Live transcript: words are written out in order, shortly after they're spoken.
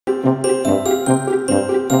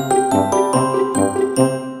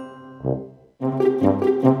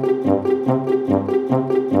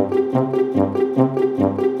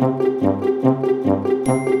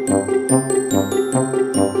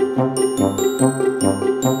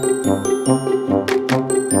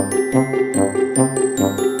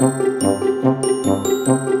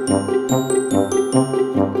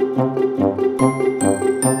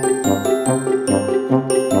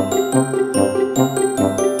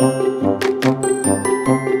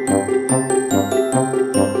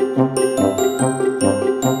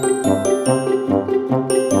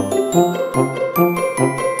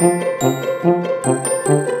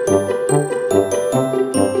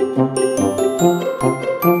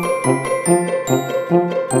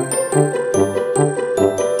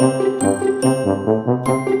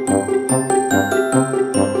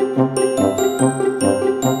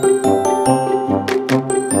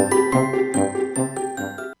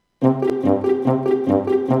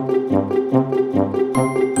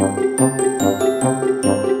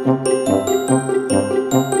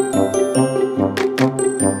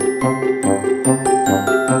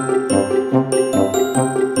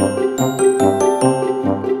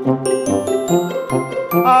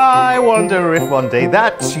One day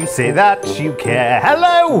that you say that you care.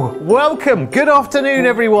 Hello, welcome, good afternoon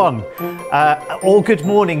everyone, or good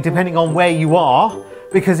morning depending on where you are,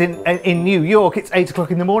 because in New York it's 8 o'clock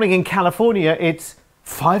in the morning, in California it's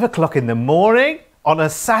 5 o'clock in the morning on a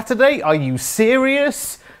Saturday. Are you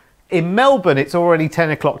serious? In Melbourne it's already 10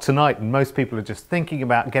 o'clock tonight and most people are just thinking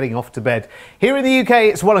about getting off to bed. Here in the UK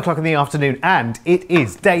it's 1 o'clock in the afternoon and it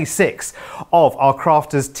is day 6 of our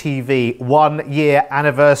Crafters TV 1 year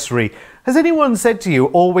anniversary. Has anyone said to you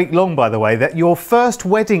all week long, by the way, that your first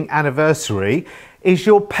wedding anniversary is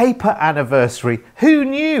your paper anniversary? Who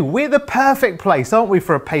knew? We're the perfect place, aren't we,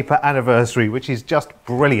 for a paper anniversary, which is just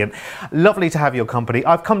brilliant. Lovely to have your company.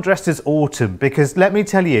 I've come dressed as autumn because, let me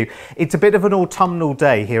tell you, it's a bit of an autumnal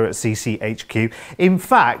day here at CCHQ. In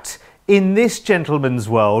fact, in this gentleman's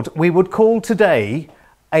world, we would call today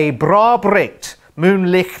a bra bricht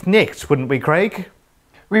moonlicht nicht, wouldn't we, Craig?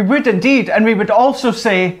 We would indeed, and we would also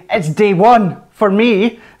say it's day 1 for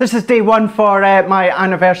me. This is day 1 for my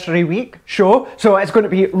anniversary week show, so it's going to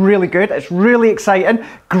be really good. It's really exciting.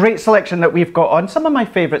 Great selection that we've got on. Some of my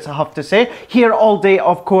favourites, I have to say. Here all day,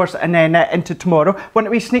 of course, and then into tomorrow. Want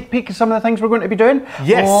we sneak peek at some of the things we're going to be doing?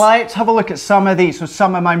 Yes. Let's have a look at some of these. So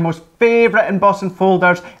some of my most favourite embossing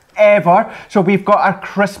folders ever. So we've got our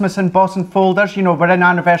Christmas embossing folders. You know, we're in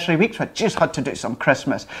anniversary week, so I just had to do some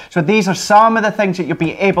Christmas. So these are some of the things that you'll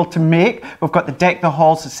be able to make. We've got the Deck the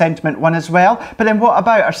Halls, the sentiment one as well. But then what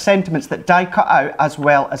about our sentiments that die cut out as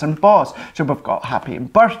well as emboss? So we've got happy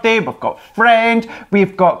birthday, we've got friend,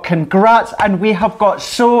 we've got congrats, and we have got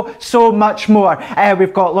so much more.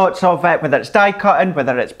 We've got lots of, whether it's die cutting,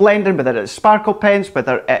 whether it's blending, whether it's sparkle pens,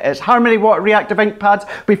 whether it's Harmony Water reactive ink pads.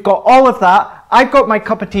 We've got all of that. I've got my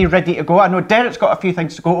cup of tea ready to go. I know Derek's got a few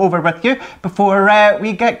things to go over with you before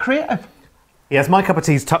we get creative. Yes, my cup of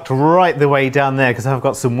tea's tucked right the way down there because I've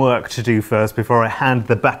got some work to do first before I hand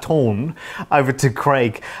the baton over to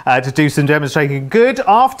Craig to do some demonstrating. Good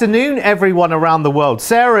afternoon, everyone around the world.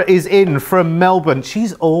 Sarah is in from Melbourne.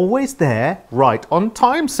 She's always there, right on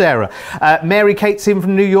time, Sarah. Mary Kate's in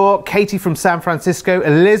from New York, Katie from San Francisco,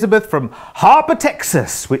 Elizabeth from Harper,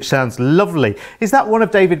 Texas, which sounds lovely. Is that one of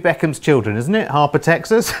David Beckham's children, isn't it? Harper,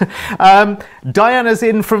 Texas. Diana's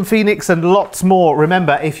in from Phoenix and lots more.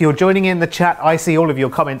 Remember, if you're joining in the chat, I see all of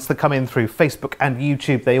your comments that come in through Facebook and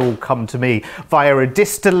YouTube. They all come to me via a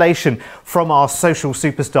distillation from our social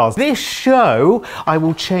superstars. This show, I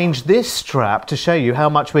will change this strap to show you how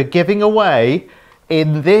much we're giving away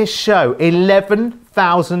in this show.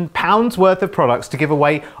 £11,000 worth of products to give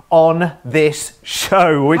away on this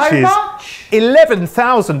show, which is much?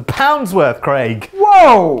 £11,000 worth, Craig.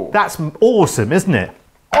 Whoa! That's awesome, isn't it?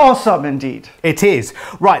 Awesome indeed. It is.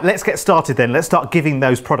 Right, let's get started then. Let's start giving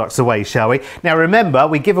those products away, shall we? Now remember,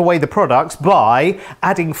 we give away the products by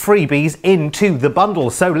adding freebies into the bundle.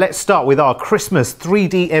 So let's start with our Christmas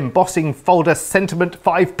 3D embossing folder sentiment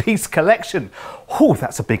 5-piece collection. Oh,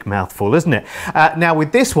 that's a big mouthful, isn't it? Now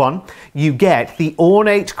with this one, you get the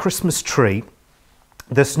ornate Christmas tree,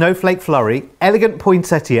 the snowflake flurry, elegant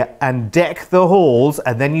poinsettia, and Deck the Halls,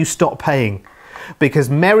 and then you stop paying. Because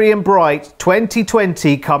Merry and Bright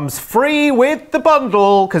 2020 comes free with the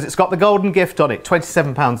bundle because it's got the golden gift on it,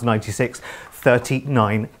 £27.96,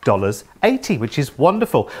 $39.80, which is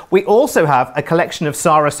wonderful. We also have a collection of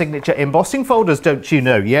Sarah signature embossing folders, don't you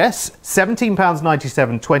know? Yes,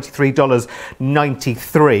 £17.97,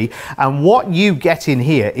 $23.93. And what you get in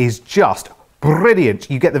here is just Brilliant.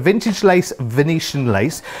 You get the vintage lace, Venetian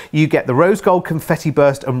lace. You get the rose gold confetti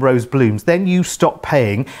burst and rose blooms. Then you stop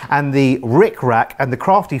paying, and the Rick Rack and the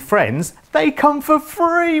Crafty Friends, they come for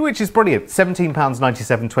free, which is brilliant.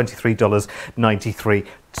 £17.97, $23.93.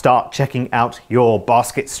 Start checking out your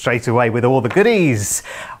basket straight away with all the goodies.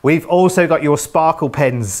 We've also got your sparkle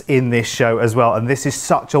pens in this show as well, and this is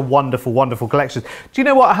such a wonderful, wonderful collection. Do you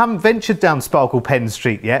know what? I haven't ventured down Sparkle Pen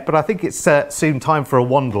Street yet, but I think it's soon time for a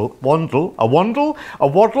waddle. I'm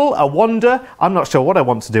not sure what I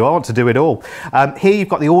want to do. I want to do it all. Here you've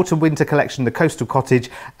got the autumn winter collection, the coastal cottage,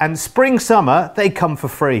 and spring summer, they come for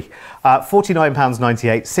free.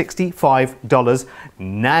 £49.98,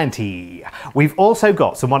 $65.90. We've also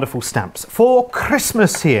got some wonderful stamps for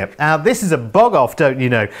Christmas here. Now, this is a bog off, don't you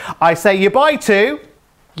know? I say you buy two,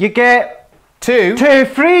 you get two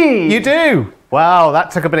free. You do. Wow,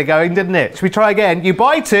 that took a bit of going, didn't it? Should we try again? You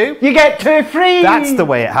buy two, you get two free. That's the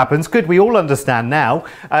way it happens. Good, we all understand now.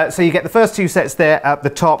 So you get the first two sets there at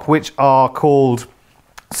the top, which are called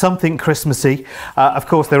Something Christmassy. Of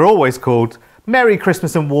course, they're always called Merry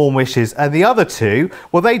Christmas and Warm Wishes. And the other two,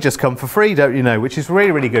 well, they just come for free, don't you know? Which is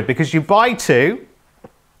really, really good, because you buy two,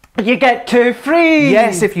 you get two free.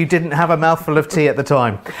 Yes, if you didn't have a mouthful of tea at the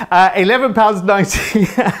time.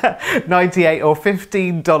 £11.98 or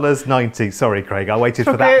 $15.90. Sorry, Craig, I waited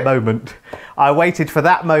for that moment.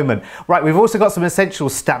 Right, we've also got some essential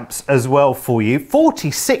stamps as well for you.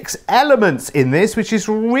 46 elements in this, which is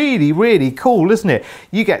really, really cool, isn't it?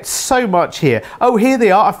 You get so much here. Oh, here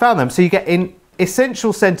they are. I found them. So you get in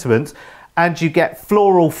essential sentiments, and you get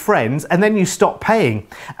floral friends, and then you stop paying.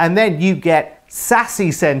 And then you get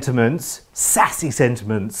sassy sentiments,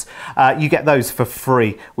 you get those for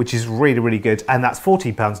free, which is really, really good. And that's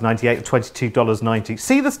 £14.98 or $22.90.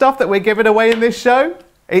 See the stuff that we're giving away in this show?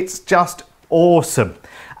 It's just awesome.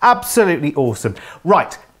 Absolutely awesome.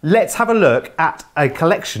 Right, let's have a look at a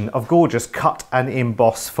collection of gorgeous cut and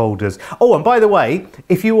emboss folders. Oh, and by the way,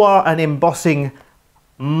 if you are an embossing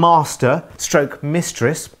master stroke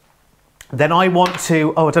mistress, then I want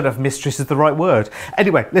to, I don't know if mistress is the right word.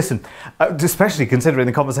 Anyway, listen, especially considering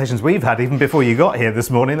the conversations we've had even before you got here this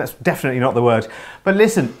morning, that's definitely not the word. But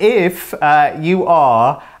listen, if you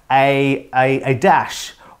are a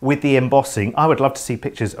dash with the embossing, I would love to see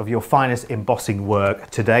pictures of your finest embossing work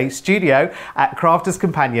today.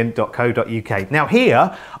 studio@crafterscompanion.co.uk. Now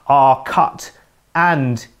here are cut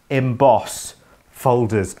and emboss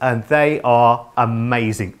folders, and they are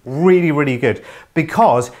amazing. Really, really good,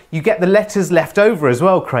 because you get the letters left over as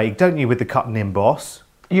well, Craig, don't you, with the cut and emboss?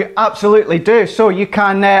 You absolutely do. So you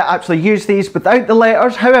can actually use these without the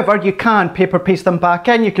letters. However, you can paper paste them back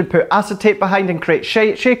in. You can put acetate behind and create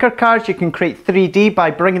shaker cards. You can create 3D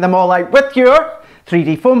by bringing them all out with your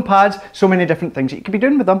 3D foam pads. So many different things that you could be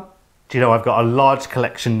doing with them. Do you know, I've got a large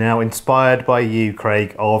collection now, inspired by you,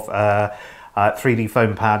 Craig, of 3D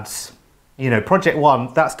foam pads. You know, project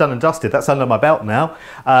one, that's done and dusted. That's under my belt now.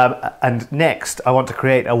 And next, I want to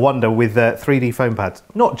create a wonder with 3D foam pads.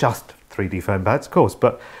 Not just 3D foam pads, of course,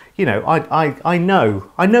 but, you know, I know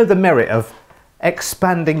the merit of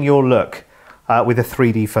expanding your look with a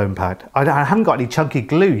 3D foam pad. I haven't got any chunky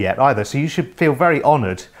glue yet either, so you should feel very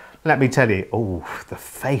honoured. Let me tell you, oh, the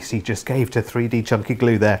face he just gave to 3D chunky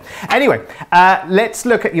glue there. Anyway, let's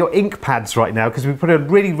look at your ink pads right now, because we put a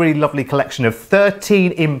really, really lovely collection of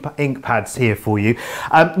 13 ink pads here for you.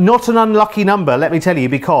 Not an unlucky number, let me tell you,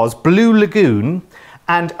 because Blue Lagoon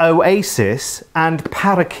and Oasis and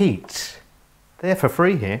Parakeet, they're for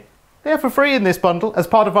free here. They're for free in this bundle as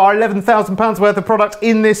part of our £11,000 worth of product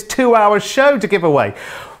in this 2-hour show to give away.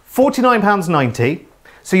 £49.90.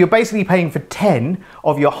 So you're basically paying for 10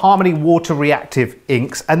 of your Harmony water reactive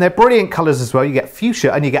inks, and they're brilliant colours as well. You get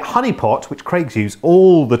fuchsia and you get honey pot, which Craig's use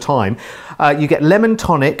all the time. You get lemon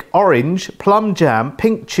tonic, orange, plum jam,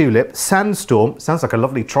 pink tulip, sandstorm. Sounds like a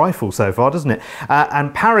lovely trifle so far, doesn't it?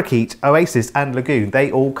 And parakeet, oasis and lagoon.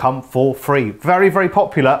 They all come for free. Very, very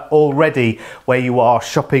popular already where you are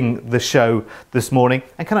shopping the show this morning.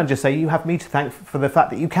 And can I just say, you have me to thank for the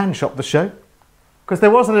fact that you can shop the show. Because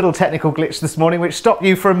there was a little technical glitch this morning which stopped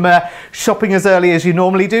you from shopping as early as you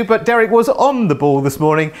normally do, but Derek was on the ball this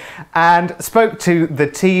morning and spoke to the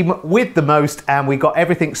team with the most, and we got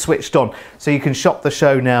everything switched on. So you can shop the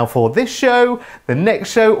show now for this show, the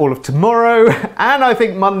next show, all of tomorrow, and I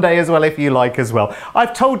think Monday as well if you like as well.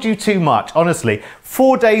 I've told you too much, honestly.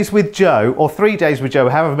 4 days with Joe, or 3 days with Joe,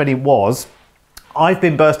 however many it was, I've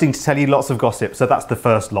been bursting to tell you lots of gossip, so that's the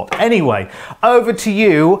first lot. Anyway, over to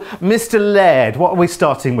you, Mr. Laird. What are we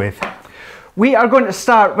starting with? We are going to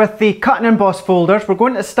start with the cut and emboss folders. We're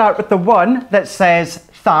going to start with the one that says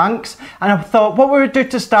thanks. And I thought what we would do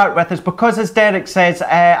to start with is, because as Derek says,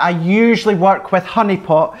 I usually work with honey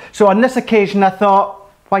pot. So on this occasion I thought,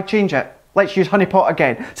 why change it? Let's use honey pot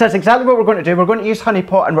again. So that's exactly what we're going to do. We're going to use honey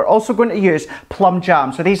pot, and we're also going to use plum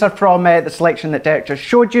jam. So these are from the selection that Derek just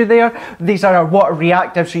showed you there. These are our water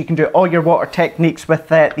reactive, so you can do all your water techniques with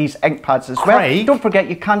these ink pads as well. Craig, don't forget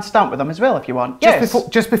you can stamp with them as well if you want.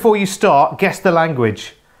 Just before you start, guess the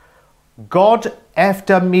language. God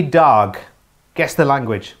efter middag. Guess the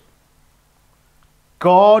language.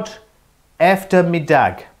 God efter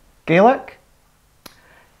middag. Gaelic?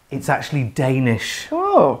 It's actually Danish.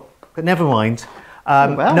 Oh. But never mind.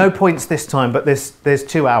 Well. No points this time, but there's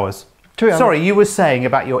 2 hours. 2 hours. Sorry, you were saying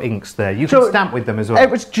about your inks there. You can stamp with them as well.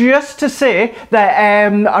 It was just to say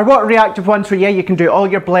that our water reactive ones, so yeah, you can do all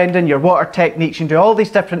your blending, your water techniques, you can do all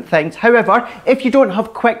these different things. However, if you don't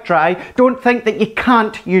have quick dry, don't think that you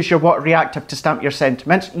can't use your water reactive to stamp your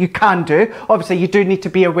sentiments. You can do. Obviously, you do need to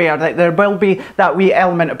be aware that there will be that wee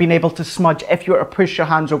element of being able to smudge if you were to push your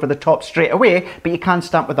hands over the top straight away, but you can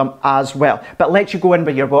stamp with them as well. But let you go in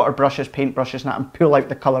with your water brushes, paint brushes, and pull out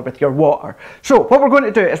the colour with your water. So what we're going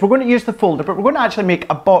to do is we're going to use the folder, but we're going to actually make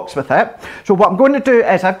a box with it. So what I'm going to do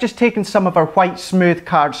is I've just taken some of our white smooth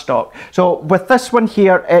cardstock. So with this one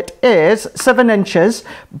here, it is 7 inches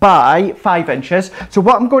by 5 inches. So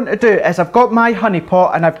what I'm going to do is I've got my honey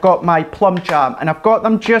pot and I've got my plum jam, and I've got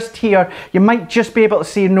them just here. You might just be able to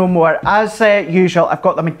see no more. As usual, I've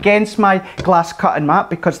got them against my glass cutting mat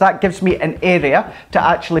because that gives me an area to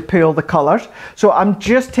actually pull the colours. So I'm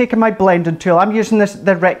just taking my blending tool. I'm using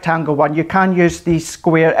the rectangle one. You can use the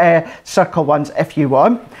square circle ones if you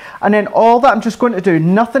want. And then all that I'm just going to do,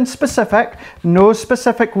 nothing specific, no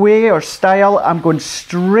specific way or style. I'm going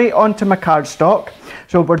straight onto my cardstock.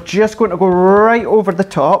 So we're just going to go right over the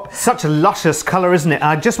top. Such a luscious colour, isn't it?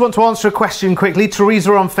 I just want to answer a question quickly.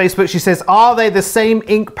 Teresa on Facebook, she says, are they the same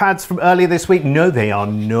ink pads from earlier this week? No, they are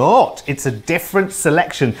not. It's a different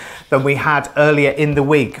selection than we had earlier in the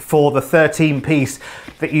week for the 13-piece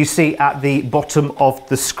that you see at the bottom of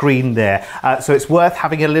the screen there. So it's worth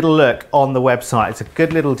having a little look on the website. It's a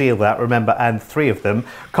good little deal, that, remember, and 3 of them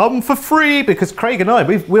come for free because Craig and I,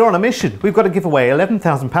 we're on a mission. We've got to give away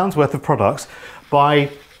 £11,000 worth of products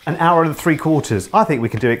by an hour and 3/4. I think we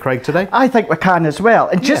can do it, Craig, today. I think we can as well.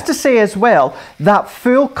 And just to say as well, that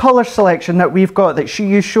full colour selection that we've got that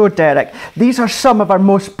you showed, Derek, these are some of our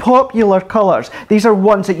most popular colours. These are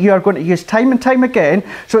ones that you are going to use time and time again.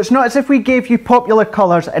 So it's not as if we gave you popular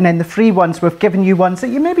colours and then the free ones, we've given you ones that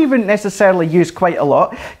you maybe wouldn't necessarily use quite a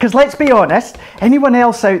lot. Because let's be honest, anyone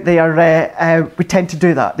else out there would tend to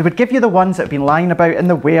do that. They would give you the ones that have been lying about in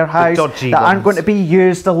the warehouse, the dodgy that ones. aren't going to be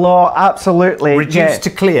used a lot. Absolutely. Reduced to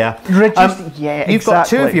clear. Reduced, yeah, You've got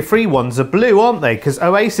 2 exactly. of your free ones are blue, aren't they? Because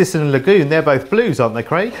Oasis and Lagoon, they're both blues, aren't they,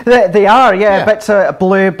 Craig? They are, yeah. Bits of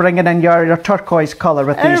blue, bringing in your turquoise colour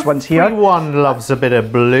with these ones here. Everyone loves a bit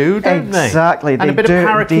of blue, don't they? Exactly. And a bit of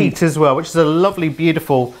parakeet as well, which is a lovely,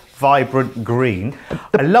 beautiful, vibrant green.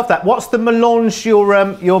 I love that. What's the melange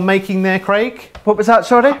you're making there, Craig? What was that,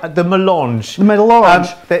 sorry? The melange. The melange.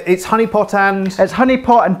 It's honey pot and... It's honey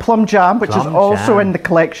pot and plum jam, which is also in the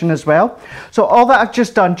collection as well. So all that I've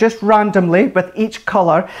just done, just randomly with each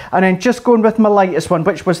colour, and then just going with my lightest one,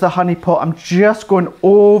 which was the honey pot, I'm just going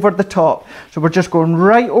over the top. So we're just going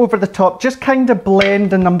right over the top, just kind of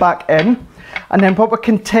blending them back in. And then what we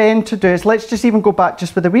can tend to do is, let's just even go back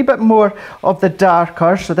just with a wee bit more of the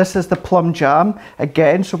darker. So this is the plum jam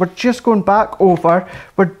again. So we're just going back over.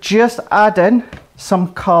 We're just adding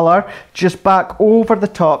some colour just back over the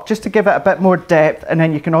top, just to give it a bit more depth, and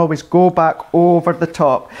then you can always go back over the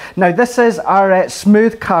top. Now this is our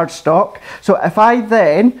smooth cardstock. So if I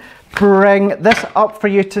then bring this up for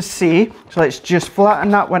you to see, so let's just flatten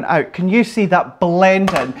that one out. Can you see that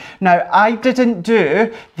blending? Now I didn't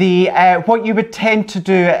do the what you would tend to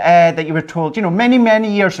do that you were told, you know, many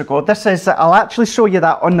years ago. This is, I'll actually show you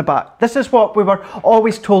that on the back. This is what we were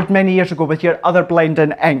always told many years ago with your other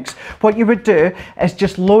blending inks. What you would do is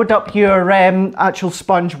just load up your actual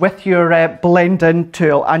sponge with your blending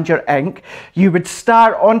tool and your ink. You would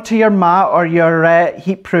start onto your mat or your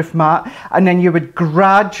heat proof mat, and then you would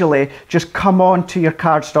gradually just come on to your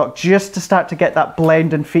cardstock just to start to get that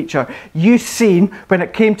blending feature. You've seen when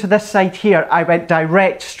it came to this side here, I went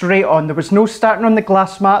direct straight on. There was no starting on the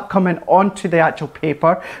glass mat coming onto the actual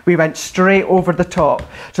paper. We went straight over the top.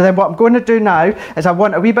 So then what I'm going to do now is I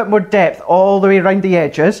want a wee bit more depth all the way around the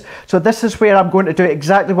edges. So this is where I'm going to do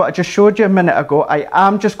exactly what I just showed you a minute ago. I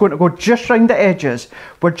am just going to go just around the edges.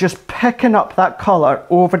 We're just picking up that colour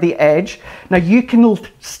over the edge. Now you can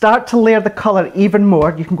start to layer the colour even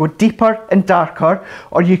more. You can go deeper and darker,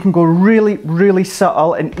 or you can go really, really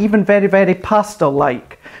subtle and even very, very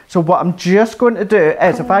pastel-like. So what I'm just going to do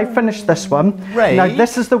is, if I finish this one, Ray, now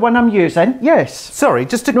this is the one I'm using. Yes. Sorry,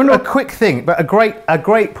 just a quick thing, but a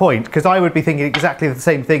great point, because I would be thinking exactly the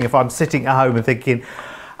same thing if I'm sitting at home and thinking,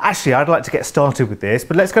 actually, I'd like to get started with this.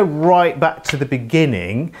 But let's go right back to the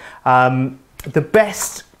beginning. The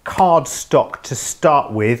best cardstock to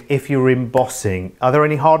start with if you're embossing. Are there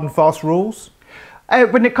any hard and fast rules?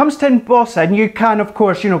 When it comes to embossing, you can, of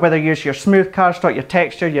course, whether you use your smooth cardstock, your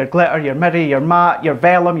texture, your glitter, your mirror, your matte, your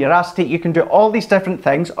vellum, your acetate, you can do all these different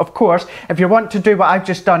things. Of course, if you want to do what I've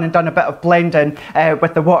just done and done a bit of blending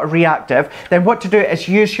with the water reactive, then what to do is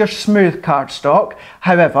use your smooth cardstock.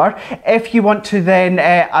 However, if you want to then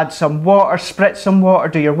add some water, spritz some water,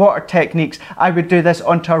 do your water techniques, I would do this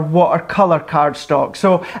onto our watercolor cardstock.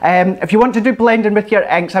 So if you want to do blending with your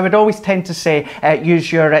inks, I would always tend to say use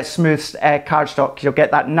your smooth cardstock. You'll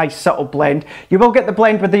get that nice subtle blend. You will get the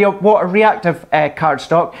blend with the water reactive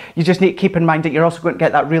cardstock. You just need to keep in mind that you're also going to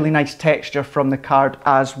get that really nice texture from the card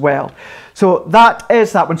as well. So that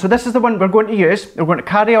is that one. So this is the one we're going to use. We're going to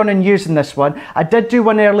carry on and using this one. I did do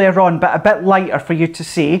one earlier on, but a bit lighter for you to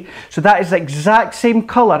see. So that is the exact same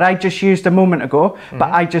colour I just used a moment ago,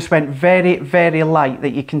 but I just went very, very light,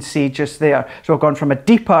 that you can see just there. So we've gone from a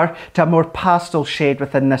deeper to a more pastel shade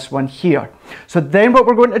within this one here. So then what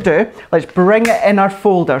we're going to do, let's bring it in our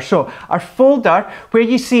folder. So our folder, where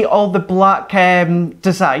you see all the black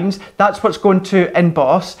designs, that's what's going to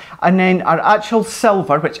emboss. And then our actual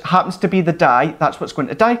silver, which happens to be the die, that's what's going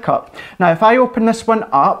to die cut. Now if I open this one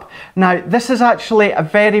up, now this is actually a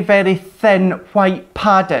very, very thin white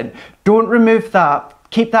padding. Don't remove that.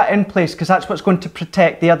 Keep that in place, because that's what's going to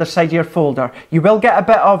protect the other side of your folder. You will get a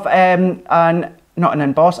bit of not an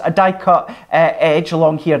emboss, a die cut edge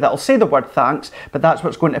along here that'll say the word thanks, but that's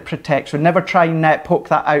what's going to protect. So never try and poke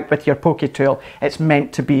that out with your pokey tool. It's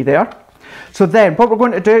meant to be there. So then what we're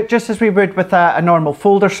going to do, just as we would with a normal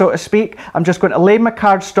folder, so to speak, I'm just going to lay my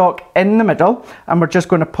cardstock in the middle, and we're just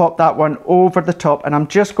going to pop that one over the top, and I'm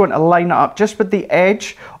just going to line it up just with the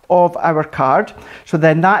edge of our card. So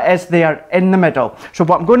then that is there in the middle. So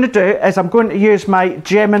what I'm going to do is I'm going to use my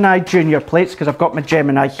Gemini Junior plates, because I've got my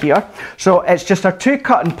Gemini here. So it's just our two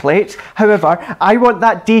cutting plates. However, I want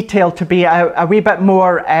that detail to be a wee bit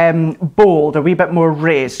more bold, a wee bit more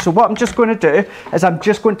raised. So what I'm just going to do is I'm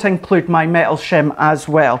just going to include my metal shim as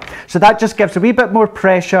well. So that just gives a wee bit more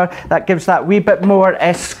pressure, that gives that wee bit more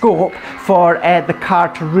scope for the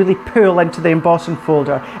card to really pull into the embossing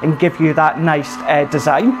folder and give you that nice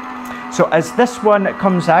design. So as this one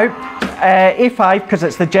comes out, A5, because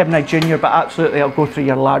it's the Gemini Junior, but absolutely it'll go through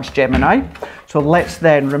your large Gemini. So let's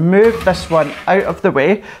then remove this one out of the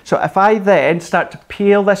way. So if I then start to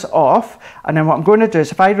peel this off, and then what I'm going to do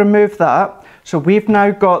is if I remove that, so we've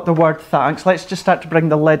now got the word thanks. Let's just start to bring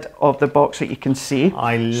the lid of the box so you can see.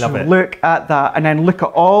 I love it. Look at that, and then look at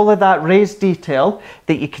all of that raised detail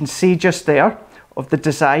that you can see just there of the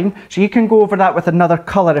design. So you can go over that with another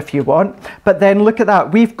colour if you want, but then look at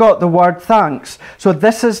that, we've got the word thanks. So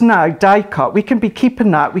this is now die cut. We can be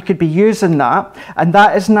keeping that, we could be using that, and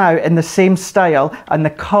that is now in the same style and the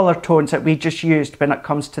colour tones that we just used when it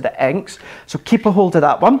comes to the inks. So keep a hold of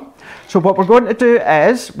that one. So what we're going to do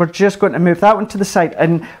is we're just going to move that one to the side,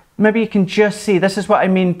 and maybe you can just see, this is what I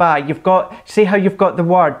mean by, you've got, see how you've got the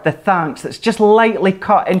word, the thanks, that's just lightly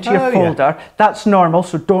cut into your folder. Yeah. That's normal,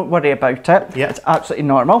 so don't worry about it. Yeah. It's absolutely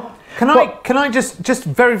normal. Can I just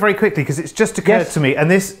very, very quickly, because it's just occurred to me,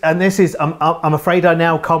 and this is, I'm afraid I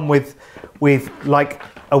now come with like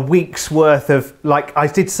a week's worth of, like I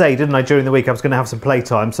did say, didn't I, during the week I was going to have some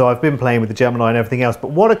playtime, so I've been playing with the Gemini and everything else,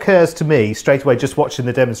 but what occurs to me straight away just watching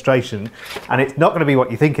the demonstration, and it's not going to be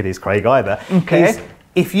what you think it is, Craig, either, is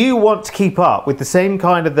if you want to keep up with the same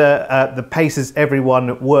kind of the pace as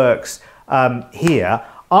everyone works here,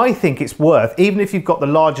 I think it's worth, even if you've got the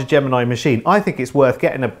larger Gemini machine, I think it's worth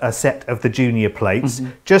getting a set of the junior plates,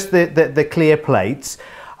 just the clear plates,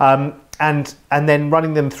 and then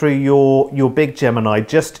running them through your big Gemini,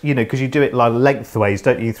 just, you know, because you do it like lengthways,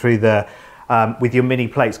 don't you, through the with your mini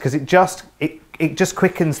plates, because it just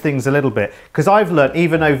quickens things a little bit. Because I've learned,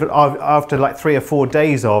 even after like 3 or 4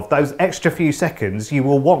 days of those extra few seconds you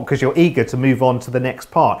will want, because you're eager to move on to the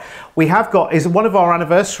next part. We have got, is one of our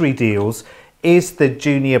anniversary deals is the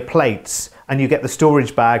junior plates, and you get the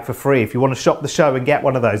storage bag for free if you want to shop the show and get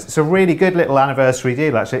one of those. It's a really good little anniversary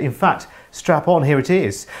deal, actually. In fact, strap on, here it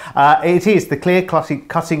is. It is the clear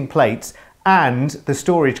cutting plates, and the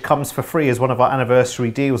storage comes for free as one of our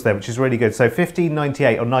anniversary deals there, which is really good. So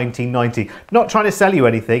 $15.98 or $19.90. Not trying to sell you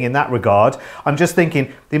anything in that regard. I'm just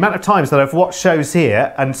thinking the amount of times that I've watched shows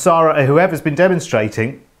here, and Sarah, whoever's been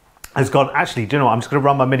demonstrating, has gone, actually, do you know what, I'm just going to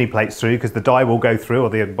run my mini plates through because the die will go through, or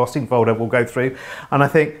the embossing folder will go through. And I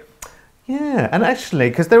think, yeah, and actually,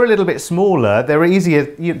 because they're a little bit smaller, they're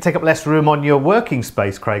easier, you take up less room on your working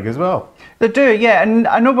space, Craig, as well. They do, yeah, and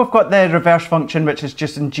I know we've got the reverse function, which is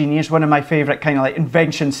just ingenious. One of my favourite kind of like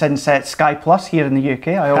inventions since Sky Plus here in the UK.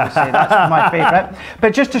 I always say that's my favourite.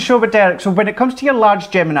 But just to show with Derek, so when it comes to your large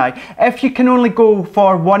Gemini, if you can only go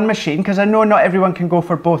for one machine, because I know not everyone can go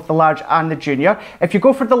for both the large and the junior, if you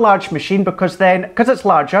go for the large machine, because it's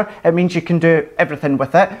larger, it means you can do everything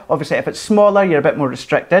with it. Obviously, if it's smaller, you're a bit more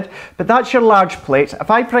restricted. But that's your large plate. If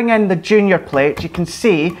I bring in the junior plate, you can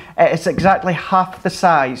see it's exactly half the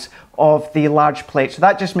size of the large plate. So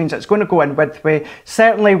that just means it's going to go in with,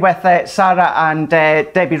 certainly with Sarah and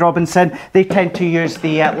Debbie Robinson, they tend to use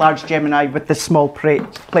the large Gemini with the small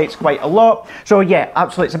plates quite a lot. So yeah,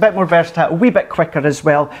 absolutely, it's a bit more versatile, a wee bit quicker as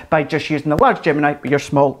well by just using the large Gemini with your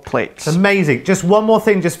small plates. Amazing. Just one more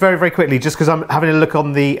thing, just very, very quickly, just because I'm having a look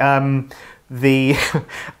on the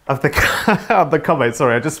comments.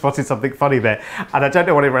 Sorry, I just spotted something funny there, and I don't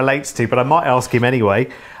know what it relates to, but I might ask him anyway.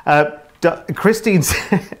 Christine's,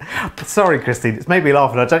 sorry Christine, it's made me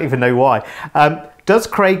laugh and I don't even know why. Does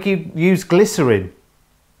Craig use glycerin?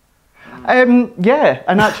 Yeah,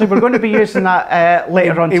 and actually we're going to be using that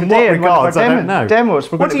later on today. In what regards? I don't know.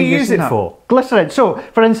 Demos. What do you use it for? Glycerin. So,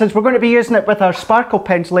 for instance, we're going to be using it with our sparkle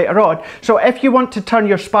pens later on. So if you want to turn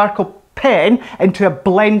your sparkle pen into a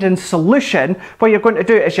blending solution, what you're going to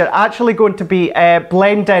do is you're actually going to be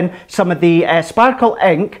blending some of the sparkle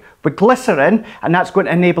ink with glycerin, and that's going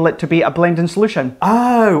to enable it to be a blending solution.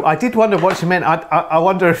 Oh, I did wonder what she meant. I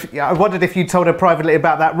wondered if you told her privately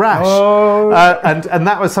about that rash. Oh. And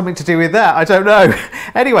that was something to do with that. I don't know.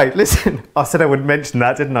 Anyway, listen, I said I wouldn't mention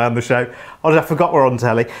that, didn't I, on the show? I forgot we're on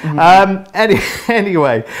telly.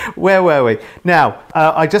 Anyway, where were we? Now,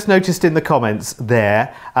 I just noticed in the comments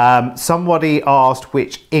there, somebody asked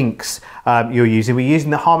which inks you're using. We're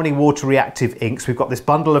using the Harmony Water Reactive inks. We've got this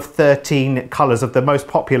bundle of 13 colours of the most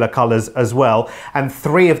popular colours as well, and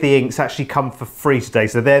 3 of the inks actually come for free today.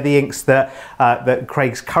 So they're the inks that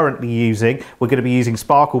Craig's currently using. We're going to be using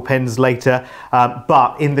sparkle pens later,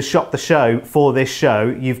 but in the Shop the Show for this show,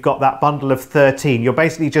 you've got that bundle of 13. You're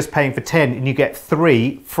basically just paying for 10 and you get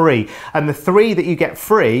 3 free. And the 3 that you get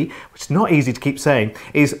free, which is not easy to keep saying,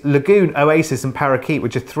 is Lagoon, Oasis and Parakeet,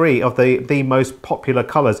 which are 3 of the most popular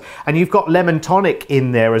colours. And you've got Lemon Tonic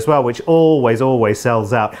in there as well, which always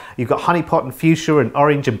sells out. You've got Honey Pot and Fuchsia and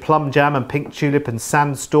Orange and Plum Jam and Pink Tulip and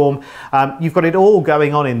Sandstorm. You've got it all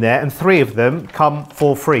going on in there, and 3 of them come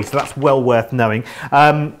for free, so that's well worth knowing.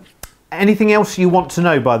 Anything else you want to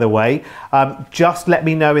know, by the way, just let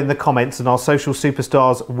me know in the comments, and our social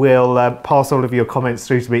superstars will pass all of your comments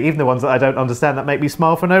through to me, even the ones that I don't understand that make me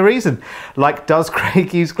smile for no reason. Like, does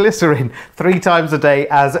Craig use glycerin 3 times a day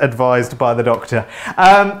as advised by the doctor?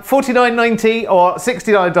 $49.90 or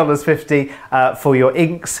 $69.50 for your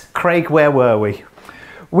inks. Craig, where were we?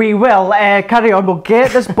 We will carry on. We'll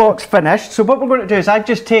get this box finished. So what we're going to do is I've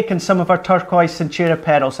just taken some of our turquoise Centura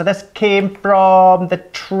pearl. So this came from the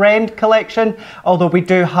Trend collection, although we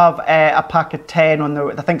do have a pack of 10 on the,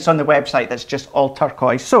 I think it's on the website, that's just all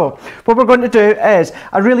turquoise. So what we're going to do is,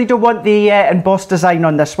 I really don't want the embossed design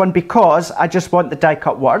on this one because I just want the die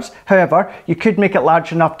cut words. However, you could make it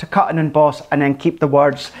large enough to cut and emboss and then keep the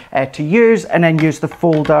words to use, and then use the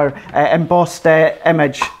folder embossed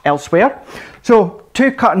image elsewhere. So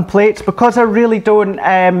 2 cutting plates, because I really don't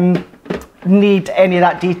need any of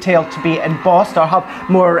that detail to be embossed or have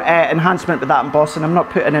more enhancement with that embossing. I'm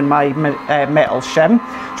not putting in my metal shim.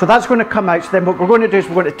 So that's going to come out. So then what we're going to do is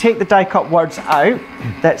we're going to take the die cut words out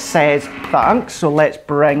that says thanks. So let's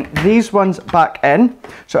bring these ones back in.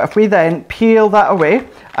 So if we then peel that away,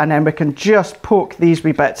 and then we can just poke these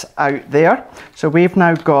wee bits out there. So we've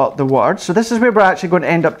now got the words. So this is where we're actually going to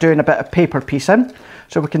end up doing a bit of paper piecing.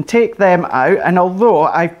 So we can take them out, and although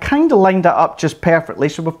I've kind of lined it up just perfectly,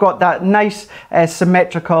 so we've got that nice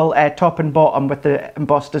symmetrical top and bottom with the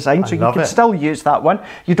embossed design, so you can still use that one.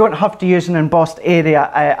 You don't have to use an embossed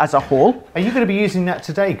area as a whole. Are you going to be using that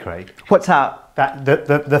today, Craig? What's that?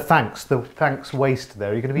 The thanks waist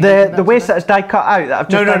there. Are you going to be using that the waist that is die cut out? That I've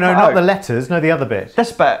just no, not the letters. No, the other bit.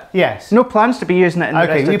 This bit? Yes. No plans to be using it in the rest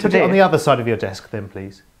of today. Okay, you put it on the other side of your desk then,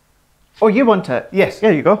 please. Oh, you want it? Yes.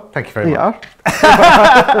 There you go. Thank you very much. You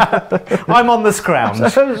I'm on the scrounge.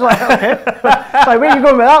 I was like, okay. Like, where are you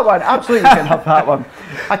going with that one? Absolutely, you can have that one.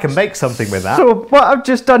 I can make something with that. So what I've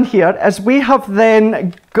just done here is we have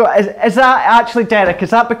then got, is that actually, Derek,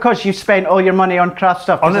 is that because you spent all your money on craft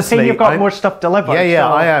stuff? Honestly, I see you've got more stuff delivered. Yeah,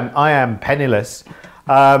 so. I am penniless.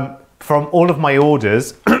 From all of my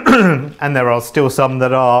orders, and there are still some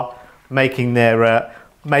that are making their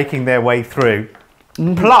making their way through.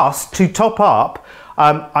 Plus, to top up,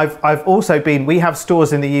 I've also been, we have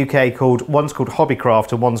stores in the UK one's called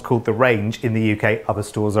Hobbycraft and one's called The Range in the UK. Other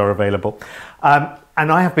stores are available.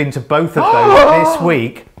 And I have been to both of those this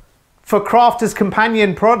week for Crafter's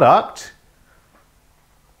Companion product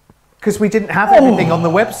because we didn't have everything on the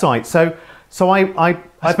website. So I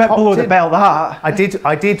That's a bit below the belt, that. I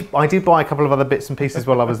did buy a couple of other bits and pieces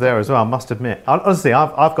while I was there as well, I must admit. Honestly,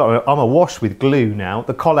 I'm awash with glue now.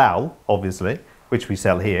 The Collal, obviously, which we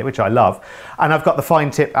sell here, which I love. And I've got the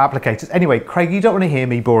fine tip applicators. Anyway, Craig, you don't want to hear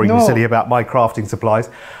me boring you silly about my crafting supplies.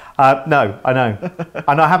 No, I know.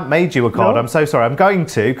 And I haven't made you a card. I'm so sorry. I'm going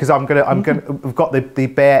to, because we've got the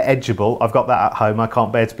Bear Edgeable. I've got that at home. I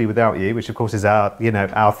can't bear to be without you, which of course is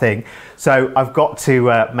our thing. So I've got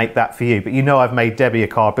to make that for you. But I've made Debbie a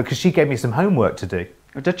card because she gave me some homework to do.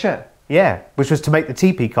 Oh, did she? Yeah, which was to make the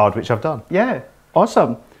TP card, which I've done. Yeah,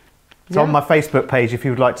 awesome. It's on my Facebook page if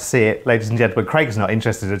you would like to see it, ladies and gentlemen. Craig's not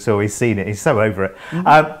interested at all. He's seen it. He's so over it.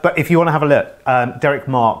 But if you want to have a look, Derek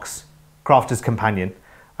Marks, Crafter's Companion.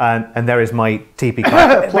 And there is my TP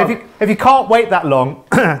card. if you can't wait that long,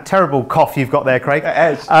 terrible cough you've got there, Craig.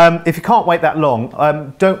 It is. If you can't wait that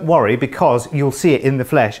long, don't worry because you'll see it in the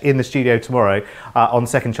flesh in the studio tomorrow on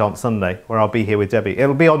Second Chance Sunday, where I'll be here with Debbie.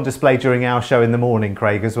 It'll be on display during our show in the morning,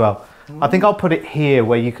 Craig, as well. I think I'll put it here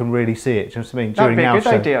where you can really see it. Do you know what I mean? That'd be a good show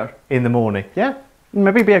idea. In the morning. Yeah.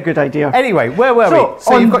 Maybe be a good idea. Anyway, where were we?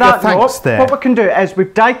 So You've got your thanks there. What we can do is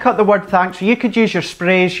we've die cut the word thanks. So you could use your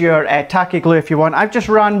sprays, your tacky glue if you want. I've just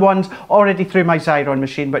ran ones already through my Xyron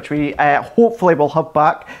machine, which we hopefully will have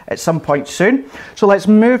back at some point soon. So let's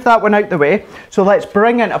move that one out the way. So let's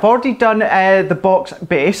bring in, I've already done the box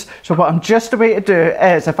base. So what I'm just about to do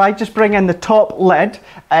is if I just bring in the top lid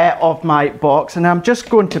of my box, and I'm just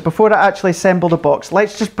going to, before I actually assemble the box,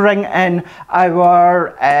 let's just bring in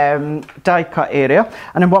our die cut area.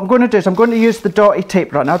 And then what I'm going to do is I'm going to use the dotty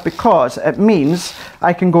tape runner because it means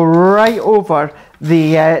I can go right over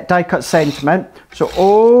the die cut sentiment. So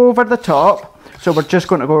over the top. So we're just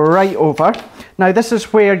going to go right over. Now this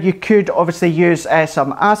is where you could obviously use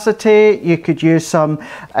some acetate, you could use some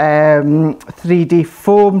 3D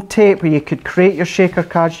foam tape where you could create your shaker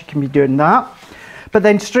cards, you can be doing that. But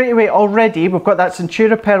then straight away already we've got that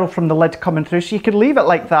Centura pearl from the lid coming through, so you can leave it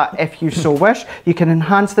like that if you so wish. You can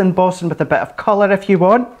enhance the embossing with a bit of colour if you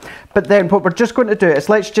want. But then what we're just going to do is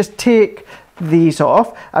let's just take these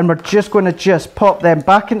off and we're just going to just pop them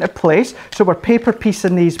back into place. So we're paper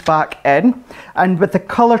piecing these back in, and with the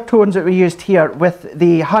colour tones that we used here with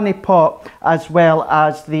the honey pot as well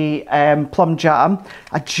as the plum jam,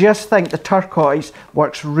 I just think the turquoise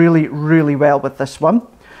works really, really well with this one.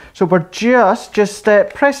 So we're just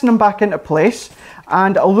pressing them back into place,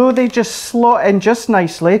 and although they just slot in just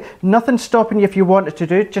nicely, nothing stopping you if you wanted to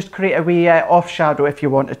do, just create a wee off shadow if you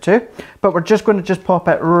wanted to, but we're just going to just pop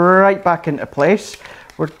it right back into place.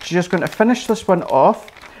 We're just going to finish this one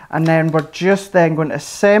off, and then we're just then going to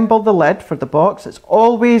assemble the lid for the box. It's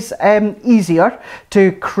always easier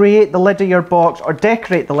to create the lid of your box or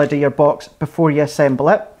decorate the lid of your box before you assemble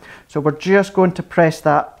it. So we're just going to press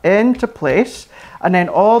that into place. And then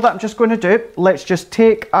all that I'm just going to do, let's just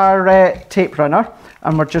take our tape runner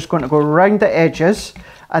and we're just going to go around the edges,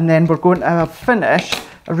 and then we're going to finish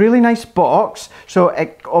a really nice box. So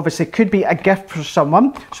it obviously could be a gift for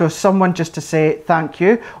someone, so someone just to say thank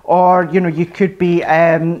you, or you could be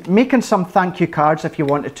making some thank you cards if you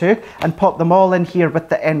wanted to and pop them all in here with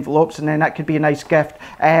the envelopes, and then that could be a nice gift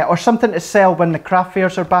or something to sell when the craft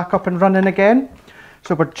fairs are back up and running again.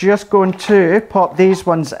 So we're just going to pop these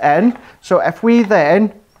ones in. So if we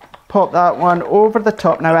then pop that one over the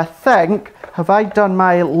top. Now I think, have I done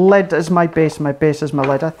my lid as my base as my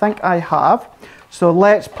lid? I think I have. So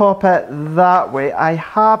let's pop it that way. I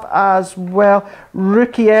have as well.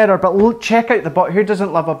 Rookie error, but look, check out the bottom. Who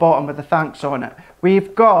doesn't love a bottom with the thanks on it?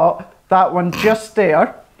 We've got that one just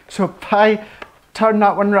there. So if I turn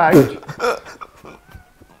that one round.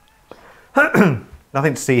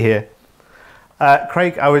 Nothing to see here.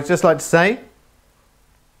 Craig, I would just like to say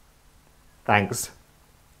thanks.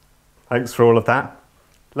 Thanks for all of that.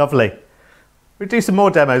 Lovely. We'll do some more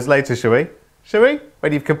demos later, shall we? Shall we?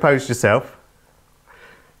 When you've composed yourself.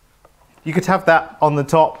 You could have that on the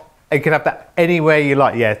top. You could have that anywhere you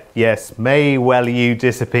like. Yeah, yes, may well you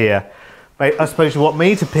disappear. I suppose you want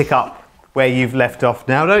me to pick up where you've left off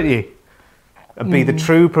now, don't you? And be the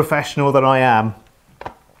true professional that I am.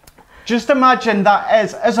 Just imagine that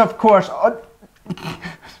is of course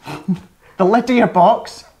the lid of your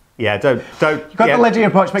box. Yeah, don't. You've got the lid of your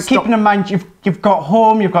box, but keeping in mind you've got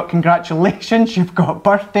home, you've got congratulations, you've got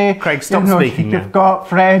birthday. Craig, stop speaking now. You've got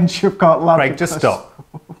friends, you've got love. Craig, just stop.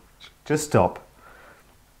 Just stop.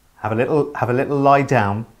 have a little lie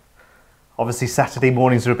down. Obviously Saturday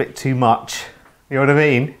mornings are a bit too much. You know what I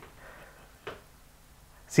mean?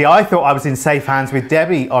 See, I thought I was in safe hands with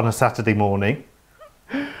Debbie on a Saturday morning.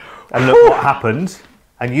 And look what happened.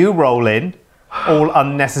 And you roll in, all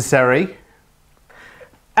unnecessary.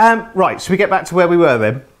 Right, should we get back to where we were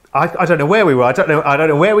then? I don't know where we were. I don't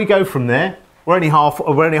know where we go from there. We're only half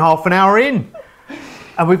an hour in.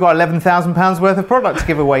 And we've got £11,000 worth of product to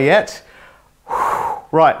give away yet.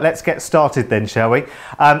 Right, let's get started then, shall we?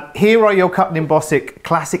 Here are your Cut and Embossing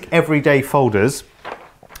classic everyday folders.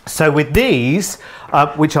 So with these,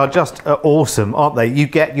 which are just awesome, aren't they? You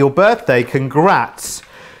get your birthday, congrats.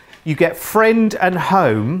 You get friend and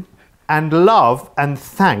home, and love and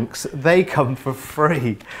thanks. They come for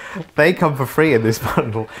free. They come for free in this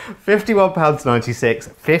bundle. £51.96,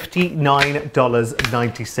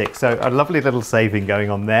 $59.96. So a lovely little saving going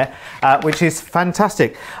on there, which is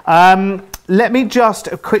fantastic. Let me just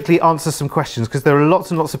quickly answer some questions, because there are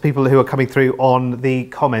lots and lots of people who are coming through on the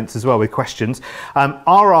comments as well with questions.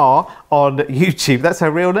 RR on YouTube, that's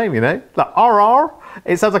her real name, you know, like RR.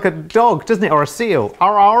 It sounds like a dog, doesn't it, or a seal?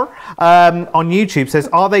 RR on YouTube says,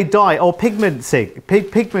 are they dye or pigment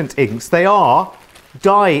inks? They are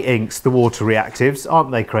dye inks, the water reactives,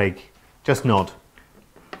 aren't they, Craig? Just nod.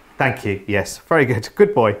 Thank you. Yes, very good.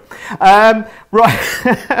 Good boy. Right,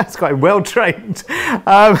 that's quite well trained.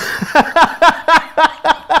 I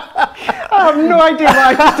have no idea why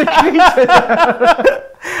I just agreed to that.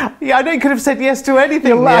 Yeah, I know you could have said yes to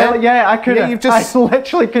anything. Yeah, I could have. You've just, I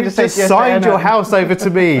literally could have said yes. Signed your house over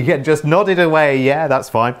to me. Yeah, just nodded away. Yeah, that's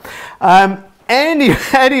fine.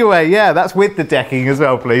 Anyway, yeah, that's with the decking as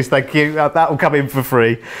well, please. Thank you. That will come in for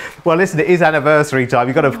free. Well, listen, it is anniversary time.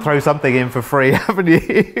 You've got to throw something in for free, haven't you?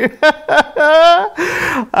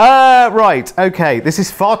 Right, okay. This is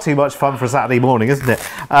far too much fun for a Saturday morning, isn't it?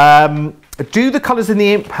 Do the colours in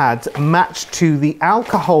the ink pads match to the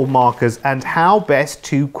alcohol markers, and how best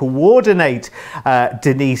to coordinate?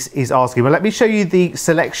 Denise is asking. Well, let me show you the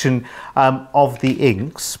selection of the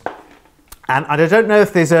inks. And I don't know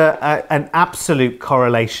if there's an absolute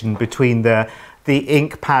correlation between the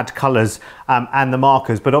ink pad colours and the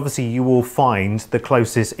markers, but obviously you will find the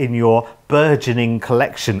closest in your burgeoning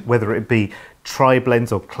collection, whether it be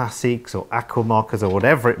tri-blends or classics or aqua markers or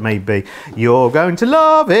whatever it may be. You're going to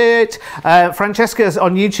love it. Francesca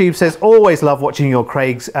on YouTube says, always love watching your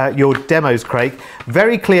demos, Craig.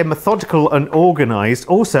 Very clear, methodical and organised.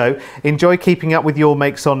 Also enjoy keeping up with your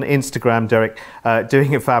makes on Instagram, Derek.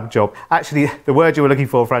 Doing a fab job. Actually, the word you were looking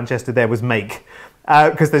for, Francesca, there was make,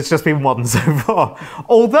 because there's just been one so far.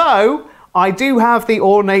 Although I do have the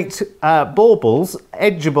ornate baubles,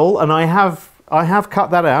 edgeable, and I have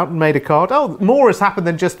cut that out and made a card. Oh, more has happened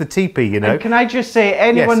than just the teepee, you know. And can I just say,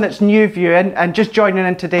 anyone that's new viewing and just joining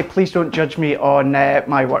in today, please don't judge me on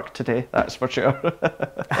my work today. That's for sure.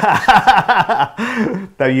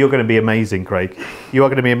 No, you're going to be amazing, Craig. You are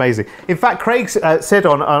going to be amazing. In fact, Craig said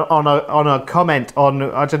on a comment on,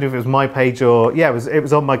 I don't know if it was my page or, yeah, it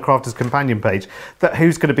was on my Crafters Companion page, that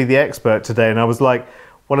who's going to be the expert today, and I was like,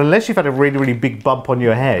 well, unless you've had a really, really big bump on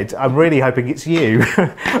your head, I'm really hoping it's you.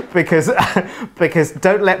 because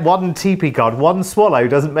don't let one teepee card, one swallow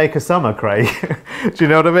doesn't make a summer, Craig. Do you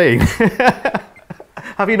know what I mean?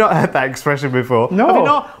 Have you not heard that expression before? No. Have you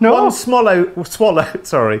not? No. One swallow,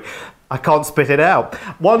 sorry, I can't spit it out.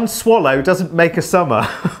 One swallow doesn't make a summer.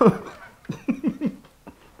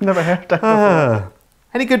 Never heard that before.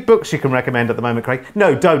 Any good books you can recommend at the moment, Craig?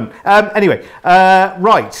 No, don't. Anyway,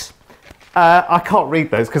 right. I can't read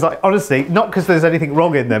those because I honestly, not because there's anything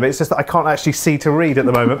wrong in them, it's just that I can't actually see to read at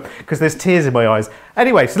the moment because there's tears in my eyes.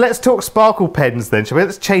 Anyway, so let's talk sparkle pens then, shall we?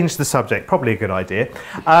 Let's change the subject, probably a good idea.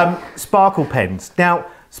 Sparkle pens. Now,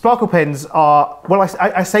 sparkle pens are, well,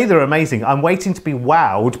 I say they're amazing. I'm waiting to be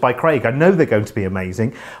wowed by Craig. I know they're going to be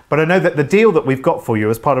amazing, but I know that the deal that we've got for you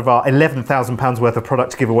as part of our £11,000 worth of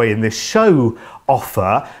product to give away in this show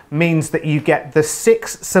offer means that you get the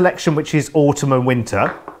 6 selection, which is autumn and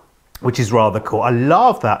winter, which is rather cool. I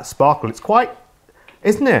love that sparkle. It's quite,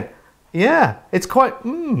 isn't it? Yeah, it's quite,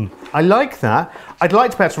 I like that. I'd like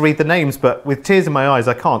to be able to read the names, but with tears in my eyes,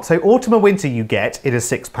 I can't. So autumn and winter you get in a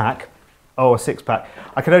 6-pack. Oh, a 6-pack.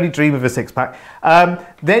 I can only dream of a 6-pack.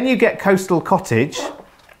 Then you get Coastal Cottage,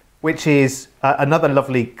 which is another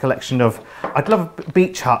lovely collection of, I'd love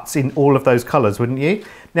beach huts in all of those colours, wouldn't you?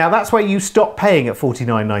 Now that's where you stop paying at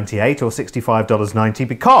 $49.98 or $65.90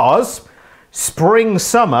 because spring,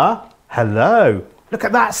 summer, hello. Look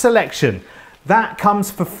at that selection. That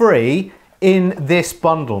comes for free in this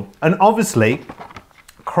bundle. And obviously,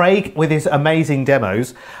 Craig, with his amazing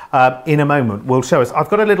demos, in a moment will show us. I've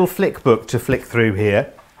got a little flick book to flick through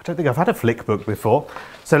here. I don't think I've had a flick book before.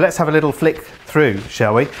 So let's have a little flick through,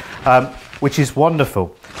 shall we? Which is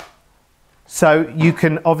wonderful. So you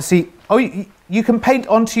can obviously, you can paint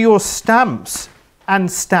onto your stamps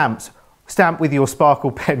and stamp with your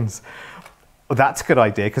sparkle pens. Well, that's a good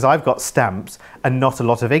idea because I've got stamps and not a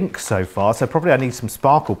lot of ink so far. So probably I need some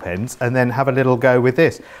sparkle pens and then have a little go with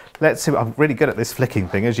this. Let's see, I'm really good at this flicking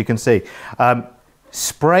thing, as you can see.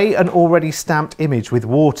 Spray an already stamped image with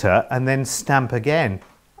water and then stamp again.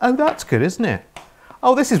 Oh, that's good, isn't it?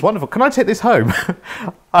 Oh, this is wonderful. Can I take this home?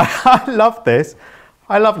 I love this.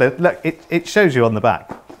 I love it. Look, it shows you on the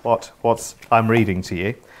back what I'm reading to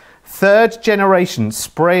you. Third generation,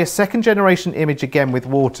 spray a second generation image again with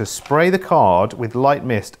water, spray the card with light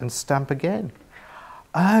mist and stamp again.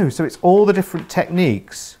 Oh, so it's all the different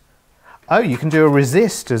techniques. Oh, you can do a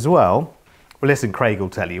resist as well. Well, listen, Craig will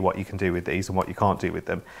tell you what you can do with these and what you can't do with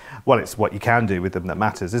them. Well, it's what you can do with them that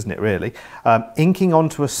matters, isn't it, really? Inking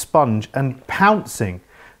onto a sponge and pouncing.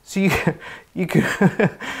 So you can,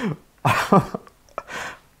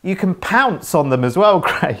 you can pounce on them as well,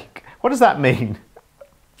 Craig. What does that mean?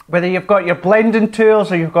 Whether you've got your blending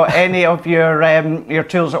tools or you've got any of your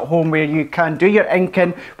tools at home where you can do your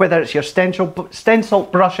inking, whether it's your stencil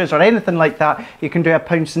brushes or anything like that, you can do a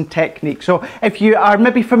pouncing technique. So if you are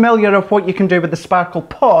maybe familiar of what you can do with the sparkle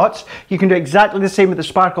pots, you can do exactly the same with the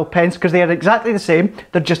sparkle pens because they are exactly the same,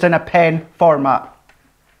 they're just in a pen format.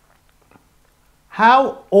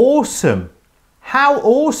 How awesome! How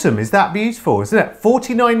awesome, is that beautiful, isn't it?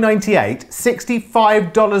 $49.98,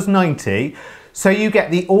 $65.90. So you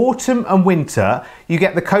get the autumn and winter, you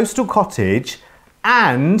get the coastal cottage,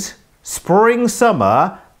 and spring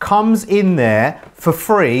summer comes in there for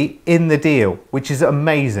free in the deal, which is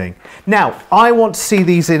amazing. Now, I want to see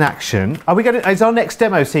these in action. Is our next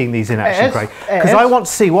demo seeing these in action, Craig? Because I want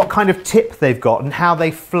to see what kind of tip they've got and how they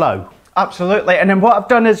flow. Absolutely, and then what I've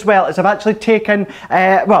done as well is I've actually taken,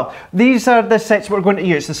 well, these are the sets we're going to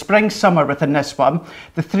use, the spring summer within this one.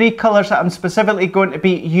 The three colours that I'm specifically going to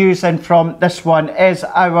be using from this one is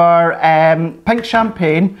our pink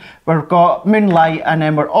champagne, we've got moonlight, and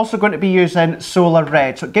then we're also going to be using solar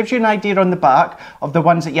red. So it gives you an idea on the back of the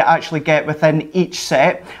ones that you actually get within each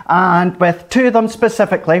set. And with two of them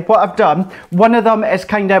specifically, what I've done, one of them is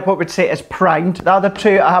kind of what we'd say is primed. The other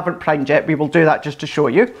two I haven't primed yet. We will do that just to show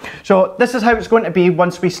you. So this is how it's going to be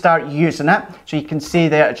once we start using it. So you can see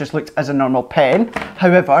there it just looks as a normal pen.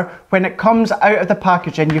 However, when it comes out of the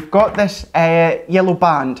packaging, you've got this yellow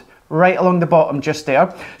band right along the bottom just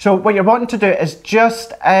there. So what you're wanting to do is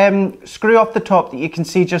just screw off the top that you can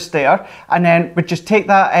see just there, and then we just take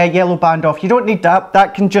that yellow band off. You don't need that,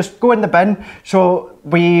 that can just go in the bin. So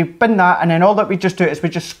we bin that, and then all that we just do is we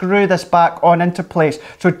just screw this back on into place.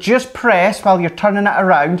 So just press while you're turning it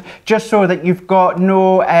around, just so that you've got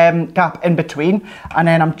no gap in between. And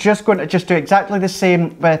then I'm just going to just do exactly the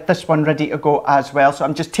same with this one ready to go as well. So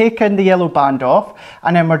I'm just taking the yellow band off,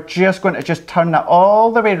 and then we're just going to just turn it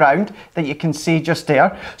all the way around that you can see just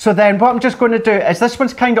there. So then what I'm just going to do is, this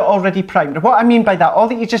one's kind of already primed. What I mean by that, all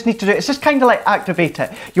that you just need to do is just kind of like activate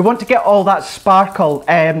it. You want to get all that sparkle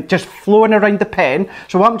just flowing around the pen.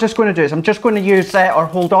 So what I'm just going to do is I'm just going to use or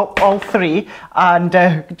hold up all three, and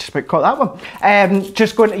just about caught that one.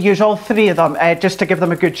 Just going to use all three of them just to give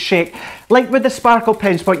them a good shake. Like with the sparkle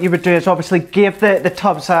pens, what you would do is obviously give the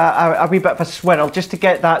tubs a wee bit of a swirl just to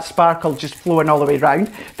get that sparkle just flowing all the way around.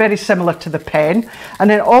 Very similar to the pen. And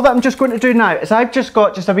then all that I'm just going to do now is I've just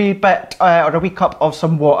got just a wee bit or a wee cup of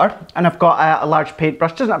some water, and I've got a large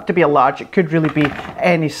paintbrush. It doesn't have to be a large, it could really be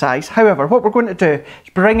any size. However, what we're going to do is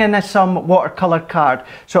bring in some watercolour card.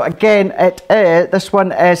 So again, this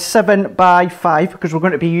one is 7 by 5 because we're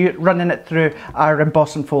going to be running it through our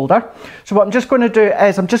embossing folder. So what I'm just going to do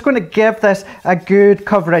is I'm just going to give this a good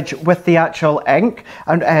coverage with the actual ink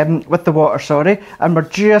and with the water, sorry, and we're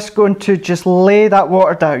just going to just lay that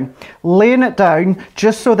water down, laying it down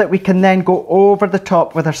just so that we can then go over the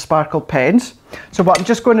top with our sparkle pens. So what I'm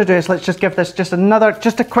just going to do is let's just give this just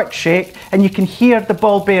a quick shake, and you can hear the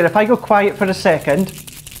ball bearing. If I go quiet for a second,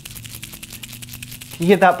 you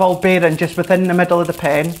hear that ball bearing just within the middle of the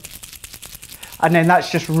pen, and then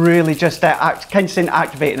that's just really just kind of saying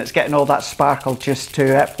activating. It's getting all that sparkle just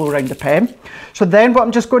to flow around the pen. So then what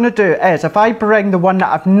I'm just going to do is, if I bring the one that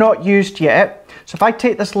I've not used yet, So if I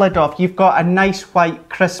take this lid off, you've got a nice white,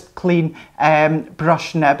 crisp, clean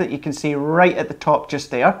brush nib that you can see right at the top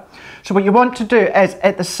just there. So what you want to do is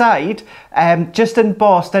at the side, just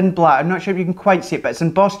embossed in black, I'm not sure if you can quite see it, but it's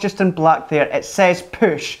embossed just in black there, it says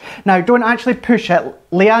push. Now don't actually push it,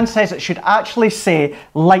 Leanne says it should actually say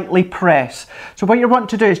lightly press. So what you want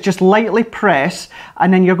to do is just lightly press,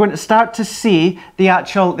 and then you're going to start to see they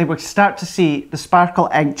will start to see the sparkle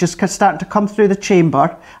ink just starting to come through the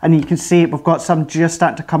chamber, and you can see we've got some just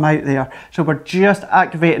starting to come out there. So we're just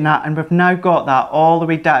activating that, and we've now got that all the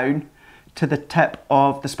way down to the tip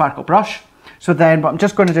of the sparkle brush. So then what I'm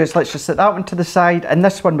just going to do is let's just set that one to the side, and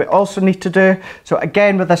this one we also need to do. So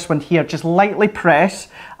again with this one here, just lightly press,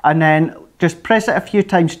 and then just press it a few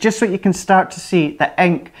times just so you can start to see the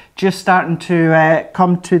ink just starting to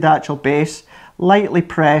come to the actual base. Lightly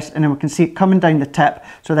press, and then we can see it coming down the tip.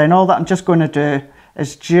 So then all that I'm just going to do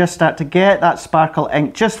is just start to get that sparkle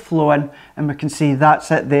ink just flowing, and we can see that's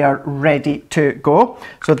it there, ready to go.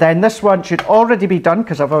 So then this one should already be done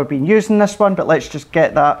because I've already been using this one, but let's just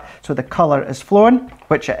get that so the colour is flowing,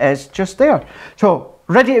 which it is just there. So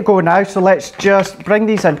ready to go now, so let's just bring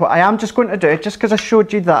these in. What I am just going to do, just because I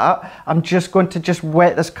showed you that, I'm just going to just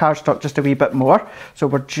wet this cardstock just a wee bit more. So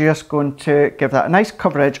we're just going to give that a nice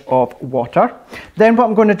coverage of water. Then what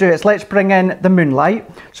I'm going to do is let's bring in the moonlight.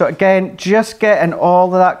 So again, just getting all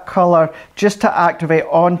of that colour just to activate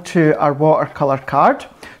onto our watercolour card.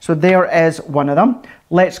 So there is one of them.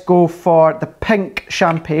 Let's go for the pink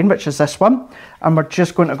champagne, which is this one. And we're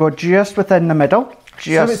just going to go just within the middle.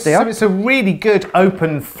 So it's a really good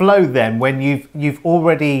open flow then when you've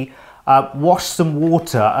already washed some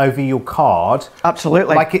water over your card.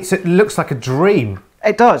 Absolutely. Like it looks like a dream.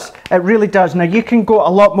 It does, it really does. Now you can go a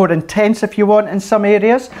lot more intense if you want in some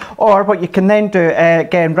areas, or what you can then do,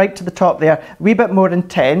 again right to the top there, a wee bit more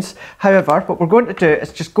intense. However, what we're going to do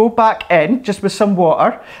is just go back in just with some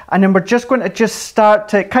water, and then we're just going to just start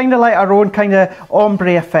to kind of like our own kind of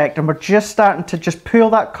ombre effect, and we're just starting to just pull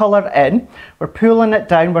that colour in. We're pulling it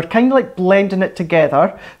down, we're kind of like blending it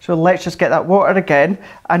together. So let's just get that water again,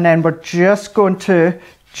 and then we're just going to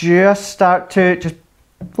just start to just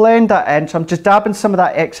blend that in. So I'm just dabbing some of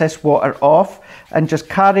that excess water off and just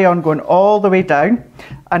carry on going all the way down.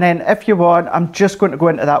 And then if you want, I'm just going to go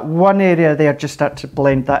into that one area there, just start to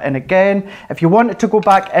blend that in again. If you wanted to go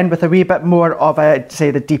back in with a wee bit more of a,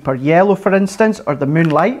 say the deeper yellow for instance, or the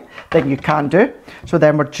moonlight, then you can do. So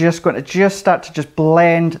then we're just going to just start to just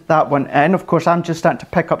blend that one in. Of course, I'm just starting to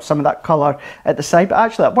pick up some of that colour at the side, but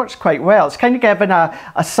actually that works quite well. It's kind of giving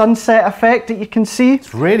a sunset effect that you can see.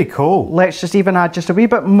 It's really cool. Let's just even add just a wee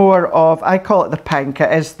bit more of, I call it the pink,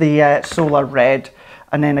 it is the solar red.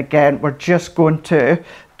 And then again, we're just going to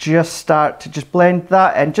just start to just blend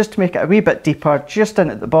that in, just to make it a wee bit deeper, just in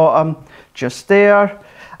at the bottom, just there.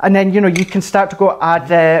 And then, you know, you can start to go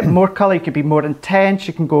add more colour, you could be more intense,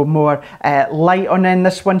 you can go more light on in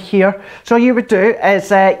this one here. So all you would do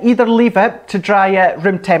is either leave it to dry at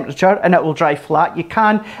room temperature and it will dry flat. You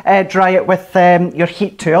can dry it with your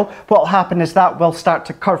heat tool. What will happen is that will start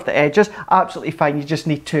to curve the edges. Absolutely fine, you just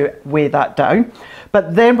need to weigh that down.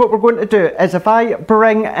 But then what we're going to do is if I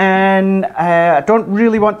bring in, I don't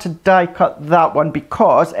really want to die cut that one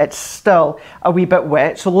because it's still a wee bit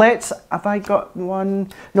wet. So let's, have I got one?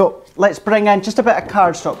 No, let's bring in just a bit of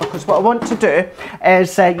cardstock, because what I want to do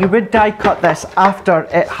is you would die cut this after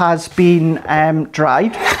it has been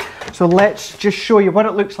dried. So let's just show you what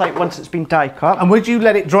it looks like once it's been die cut. And would you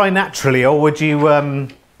let it dry naturally, or would you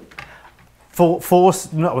not force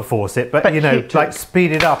it, but you know, like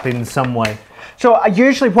speed it up in some way? So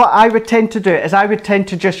usually what I would tend to do is I would tend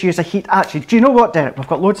to just use a heat. Actually, do you know what, Derek? We've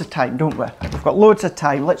got loads of time, don't we? We've got loads of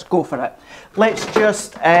time. Let's go for it. Let's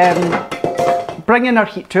just bring in our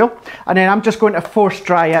heat tool, and then I'm just going to force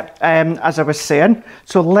dry it, as I was saying.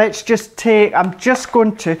 So let's just take, I'm just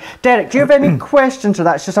going to, Derek, do you have any questions of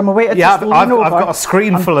that? It's just I'm away to just lean over. I've got a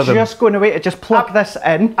screen full of them. I'm just going to wait to just plug this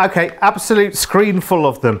in. Okay, absolute screen full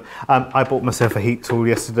of them. I bought myself a heat tool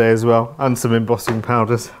yesterday as well, and some embossing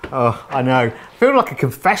powders. Oh, I know. I feel like a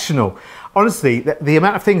confessional. Honestly, the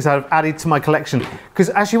amount of things I've added to my collection, because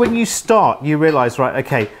actually when you start, you realise, right,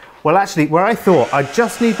 okay, well actually, where I thought I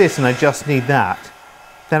just need this and I just need that,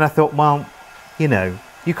 then I thought, well, you know,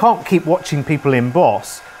 you can't keep watching people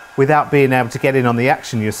emboss without being able to get in on the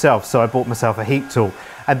action yourself. So I bought myself a heat tool,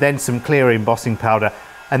 and then some clear embossing powder,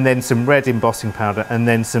 and then some red embossing powder, and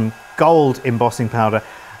then some gold embossing powder,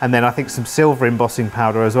 and then I think some silver embossing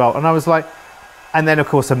powder as well. And I was like, and then of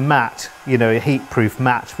course a matte, you know, a heat proof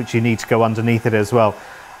matte, which you need to go underneath it as well.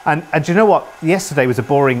 And do you know what? Yesterday was a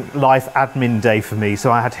boring life admin day for me,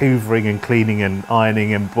 so I had hoovering and cleaning and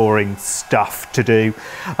ironing and boring stuff to do.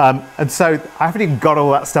 And so I haven't even got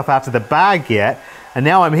all that stuff out of the bag yet. And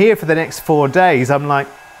now I'm here for the next 4 days. I'm like,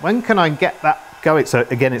 when can I get that going? So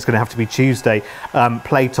again, it's going to have to be Tuesday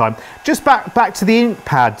playtime. Just back to the ink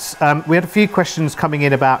pads. We had a few questions coming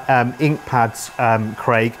in about ink pads,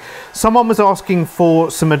 Craig. Someone was asking for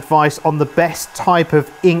some advice on the best type of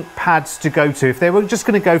ink pads to go to. If they were just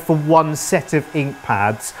going to go for one set of ink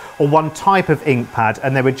pads or one type of ink pad,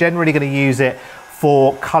 and they were generally going to use it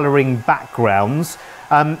for colouring backgrounds.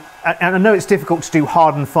 And I know it's difficult to do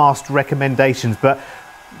hard and fast recommendations, but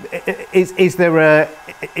is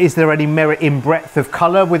there any merit in breadth of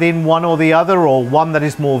colour within one or the other, or one that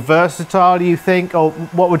is more versatile, you think? Or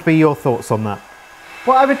what would be your thoughts on that?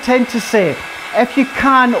 What I would tend to say, if you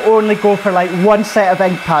can only go for like one set of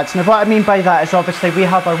ink pads, now what I mean by that is obviously we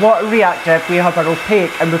have our water reactive, we have our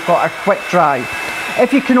opaque, and we've got our quick dry.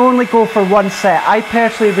 If you can only go for one set, I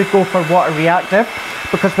personally would go for water reactive,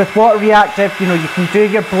 because with water reactive, you know, you can do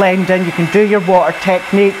your blending, you can do your water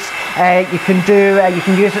techniques, you can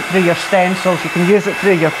use it through your stencils, you can use it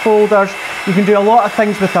through your folders, you can do a lot of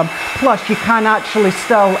things with them. Plus, you can actually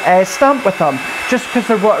still stamp with them. Just because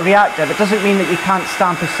they're water reactive, it doesn't mean that you can't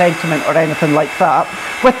stamp a sentiment or anything like that.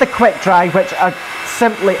 With the quick dry, which are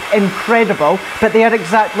simply incredible, but they are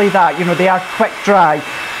exactly that, you know, they are quick dry.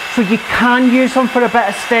 So you can use them for a bit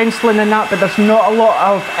of stenciling and that, but there's not a lot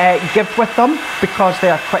of give with them because they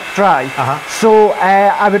are quick dry. So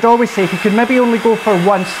I would always say if you could maybe only go for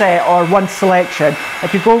one set or one selection,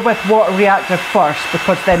 if you go with water reactive first,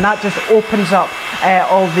 because then that just opens up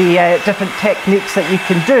all the different techniques that you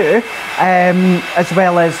can do, as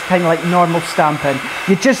well as kind of like normal stamping.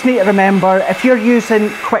 You just need to remember, if you're using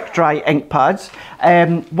quick dry ink pads,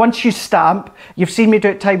 once you stamp, you've seen me do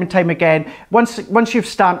it time and time again, once you've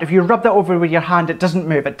stamped, if you rub that over with your hand, it doesn't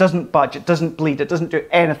move, it doesn't budge, it doesn't bleed, it doesn't do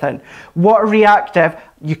anything. Water reactive,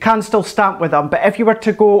 you can still stamp with them, but if you were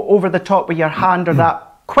to go over the top with your hand or that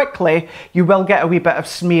quickly, you will get a wee bit of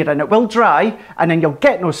smearing. It will dry and then you'll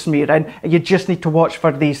get no smearing, and you just need to watch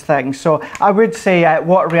for these things. So I would say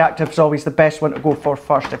water reactive is always the best one to go for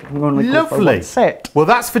first if you can only go for one set. Well,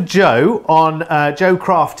 that's for Joe on Joe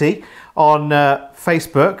Crafty on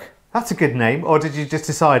Facebook. That's a good name. Or did you just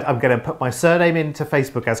decide I'm going to put my surname into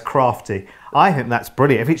Facebook as Crafty? I think that's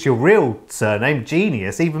brilliant. If it's your real surname,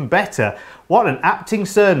 genius, even better. What an apting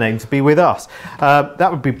surname to be with us. That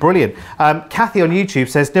would be brilliant. Kathy on YouTube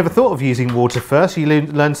says, never thought of using water first. You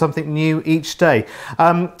learn something new each day.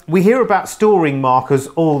 We hear about storing markers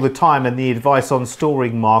all the time and the advice on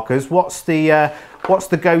storing markers. What's the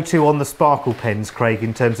go-to on the sparkle pens, Craig,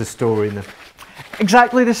 in terms of storing them?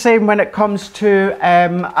 Exactly the same when it comes to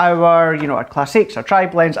our classics, our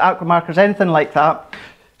tri-blends, aqua markers, anything like that.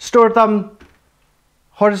 Store them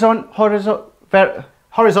horizontally.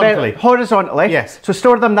 Yes. So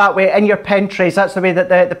store them that way in your pen trays. That's the way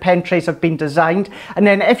that the pen trays have been designed. And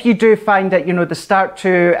then if you do find that, you know, they start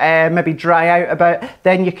to maybe dry out a bit,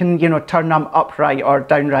 then you can, you know, turn them upright or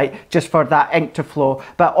downright just for that ink to flow.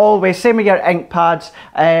 But always, same with your ink pads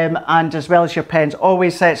and as well as your pens,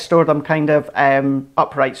 always store them kind of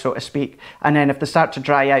upright, so to speak. And then if they start to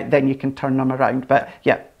dry out, then you can turn them around. But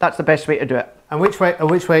yeah, that's the best way to do it. And which way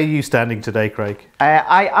are you standing today, Craig?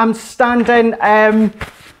 I am standing kind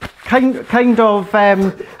of. I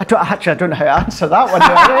don't know how to answer that one.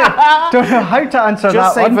 I don't know how to answer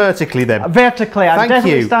Just that one. say vertically then. Vertically. I'm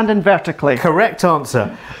definitely standing vertically. Correct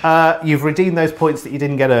answer. You've redeemed those points that you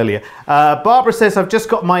didn't get earlier. Barbara says, I've just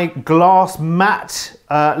got my glass mat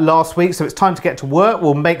last week, so it's time to get to work.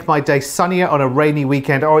 We'll make my day sunnier on a rainy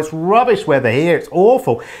weekend. Oh, it's rubbish weather here. It's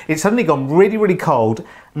awful. It's suddenly gone really, really cold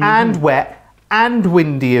and wet and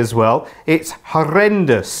windy as well. It's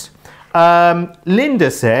horrendous. Linda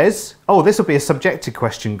says, oh, this will be a subjective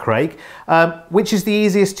question, Craig. Which is the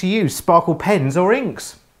easiest to use, sparkle pens or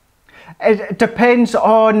inks? It depends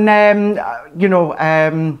on,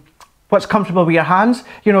 what's comfortable with your hands.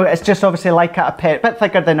 You know, it's just obviously like a pen, a bit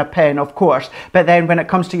thicker than a pen, of course. But then when it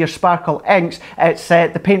comes to your sparkle inks, it's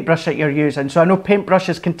the paintbrush that you're using. So I know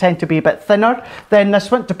paintbrushes can tend to be a bit thinner than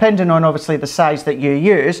this one, depending on obviously the size that you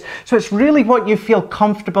use. So it's really what you feel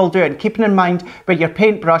comfortable doing. Keeping in mind with your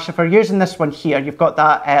paintbrush, if we're using this one here, you've got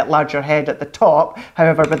that larger head at the top.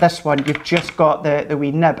 However, with this one, you've just got the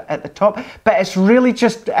wee nib at the top. But it's really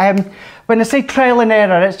just, when I say trial and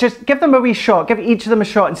error, it's just give them a wee shot, give each of them a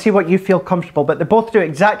shot and see what you feel comfortable. But they both do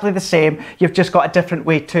exactly the same. You've just got a different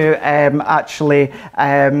way to actually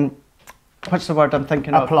what's the word I'm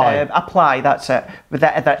thinking apply. of? Apply, that's it, with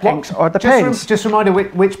the inks or the pens. Just remind me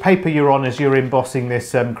which paper you're on as you're embossing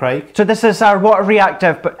this, Craig. So this is our water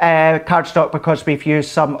reactive cardstock because we've used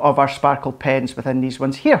some of our sparkle pens within these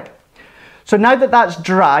ones here. So now that that's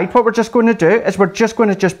dried, what we're just going to do is we're just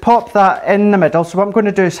going to pop that in the middle. So what I'm going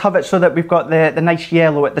to do is have it so that we've got the nice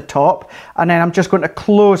yellow at the top, and then I'm just going to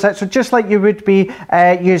close it. So just like you would be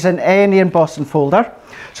using any embossing folder.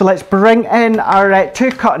 So let's bring in our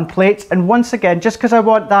 2 cutting plates, and once again, just because I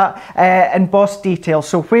want that embossed detail,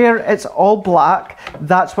 so where it's all black,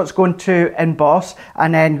 that's what's going to emboss,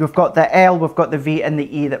 and then we've got the L, we've got the V and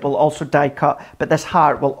the E that will also die cut, but this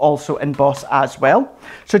heart will also emboss as well.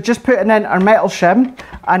 So just putting in our metal shim,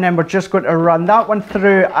 and then we're just going to run that one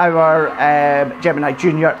through our Gemini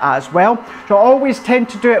Junior as well. So I always tend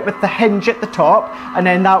to do it with the hinge at the top, and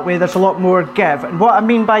then that way there's a lot more give. And what I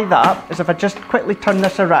mean by that is if I just quickly turn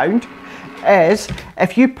this around, is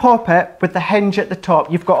if you pop it with the hinge at the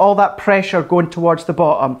top, you've got all that pressure going towards the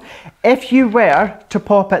bottom. If you were to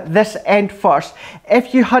pop it this end first,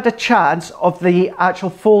 if you had a chance of the actual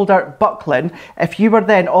folder buckling, if you were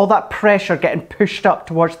then all that pressure getting pushed up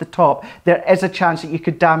towards the top, there is a chance that you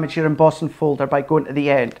could damage your embossing folder by going to the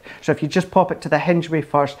end. So if you just pop it to the hinge way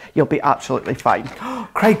first, you'll be absolutely fine.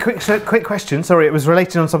 Craig, quick question. Sorry, it was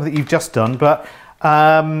related on something that you've just done, but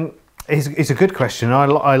it's a good question.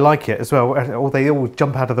 I like it as well. They all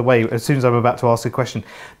jump out of the way as soon as I'm about to ask a question.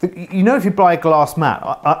 You know, if you buy a glass mat,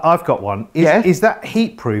 I've got one. Is that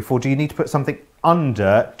heat proof, or do you need to put something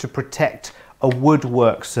under to protect a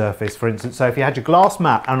woodwork surface, for instance? So if you had your glass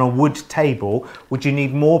mat and a wood table, would you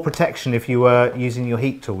need more protection if you were using your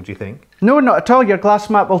heat tool, do you think? No, not at all. Your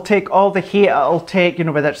glass mat will take all the heat. It'll take, you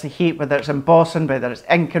know, whether it's the heat, whether it's embossing, whether it's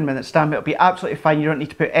inking, whether it's stamping, it'll be absolutely fine. You don't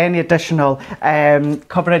need to put any additional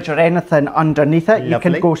coverage or anything underneath it. Lovely. You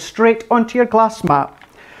can go straight onto your glass mat.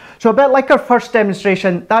 So a bit like our first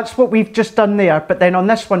demonstration, that's what we've just done there, but then on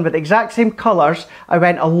this one with the exact same colours, I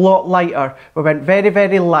went a lot lighter. We went very,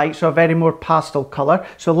 very light, so a very more pastel colour.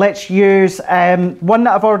 So let's use one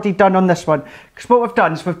that I've already done on this one, because what we've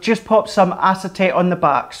done is we've just popped some acetate on the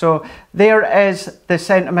back. So there is the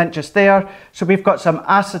sentiment just there. So we've got some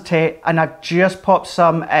acetate, and I've just popped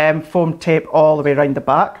some foam tape all the way around the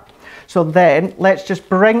back. So then let's just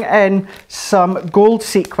bring in some gold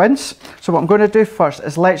sequins. So what I'm going to do first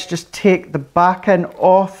is let's just take the backing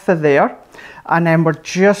off of there, and then we're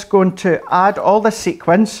just going to add all the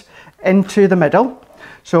sequins into the middle.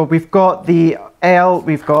 So we've got the L,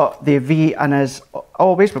 we've got the V, and as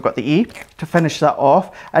always we've got the E to finish that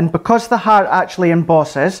off. And because the heart actually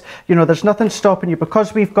embosses, you know, there's nothing stopping you,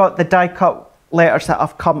 because we've got the die cut letters that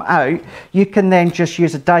have come out, you can then just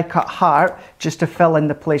use a die cut heart just to fill in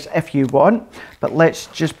the place if you want. But let's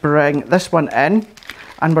just bring this one in,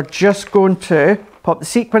 and we're just going to pop the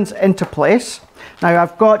sequins into place. Now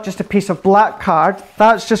I've got just a piece of black card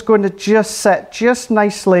that's just going to just sit just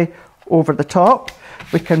nicely over the top.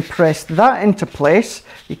 We can press that into place.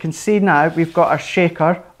 You can see now we've got our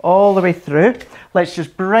shaker all the way through. Let's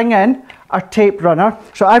just bring in our tape runner.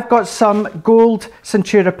 So I've got some gold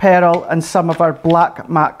Centura Pearl and some of our black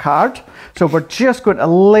matte card. So we're just going to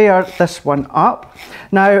layer this one up.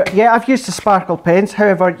 Now, yeah, I've used the sparkle pens.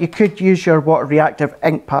 However, you could use your water reactive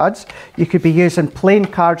ink pads. You could be using plain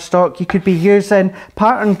cardstock. You could be using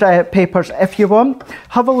patterned papers if you want.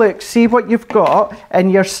 Have a look, see what you've got in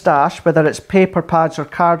your stash, whether it's paper pads or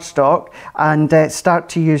cardstock, and start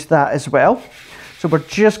to use that as well. So we're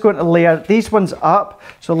just going to layer these ones up.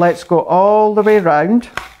 So let's go all the way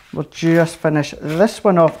around. We'll just finish this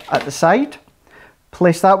one off at the side.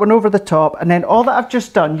 Place that one over the top. And then all that I've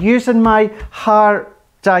just done, using my heart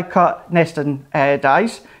die cut nesting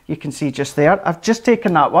dies, you can see just there, I've just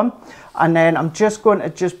taken that one. And then I'm just going to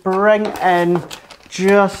just bring in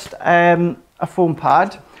just a foam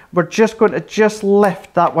pad. We're just going to just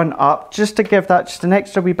lift that one up, just to give that just an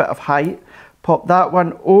extra wee bit of height. Pop that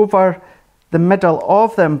one over the middle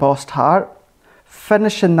of the embossed heart,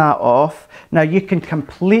 finishing that off. Now you can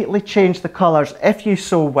completely change the colours if you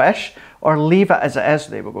so wish, or leave it as it is.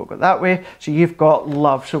 There we go that way. So you've got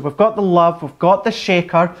love. So we've got the love, we've got the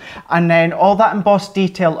shaker, and then all that embossed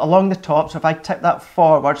detail along the top. So if I tip that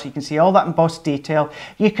forward so you can see all that embossed detail,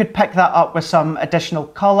 you could pick that up with some additional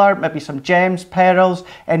colour, maybe some gems, pearls,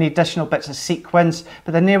 any additional bits of sequins.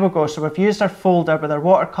 But then there we go. So we've used our folder with our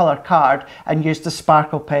watercolour card and used the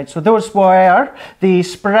sparkle pen. So those were the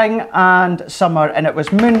spring and summer, and it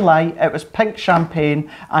was moonlight, it was pink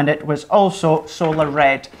champagne, and it was also solar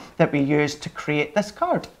red that we used to create this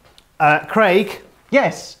card. Craig?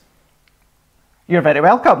 Yes? You're very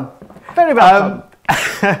welcome. Very welcome.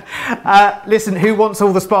 Listen, who wants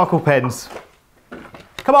all the sparkle pens?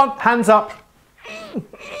 Come on, hands up.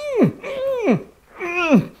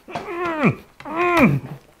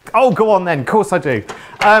 Oh, go on then. Of course I do.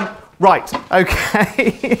 Right,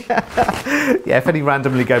 okay. Yeah, if any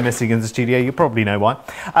randomly go missing in the studio, you probably know why.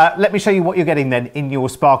 Let me show you what you're getting then in your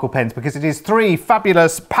sparkle pens, because it is 3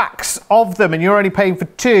 fabulous packs of them and you're only paying for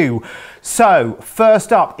 2. So,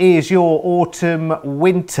 first up is your Autumn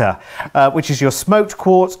Winter, which is your Smoked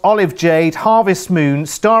Quartz, Olive Jade, Harvest Moon,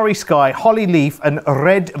 Starry Sky, Holly Leaf and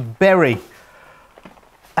Red Berry.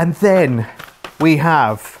 And then we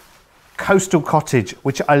have Coastal Cottage,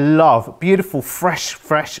 which I love. Beautiful,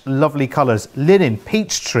 fresh, lovely colours. Linen,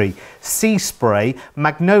 Peach Tree, Sea Spray,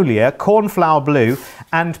 Magnolia, Cornflower Blue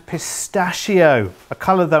and Pistachio, a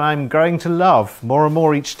colour that I'm growing to love more and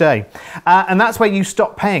more each day. And that's where you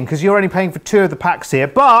stop paying, because you're only paying for 2 of the packs here.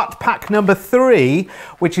 But pack number 3,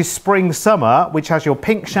 which is Spring Summer, which has your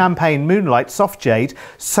Pink Champagne, Moonlight, Soft Jade,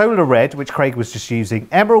 Solar Red, which Craig was just using,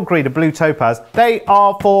 Emerald Green and Blue Topaz, they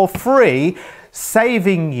are for free,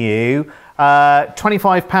 saving you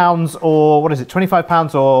 £25 or what is it,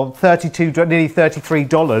 £25 or nearly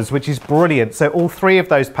 $33, which is brilliant. So all 3 of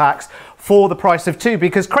those packs for the price of 2,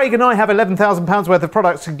 because Craig and I have £11,000 worth of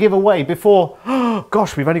products to give away before,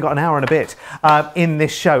 gosh, we've only got an hour and a bit in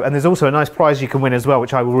this show. And there's also a nice prize you can win as well,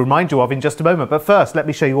 which I will remind you of in just a moment. But first, let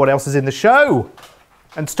me show you what else is in the show.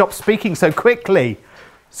 And stop speaking so quickly.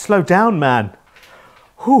 Slow down, man.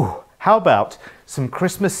 Whew. How about some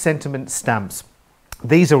Christmas sentiment stamps?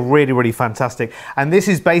 These are really fantastic. And this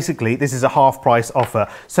is a half price offer.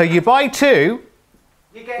 So you buy 2,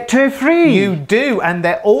 you get 2 free. You do, and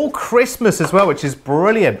they're all Christmas as well, which is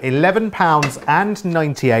brilliant.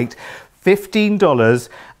 £11.98,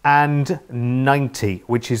 $15.90,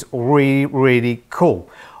 which is really cool.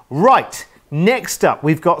 Right. Next up,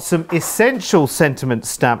 we've got some essential sentiment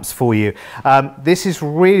stamps for you. This is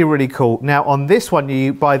really cool. Now, on this one,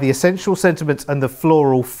 you buy the essential sentiments and the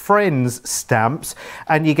floral friends stamps,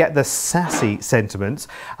 and you get the sassy sentiments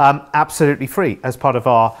absolutely free as part of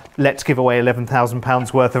our Let's Give Away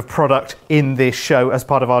 £11,000 worth of product in this show, as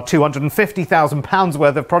part of our £250,000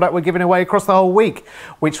 worth of product we're giving away across the whole week,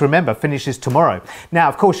 which, remember, finishes tomorrow. Now,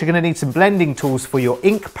 of course, you're going to need some blending tools for your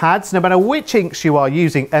ink pads, no matter which inks you are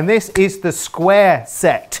using, and this is the square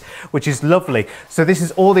set, which is lovely. So this is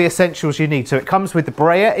all the essentials you need. So it comes with the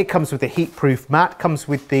brayer, it comes with the heat-proof mat, comes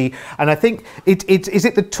with the, and I think is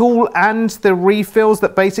it the tool and the refills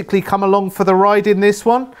that basically come along for the ride in this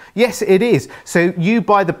one? Yes, it is. So you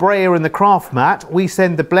buy the brayer and the craft mat, we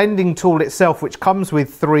send the blending tool itself, which comes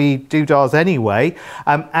with 3 doodahs anyway,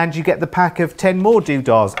 and you get the pack of 10 more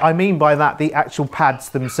doodahs. I mean by that the actual pads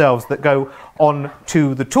themselves that go on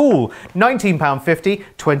to the tool. £19.50,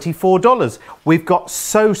 $24. We've got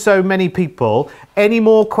so many people. Any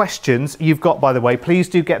more questions you've got, by the way, please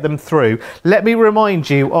do get them through. Let me remind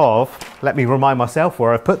myself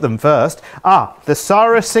where I've put them first. The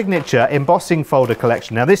Sarah Signature Embossing Folder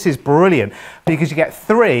Collection. Now this is brilliant because you get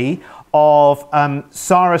 3 of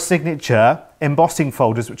Sarah Signature embossing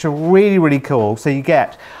folders, which are really cool. So you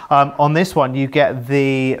get on this one, you get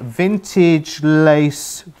the vintage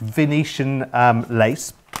lace, Venetian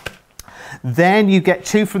lace. Then you get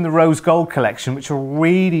 2 from the Rose Gold collection, which are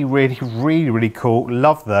really cool.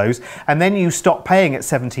 Love those. And then you stop paying at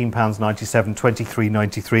 £17.97,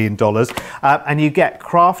 $23.93 in dollars, and you get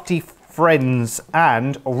Crafty Friends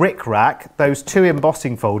and Rick Rack, those 2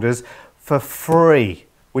 embossing folders for free,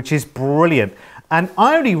 which is brilliant. And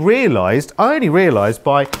I only realised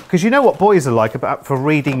because you know what boys are like for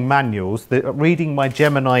reading manuals, reading my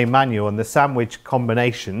Gemini manual and the sandwich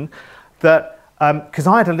combination, that because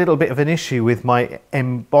I had a little bit of an issue with my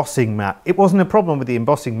embossing mat. It wasn't a problem with the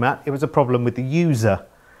embossing mat, it was a problem with the user.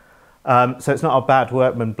 So it's not a bad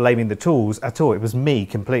workman blaming the tools at all, it was me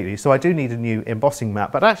completely. So I do need a new embossing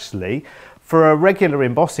mat, but actually for a regular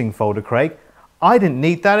embossing folder, Craig, I didn't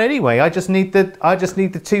need that anyway. I just need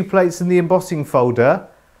the 2 plates in the embossing folder,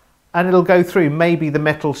 and it'll go through maybe the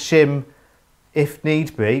metal shim if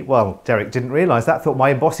need be. Well, Derek didn't realise that. Thought my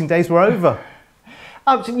embossing days were over.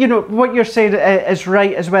 You know, what you're saying is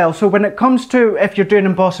right as well. So when it comes to if you're doing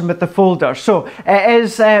embossing with the folder, so it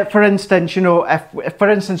is, for instance, you know, if for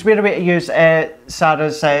instance, we're about to use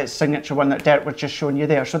Sarah's signature one that Derek was just showing you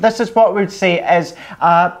there. So this is what we would say is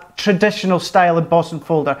that traditional style embossing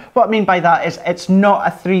folder. What I mean by that is it's not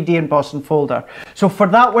a 3D embossing folder. So for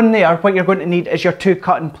that one there, what you're going to need is your 2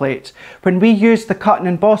 cutting plates. When we use the cut and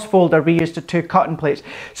emboss folder, we use the 2 cutting plates.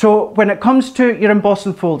 So when it comes to your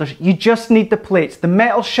embossing folders, you just need the plates. The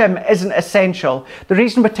metal shim isn't essential. The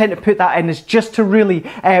reason we tend to put that in is just to really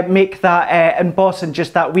make that embossing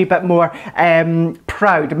just that wee bit more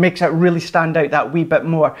proud. It makes it really stand out that wee bit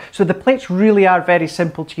more. So the plates really are very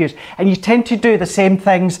simple to use, and you tend to do the same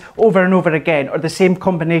things over and over again, or the same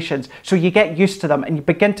combinations, so you get used to them and you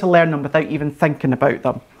begin to learn them without even thinking about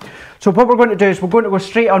them. So what we're going to do is we're going to go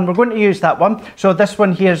straight on. We're going to use that one. So this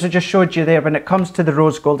one here, as I just showed you there, when it comes to the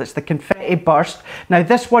rose gold, it's the confetti burst. Now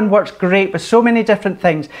this one works great with so many different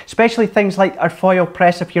things, especially things like our foil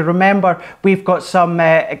press. If you remember, we've got some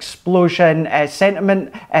explosion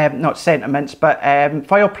sentiment, not sentiments, but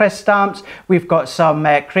foil press stamps. We've got some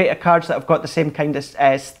creator cards that have got the same kind of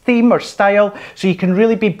theme or style. So you can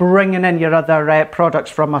really be bringing in your other products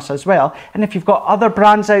from us as well. And if you've got other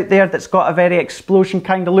brands out there that's got a very explosion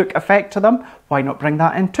kind of look effect to them, why not bring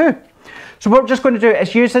that in too? So what we're just going to do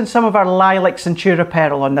is using some of our lilac Centura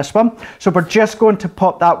pearl on this one. So we're just going to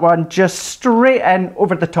pop that one just straight in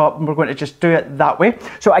over the top, and we're going to just do it that way.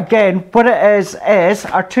 So again, what it is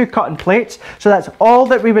our 2 cutting plates. So that's all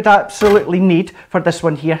that we would absolutely need for this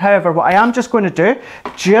one here. However, what I am just going to do,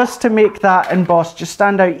 just to make that emboss just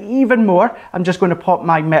stand out even more, I'm just going to pop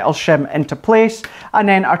my metal shim into place, and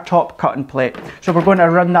then our top cutting plate. So we're going to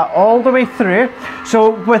run that all the way through. So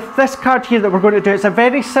with this card here that we're going to do, it's a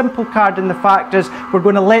very simple card, and the fact is we're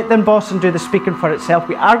going to let the embossing do the speaking for itself.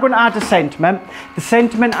 We are going to add a sentiment. The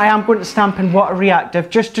sentiment I am going to stamp in water reactive,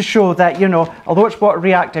 just to show that, you know, although it's water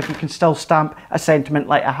reactive, you can still stamp a sentiment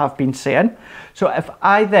like I have been saying. So if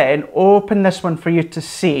I then open this one for you to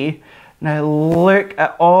see, now look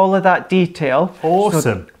at all of that detail.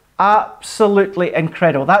 Awesome. So, absolutely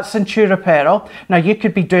incredible. That's Centura pearl. Now you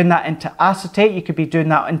could be doing that into acetate, you could be doing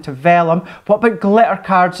that into vellum. What about glitter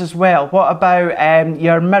cards as well? What about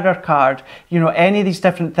your mirror card? You know, any of these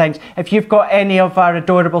different things. If you've got any of our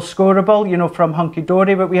adorable scoreable, you know, from Hunky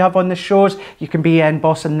Dory, what we have on the shows, you can be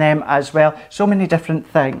embossing them as well. So many different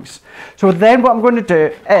things. So then what I'm going to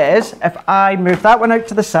do is, if I move that one out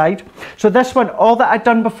to the side, so this one, all that I'd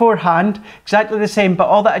done beforehand, exactly the same, but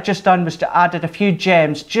all that I'd just done was to added a few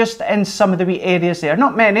gems, just in some of the wee areas there.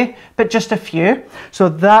 Not many, but just a few. So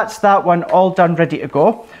that's that one all done, ready to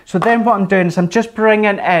go. So then what I'm doing is I'm just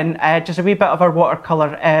bringing in just a wee bit of our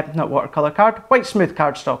watercolour, not watercolour card, white smooth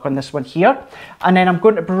cardstock on this one here. And then I'm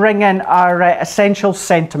going to bring in our essential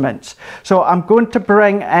sentiments. So I'm going to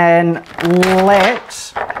bring in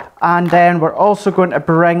Let's, and then we're also going to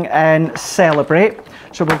bring in Celebrate.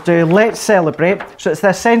 So we'll do Let's Celebrate. So it's the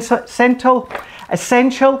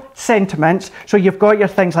essential sentiments. So you've got your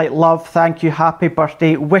things like love, thank you, happy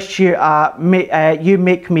birthday, wish you, you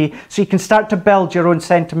make me. So you can start to build your own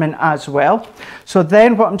sentiment as well. So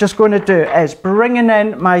then what I'm just going to do is bringing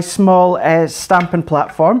in my small stamping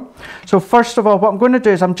platform. So first of all, what I'm going to do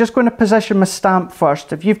is I'm just going to position my stamp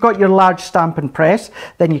first. If you've got your large stamping press,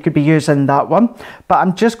 then you could be using that one. But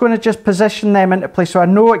I'm just going to just position them into place so I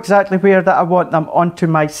know exactly where that I want them onto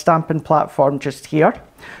my stamping platform just here.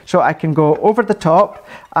 So I can go over the top,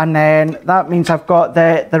 and then that means I've got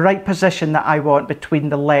the right position that I want between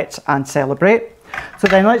the Let's and Celebrate. So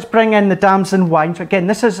then let's bring in the Dams and Wine. So again,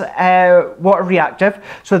 this is water reactive.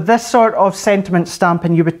 So this sort of sentiment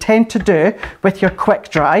stamping you would tend to do with your quick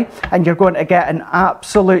dry, and you're going to get an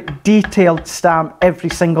absolute detailed stamp every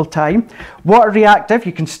single time. Water reactive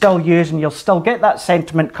you can still use, and you'll still get that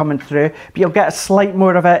sentiment coming through, but you'll get a slight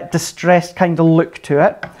more of a distressed kind of look to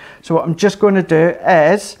it. So what I'm just going to do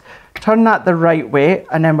is turn that the right way,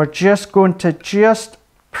 and then we're just going to just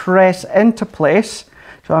press into place.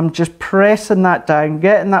 So I'm just pressing that down,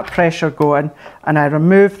 getting that pressure going, and I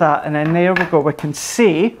remove that, and then there we go. We can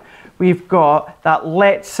see we've got that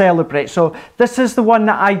Let's Celebrate. So this is the one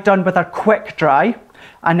that I've done with our quick dry,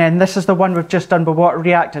 and then this is the one we've just done with water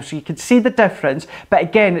reactive. So you can see the difference, but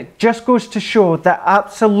again, it just goes to show that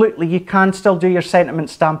absolutely you can still do your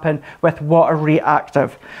sentiment stamping with water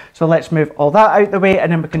reactive. So let's move all that out the way,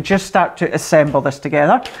 and then we can just start to assemble this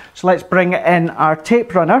together. So let's bring in our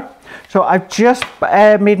tape runner. So I've just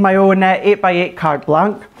made my own 8x8 card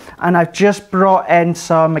blank, and I've just brought in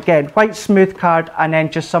some, again, white smooth card, and then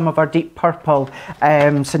just some of our deep purple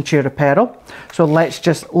Centura pearl. So let's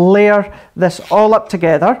just layer this all up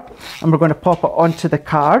together, and we're going to pop it onto the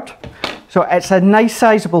card. So it's a nice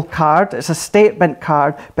sizable card, it's a statement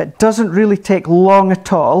card, but it doesn't really take long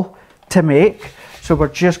at all to make. So we're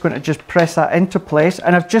just going to just press that into place.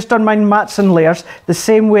 And I've just done my mats and layers the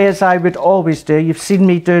same way as I would always do. You've seen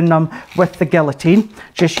me doing them with the guillotine,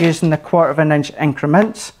 just using the 1/4 inch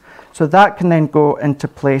increments. So that can then go into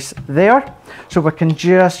place there. So we can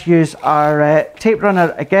just use our tape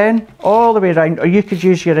runner again, all the way around, or you could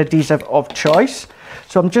use your adhesive of choice.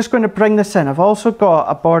 So I'm just going to bring this in. I've also got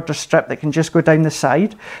a border strip that can just go down the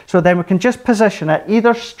side. So then we can just position it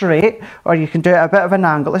either straight, or you can do it at a bit of an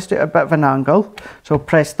angle. Let's do it at a bit of an angle. So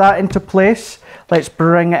press that into place. Let's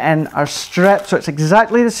bring it in our strip. So it's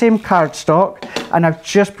exactly the same cardstock. And I've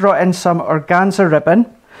just brought in some organza ribbon.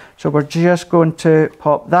 So we're just going to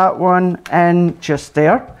pop that one in just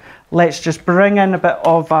there. Let's just bring in a bit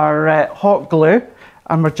of our hot glue,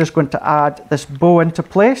 and we're just going to add this bow into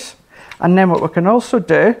place. And then what we can also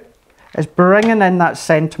do is bringing in that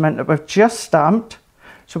sentiment that we've just stamped.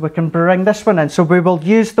 So we can bring this one in. So we will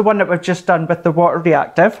use the one that we've just done with the water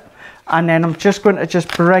reactive. And then I'm just going to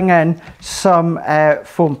just bring in some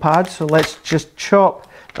foam pads. So let's just chop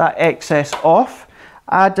that excess off.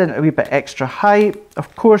 Add in a wee bit extra height.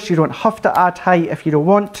 Of course, you don't have to add height if you don't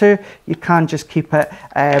want to. You can just keep it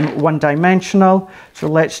one-dimensional. So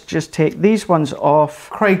let's just take these ones off.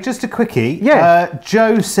 Craig, just a quickie. Yeah.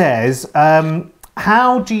 Joe says,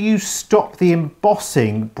 how do you stop the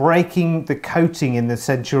embossing breaking the coating in the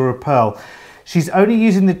Centura Pearl? She's only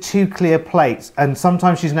using the 2 clear plates, and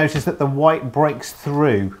sometimes she's noticed that the white breaks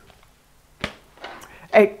through.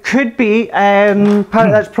 It could be,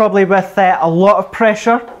 that's probably with a lot of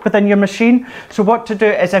pressure within your machine. So what to do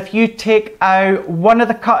is if you take out one of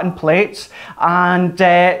the cutting plates and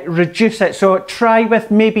reduce it. So try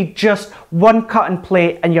with maybe just 1 cutting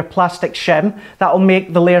plate in your plastic shim. That'll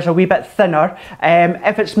make the layers a wee bit thinner.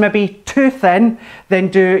 If it's maybe too thin, then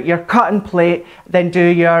do your cutting plate, then do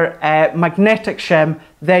your magnetic shim,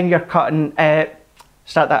 then your cutting,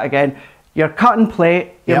 start that again. Your cutting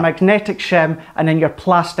plate, your magnetic shim, and then your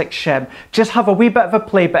plastic shim. Just have a wee bit of a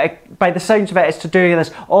play, but by the sounds of it, it's to do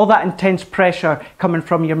this, all that intense pressure coming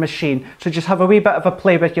from your machine. So just have a wee bit of a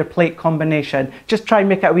play with your plate combination. Just try and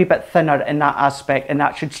make it a wee bit thinner in that aspect, and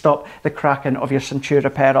that should stop the cracking of your Centura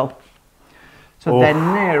Pearl. So then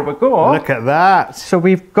there we go. Look at that. So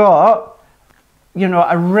we've got, you know,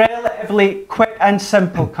 a relatively quick and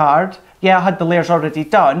simple card. Yeah, I had the layers already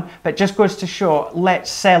done, but it just goes to show,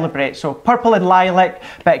 let's celebrate. So purple and lilac,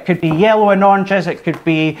 but it could be yellow and oranges, it could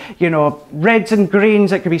be, you know, reds and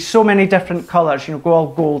greens, it could be so many different colours, you know, go all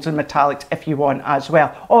golds and metallics if you want as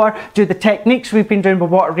well. Or do the techniques we've been doing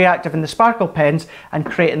with water reactive and the sparkle pens and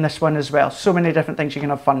creating this one as well. So many different things you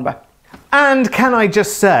can have fun with. And can I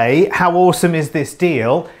just say, how awesome is this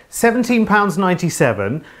deal?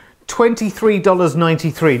 £17.97.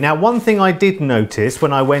 $23.93. Now, one thing I did notice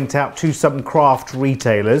when I went out to some craft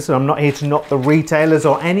retailers, and I'm not here to knock the retailers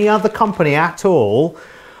or any other company at all,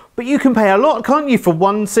 but you can pay a lot, can't you, for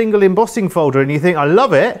one single embossing folder, and you think, I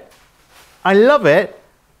love it,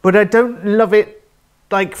 but I don't love it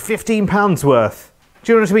like £15 worth.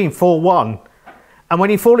 Do you know what I mean? For one. And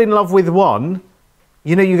when you fall in love with one,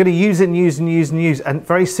 you know, you're going to use it and use and use and use, and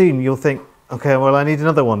very soon you'll think, okay, well, I need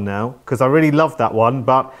another one now, because I really love that one,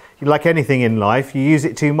 but like anything in life, you use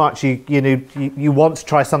it too much, you want to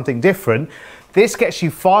try something different. This gets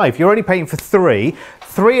you 5. You're only paying for 3.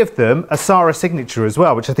 3 of them are Sarah signature as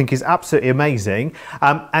well, which I think is absolutely amazing.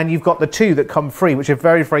 And you've got the 2 that come free, which are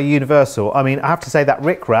very, very universal. I mean, I have to say that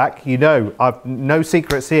Rick Rack, you know, I've no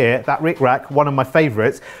secrets here. That Rick Rack, one of my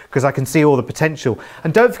favourites, because I can see all the potential.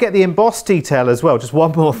 And don't forget the embossed detail as well. Just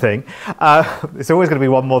one more thing. It's always going to be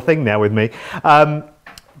one more thing now with me.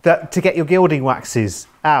 To get your gilding waxes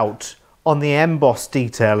out on the embossed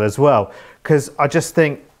detail as well, because I just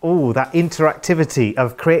think, oh, that interactivity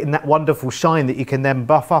of creating that wonderful shine that you can then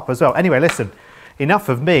buff up as well. Anyway, listen, enough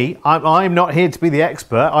of me. I'm not here to be the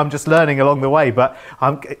expert. I'm just learning along the way, but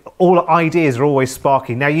all ideas are always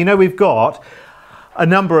sparking. Now, you know, we've got a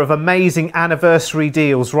number of amazing anniversary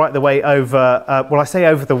deals right the way over, well, I say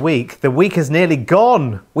over the week. The week is nearly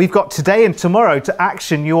gone. We've got today and tomorrow to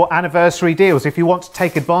action your anniversary deals if you want to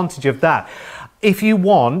take advantage of that. If you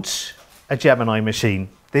want a Gemini machine,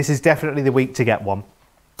 this is definitely the week to get one.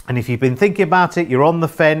 And if you've been thinking about it, you're on the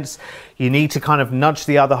fence, you need to kind of nudge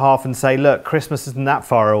the other half and say, look, Christmas isn't that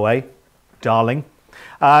far away, darling.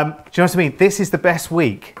 Do you know what I mean? This is the best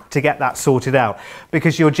week to get that sorted out,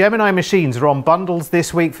 because your Gemini machines are on bundles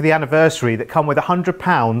this week for the anniversary that come with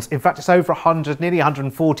 £100. In fact, it's over $100, nearly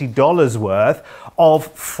 $140 worth of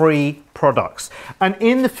free products. And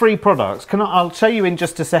in the free products, I'll show you in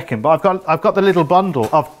just a second, but I've got the little bundle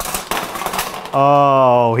of,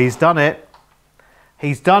 oh, he's done it.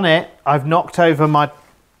 He's done it. I've knocked over my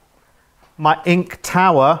ink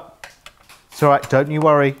tower. It's all right, don't you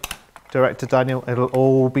worry, Director Daniel, it'll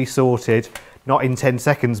all be sorted. Not in 10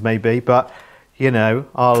 seconds maybe, but you know,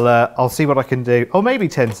 I'll see what I can do. Or maybe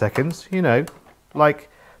 10 seconds, you know, like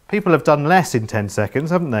people have done less in 10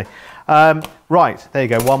 seconds, haven't they? Right, there you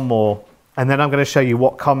go, one more. And then I'm going to show you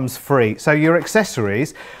what comes free. So your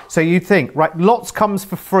accessories, so you think, right, lots comes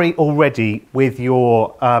for free already with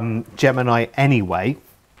your Gemini anyway.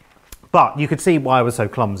 But you could see why I was so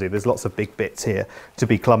clumsy. There's lots of big bits here to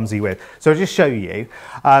be clumsy with. So I'll just show you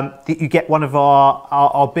that you get one of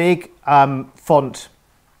our big font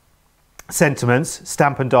sentiments,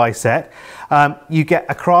 stamp and die set. You get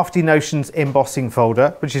a Crafty Notions embossing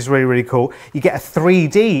folder, which is really, really cool. You get a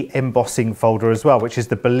 3D embossing folder as well, which is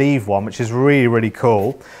the Believe one, which is really, really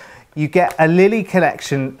cool. You get a Lily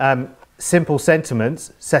Collection Simple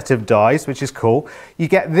Sentiments set of dies, which is cool. You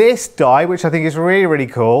get this die, which I think is really, really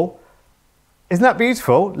cool. Isn't that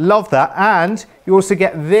beautiful? Love that. And you also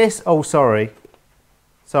get this, oh, sorry.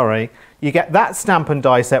 You get that stamp and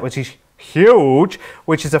die set, which is huge,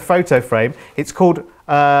 which is a photo frame. It's called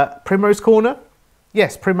Primrose Corner.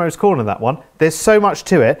 Yes, Primrose Corner, that one. There's so much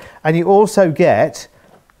to it. And you also get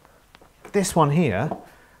this one here,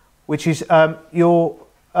 which is your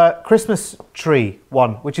Christmas tree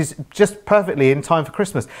one, which is just perfectly in time for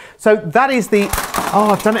Christmas. So that is the,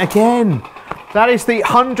 oh, I've done it again. That is the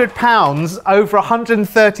 £100 over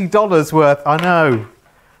 $130 worth. I know.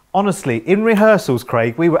 Honestly, in rehearsals,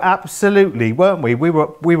 Craig, we were absolutely, weren't we? We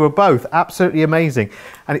were both absolutely amazing.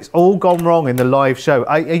 And it's all gone wrong in the live show.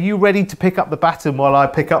 Are you ready to pick up the baton while I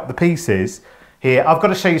pick up the pieces here? I've got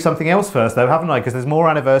to show you something else first, though, haven't I? Because there's more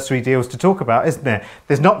anniversary deals to talk about, isn't there?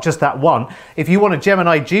 There's not just that one. If you want a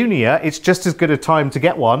Gemini Junior, it's just as good a time to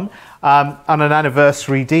get one on an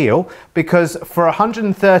anniversary deal, because for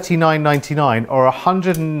 $139.99 or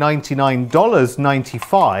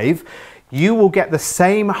 $199.95, you will get the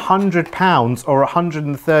same £100 or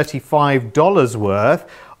 $135 worth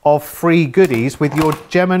of free goodies with your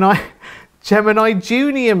Gemini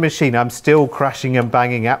Junior machine. I'm still crashing and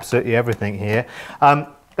banging absolutely everything here.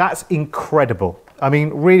 That's incredible. I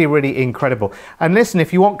mean, really, really incredible. And listen,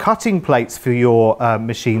 if you want cutting plates for your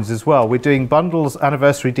machines as well, we're doing bundles,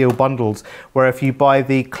 anniversary deal bundles, where if you buy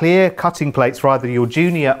the clear cutting plates for either your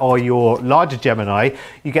Junior or your larger Gemini,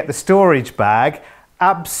 you get the storage bag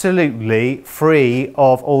absolutely free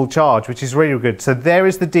of all charge, which is really good. So there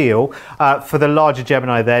is the deal for the larger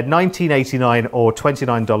Gemini there, $19.89 or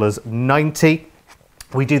 $29.90.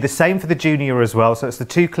 We do the same for the Junior as well, so it's the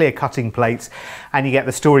 2 clear cutting plates and you get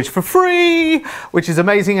the storage for free, which is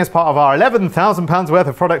amazing, as part of our £11,000 worth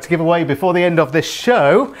of product to give away before the end of this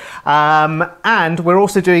show. And we're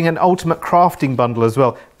also doing an ultimate crafting bundle as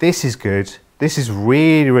well. This is good. This is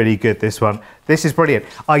really, really good, this one. This is brilliant.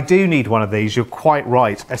 I do need one of these, you're quite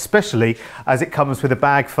right, especially as it comes with a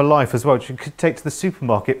bag for life as well, which you could take to the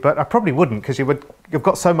supermarket, but I probably wouldn't, because you've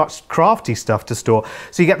got so much crafty stuff to store.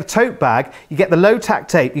 So you get the tote bag, you get the low-tack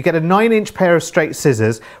tape, you get a 9-inch pair of straight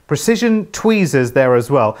scissors, precision tweezers there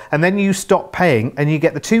as well, and then you stop paying and you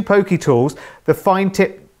get the 2 pokey tools, the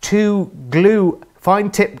fine-tip glue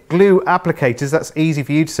applicators, that's easy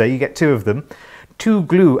for you to say, you get 2 of them, 2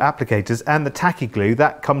 glue applicators, and the tacky glue,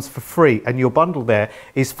 that comes for free, and your bundle there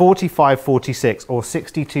is $45.46 or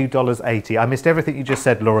 $62.80. I missed everything you just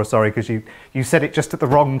said, Laura, sorry, because you said it just at the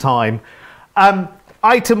wrong time.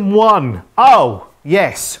 Item 1. Oh,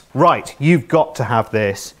 yes, right, you've got to have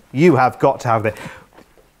this. You have got to have this.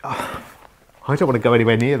 Oh, I don't want to go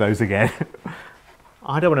anywhere near those again.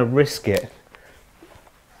 I don't want to risk it.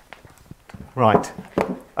 Right,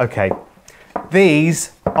 okay.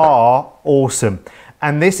 These are awesome,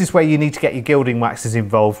 and this is where you need to get your gilding waxes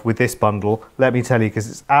involved with this bundle, let me tell you, because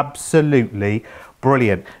it's absolutely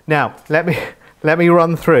brilliant. Now let me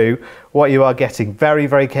run through what you are getting very,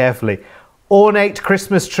 very carefully. Ornate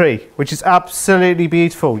Christmas tree, which is absolutely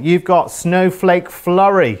beautiful. You've got Snowflake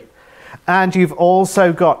Flurry, and you've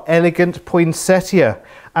also got Elegant Poinsettia,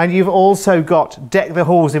 and you've also got Deck the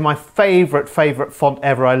Halls in my favourite font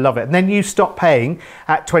ever. I love it. And then you stop paying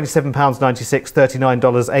at £27.96,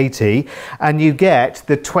 $39.80, and you get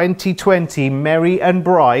the 2020 Merry and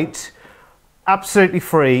Bright absolutely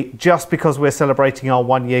free, just because we're celebrating our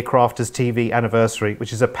 1-year Crafters TV anniversary,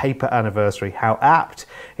 which is a paper anniversary. How apt.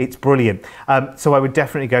 It's brilliant. So I would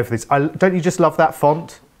definitely go for this. Don't you just love that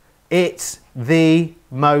font? It's the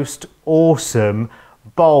most awesome,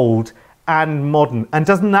 bold, and modern. And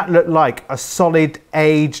doesn't that look like a solid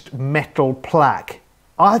aged metal plaque?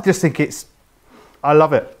 I just think I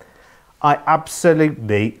love it. I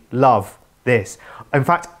absolutely love this. In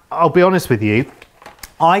fact, I'll be honest with you,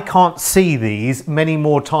 I can't see these many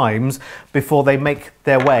more times before they make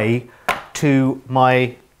their way to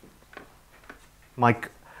my my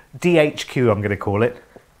DHQ, I'm going to call it,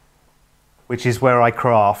 which is where I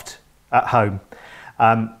craft at home.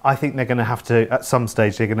 I think they're going to have to, at some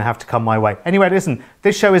stage, they're going to have to come my way. Anyway, listen,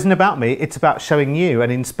 this show isn't about me, it's about showing you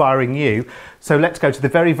and inspiring you. So let's go to the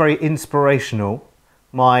very, very inspirational,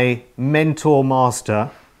 my mentor master,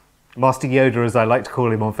 Master Yoda as I like to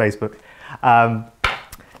call him on Facebook,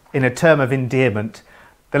 in a term of endearment,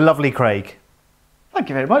 the lovely Craig. Thank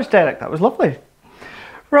you very much, Derek, that was lovely.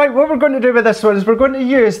 Right, what we're going to do with this one is we're going to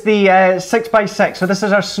use the 6x6. So this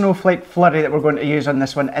is our snowflake flurry that we're going to use on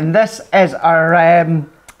this one. And this is our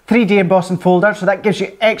 3D embossing folder, so that gives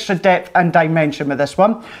you extra depth and dimension with this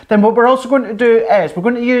one. Then what we're also going to do is we're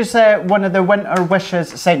going to use one of the Winter Wishes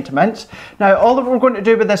sentiments. Now all that we're going to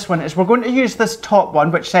do with this one is we're going to use this top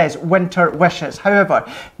one which says Winter Wishes. However,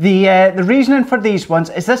 the reasoning for these ones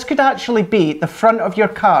is this could actually be the front of your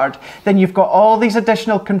card. Then you've got all these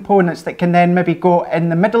additional components that can then maybe go in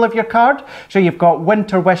the middle of your card. So you've got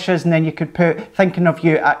Winter Wishes, and then you could put thinking of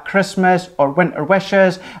you at Christmas, or Winter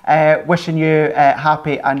Wishes, wishing you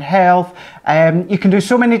happy and health. You can do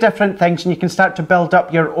so many different things, and you can start to build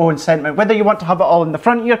up your own sentiment, whether you want to have it all in the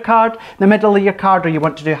front of your card, the middle of your card, or you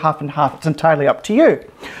want to do half and half. It's entirely up to you.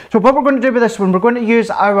 So what we're going to do with this one, we're going to use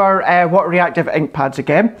our water reactive ink pads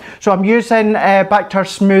again. So I'm using back to our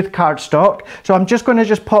smooth cardstock. So I'm just going to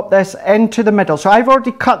just pop this into the middle. So I've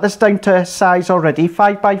already cut this down to size already,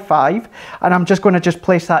 5x5, and I'm just going to just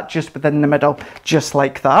place that just within the middle, just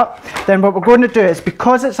like that. Then what we're going to do is,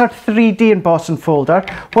 because it's our 3D embossing folder,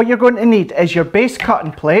 what you're going to need is your base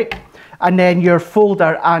cutting plate, and then your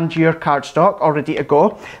folder and your cardstock all ready to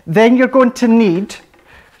go. Then you're going to need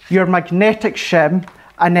your magnetic shim,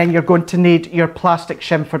 and then you're going to need your plastic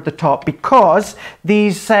shim for the top. Because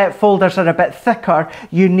these folders are a bit thicker,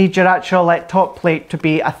 you need your actual top plate to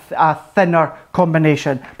be a thinner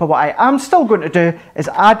combination. But what I am still going to do is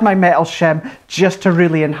add my metal shim just to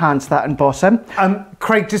really enhance that embossing.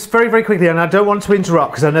 Craig, just very, very quickly, and I don't want to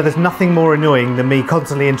interrupt because I know there's nothing more annoying than me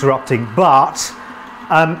constantly interrupting, but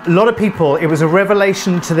a lot of people, it was a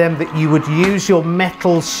revelation to them that you would use your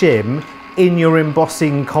metal shim in your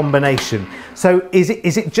embossing combination. So is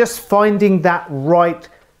it just finding that right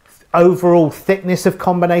overall thickness of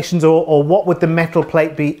combinations, or what would the metal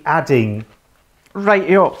plate be adding? Right,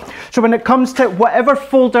 yo. So when it comes to whatever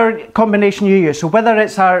folder combination you use, so whether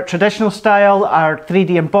it's our traditional style, our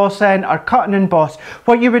 3D embossing, our cut and emboss,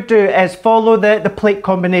 what you would do is follow the plate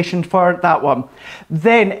combination for that one.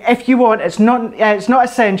 Then if you want, it's not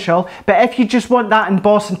essential, but if you just want that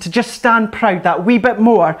embossing to just stand proud that wee bit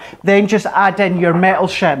more, then just add in your metal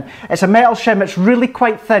shim. It's a metal shim, it's really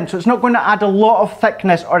quite thin, so it's not going to add a lot of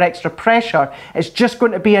thickness or extra pressure. It's just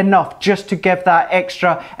going to be enough just to give that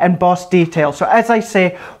extra embossed detail. So as I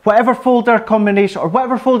say, whatever folder combination or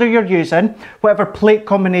whatever folder you're using, whatever plate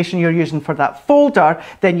combination you're using for that folder,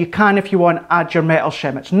 then you can, if you want, add your metal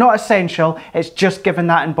shim. It's not essential, it's just giving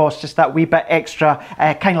that emboss just that wee bit extra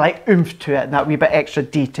kind of like oomph to it, and that wee bit extra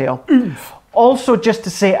detail. Oomph. Also, just to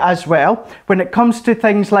say as well, when it comes to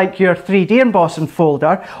things like your 3D embossing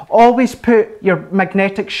folder, always put your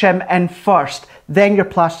magnetic shim in first, then your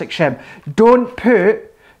plastic shim. Don't put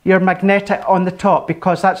your magnetic on the top,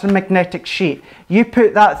 because that's a magnetic sheet. You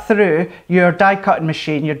put that through your die cutting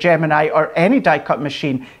machine, your Gemini or any die cutting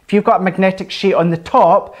machine. If you've got a magnetic sheet on the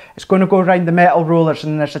top, it's going to go around the metal rollers,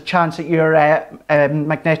 and there's a chance that your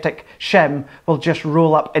magnetic shim will just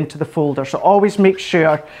roll up into the folder. So always make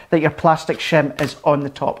sure that your plastic shim is on the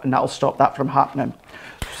top, and that'll stop that from happening.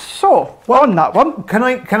 So, well, on that one, can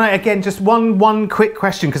I again just one quick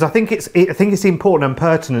question, because I think it's important and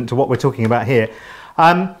pertinent to what we're talking about here.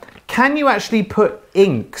 Can you actually put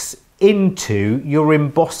inks into your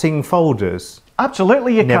embossing folders?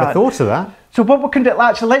 Absolutely, you can. Never thought of that. So what we can do,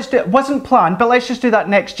 actually, let's do it. Wasn't planned, but let's just do that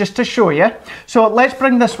next, just to show you. So let's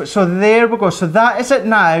bring this. So there we go. So that is it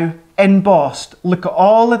now, embossed. Look at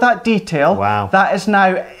all of that detail. Wow. That is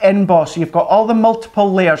now embossed. So you've got all the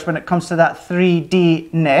multiple layers when it comes to that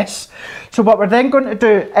 3D-ness. So what we're then going to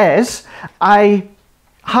do is, I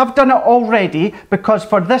have done it already, because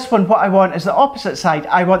for this one what I want is the opposite side.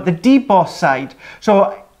 I want the deboss side.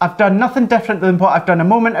 So I've done nothing different than what I've done a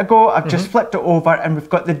moment ago. I've just flipped it over, and we've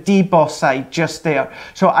got the deboss side just there.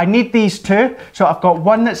 So I need these two. So I've got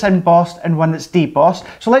one that's embossed and one that's debossed.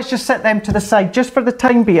 So let's just set them to the side just for the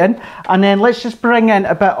time being, and then let's just bring in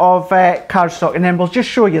a bit of cardstock, and then we'll just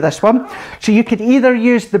show you this one. So you could either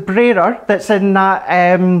use the brayer that's in that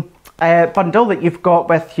bundle that you've got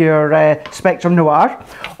with your Spectrum Noir,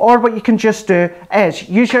 or what you can just do is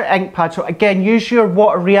use your ink pad. So again, use your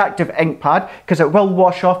water reactive ink pad because it will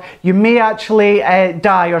wash off. You may actually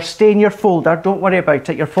dye or stain your folder. Don't worry about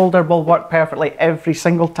it. Your folder will work perfectly every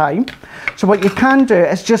single time. So what you can do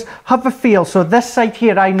is just have a feel. So this side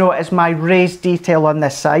here I know is my raised detail on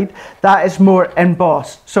this side. That is more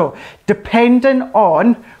embossed. So depending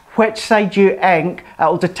on which side you ink, it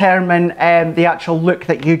will determine the actual look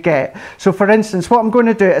that you get. So for instance, what I'm going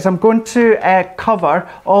to do is I'm going to cover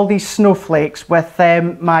all these snowflakes with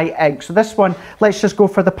my ink. So this one, let's just go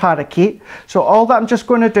for the parakeet. So all that I'm just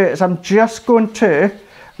going to do is I'm just going to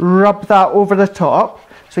rub that over the top.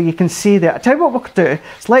 So you can see there. I'll tell you what we'll do.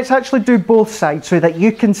 So let's actually do both sides so that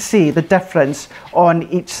you can see the difference on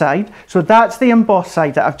each side. So that's the embossed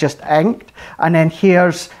side that I've just inked. And then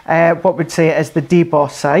here's what we'd say is the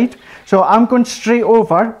debossed side. So I'm going straight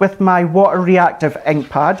over with my water reactive ink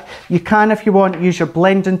pad. You can, if you want, use your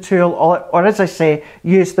blending tool or as I say,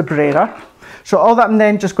 use the brayer. So all that I'm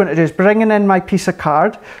then just going to do is bringing in my piece of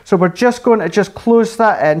card. So we're just going to just close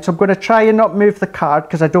that in. So I'm going to try and not move the card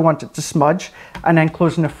because I don't want it to smudge, and then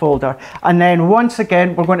closing the folder. And then once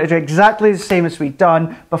again, we're going to do exactly the same as we've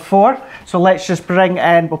done before. So let's just bring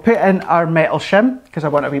in, we'll put in our metal shim because I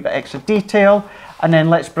want a wee bit extra detail. And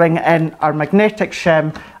then let's bring in our magnetic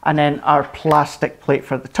shim and then our plastic plate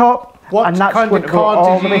for the top. What kind of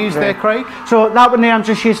card did you use there, Craig? So that one there, I'm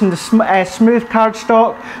just using the smooth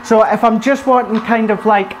cardstock. So if I'm just wanting kind of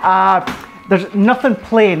like, there's nothing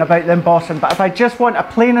plain about the embossing, but if I just want a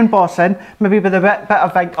plain embossing, maybe with a bit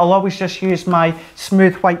of ink, I'll always just use my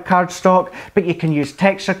smooth white cardstock, but you can use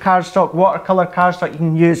texture cardstock, watercolor cardstock, you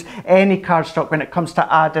can use any cardstock when it comes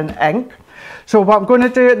to adding ink. So what I'm going to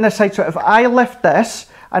do on this side, so if I lift this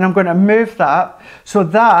and I'm going to move that, so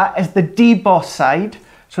that is the debossed side.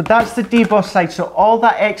 So that's the debossed side. So all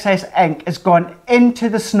that excess ink is gone into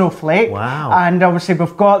the snowflake. Wow. And obviously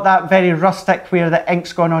we've got that very rustic where the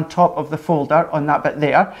ink's gone on top of the folder on that bit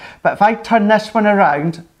there. But if I turn this one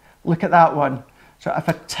around, look at that one. So if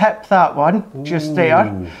I tip that one, just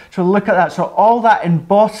there, so look at that. So all that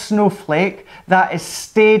embossed snowflake, that is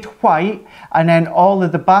stayed white, and then all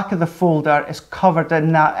of the back of the folder is covered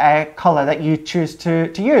in that colour that you choose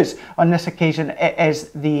to use. On this occasion, it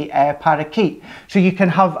is the parakeet. So you can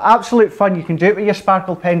have absolute fun. You can do it with your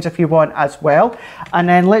sparkle pens if you want as well. And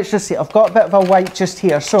then let's just see, I've got a bit of a white just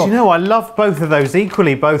here. So, do you know, I love both of those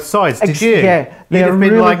equally, both sides. Did you? Yeah, they're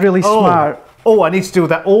really smart. Oh, I need to do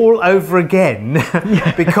that all over again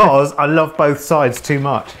because I love both sides too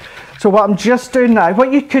much. So what I'm just doing now,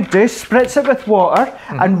 what you could do, spritz it with water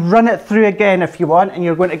and run it through again if you want, and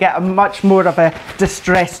you're going to get a much more of a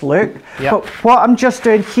distressed look. Yep. But what I'm just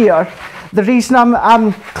doing here, the reason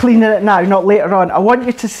I'm cleaning it now, not later on, I want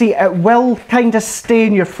you to see it will kind of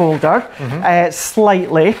stain your folder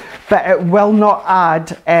slightly, but it will not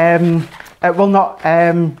add,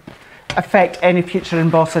 affect any future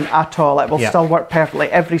embossing at all. It will still work perfectly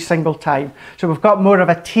every single time. So we've got more of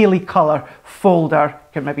a tealy colour folder.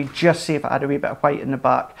 You can maybe just see if I had a wee bit of white in the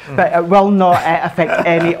back, but it will not affect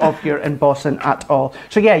any of your embossing at all.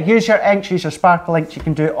 So yeah, use your inks, use your sparkle inks, you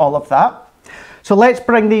can do all of that. So let's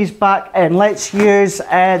bring these back in. Let's use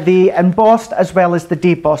the embossed as well as the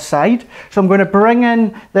debossed side. So I'm going to bring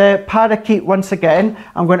in the parakeet once again.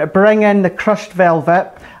 I'm going to bring in the crushed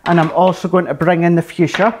velvet, and I'm also going to bring in the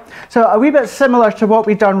fuchsia. So a wee bit similar to what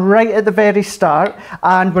we've done right at the very start,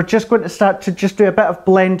 and we're just going to start to just do a bit of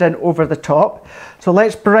blending over the top. So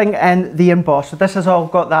let's bring in the emboss. So this has all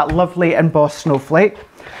got that lovely embossed snowflake.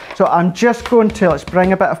 So I'm just going to, let's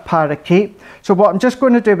bring a bit of parakeet. So what I'm just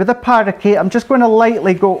going to do with the parakeet, I'm just going to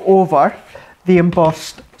lightly go over the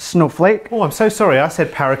embossed snowflake. Oh, I'm so sorry, I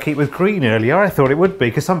said parakeet with green earlier. I thought it would be,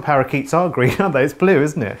 because some parakeets are green, aren't they? It's blue,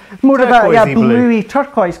 isn't it? More of a bluey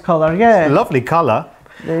turquoise colour, yeah. Lovely colour.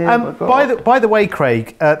 By the way,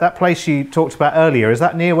 Craig, that place you talked about earlier, is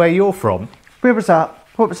that near where you're from? Where was that?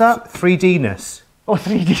 What was that? 3D-ness. Oh,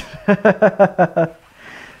 3D.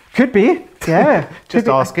 Could be, yeah. Just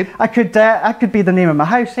asking. I could be the name of my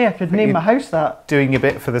house. Yeah, I could name my house that. Doing a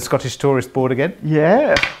bit for the Scottish Tourist Board again.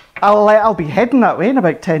 Yeah, I'll be heading that way in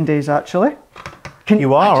about 10 days actually.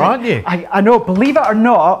 You are, aren't you? I know, believe it or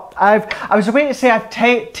not, I was away to say I've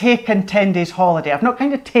taken 10 days holiday. I've not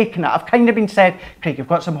kind of taken it. I've kind of been said, Craig, you've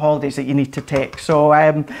got some holidays that you need to take. So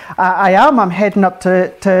I'm heading up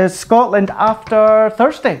to Scotland after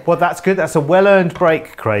Thursday. Well, that's good. That's a well-earned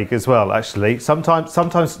break, Craig, as well, actually. Sometimes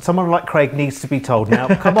someone like Craig needs to be told, now,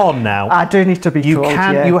 come on now. I do need to be told,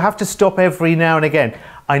 You have to stop every now and again.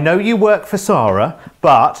 I know you work for Sarah,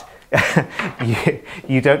 but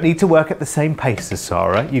you don't need to work at the same pace as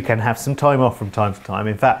Sarah. You can have some time off from time to time.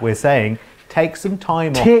 In fact, we're saying take some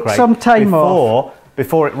time off, Craig, some time off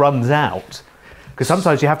before it runs out. Because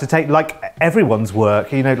sometimes you have to take, like everyone's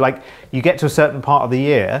work, you know, like you get to a certain part of the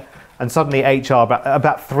year and suddenly HR,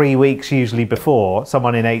 about 3 weeks usually before,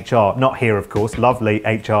 someone in HR, not here of course, lovely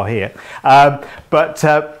HR here, but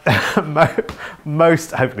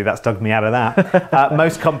most, hopefully that's dug me out of that,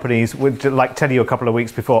 most companies would like tell you a couple of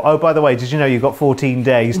weeks before, oh, by the way, did you know you've got 14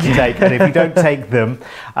 days to take, and if you don't take them,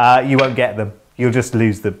 you won't get them. You'll just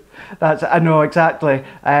lose them. I know exactly,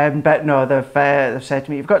 but no, they've said to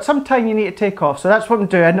me, you've got some time you need to take off, so that's what I'm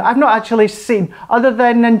doing. I've not actually seen, other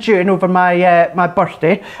than in June over my my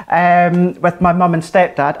birthday with my mum and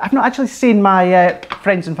stepdad, I've not actually seen my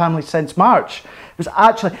friends and family since March. It was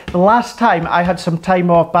actually the last time I had some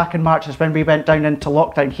time off back in March is when we went down into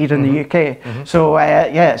lockdown here in the UK. So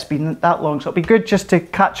yeah, it's been that long, so it'll be good just to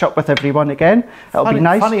catch up with everyone again. It'll be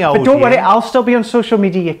nice. But don't worry, I'll still be on social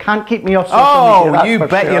media. You can't keep me off social media. Oh, you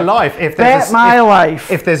bet your life. If there's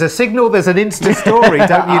life. If there's a signal, there's an Insta story,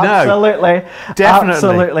 don't you know? Absolutely. Definitely.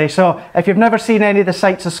 Absolutely. So if you've never seen any of the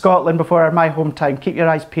sights of Scotland before, or my hometown, keep your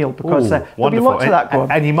eyes peeled, because there'll be lots of that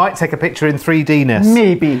going. And you might take a picture in 3D-ness.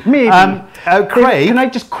 Maybe. Craig, can I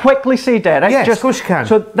just quickly say, Derek? Yes, of course you can.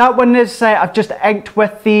 So that one is, I've just inked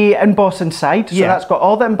with the embossing side. So that's got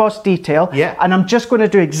all the embossed detail. Yeah. And I'm just going to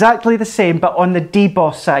do exactly the same, but on the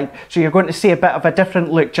deboss side. So you're going to see a bit of a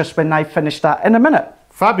different look just when I finish that in a minute.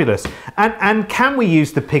 Fabulous. And can we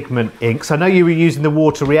use the pigment inks? I know you were using the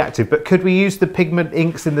water reactive, but could we use the pigment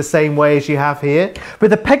inks in the same way as you have here?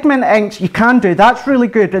 With the pigment inks, you can do. That's really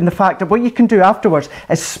good in the fact that what you can do afterwards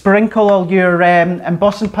is sprinkle all your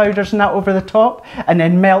embossing powders and that over the top and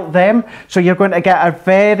then melt them. So you're going to get a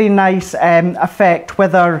very nice effect,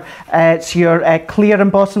 whether it's your clear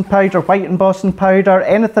embossing powder, white embossing powder,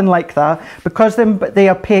 anything like that. Because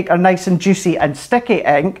they opaque are nice and juicy and sticky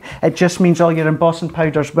ink, it just means all your embossing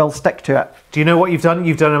powders will stick to it. Do you know what you've done?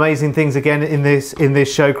 You've done amazing things again in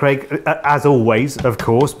this show, Craig, as always, of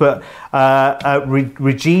course. But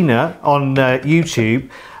Regina on YouTube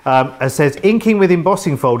says, inking with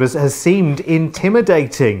embossing folders has seemed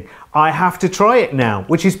intimidating. I have to try it now,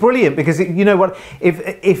 which is brilliant, because you know what?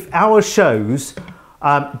 If our shows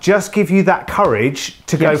just give you that courage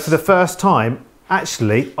to go for the first time,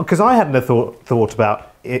 actually, because I hadn't thought about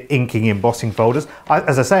inking embossing folders.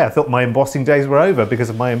 As I say, I thought my embossing days were over because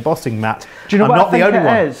of my embossing mat. Do you know what I think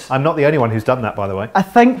it is? I'm not the only one who's done that, by the way. I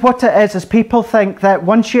think what it is people think that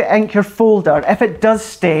once you ink your folder, if it does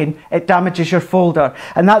stain, it damages your folder.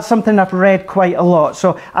 And that's something I've read quite a lot.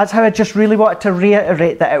 So that's how I just really wanted to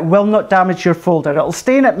reiterate that it will not damage your folder. It'll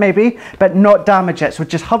stain it maybe, but not damage it. So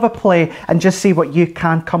just have a play and just see what you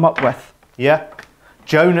can come up with. Yeah.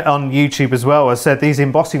 Joan on YouTube as well has said these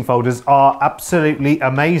embossing folders are absolutely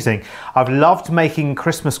amazing. I've loved making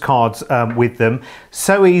Christmas cards with them.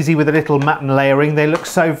 So easy with a little matte and layering. They look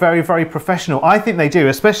so very, very professional. I think they do,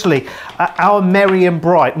 especially our Merry and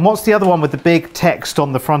Bright. And what's the other one with the big text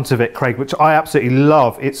on the front of it, Craig, which I absolutely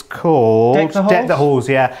love? It's called Deck the Halls.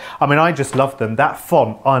 Yeah. I mean, I just love them. That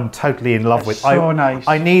font I'm totally in love with. So nice.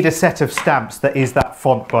 I need a set of stamps that is that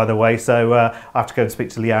font, by the way. So I have to go and speak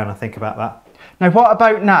to Leanne, I think, about that. Now, what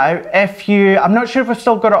about now, I'm not sure if we've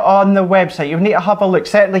still got it on the website, you need to have a look,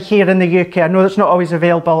 certainly here in the UK. I know it's not always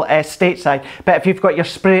available stateside, but if you've got your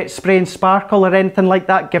spray and sparkle or anything like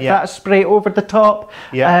that, give that a spray over the top.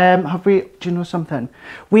 Yeah. Do you know something?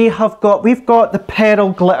 We've got the Pearl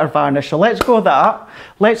Glitter Varnish, so let's go that.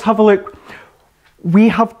 Let's have a look. We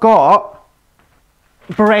have got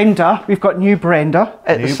Brenda, we've got new Brenda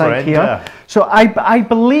at the side here. So I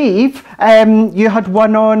believe you had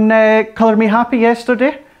one on Colour Me Happy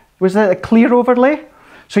yesterday. Was it a clear overlay?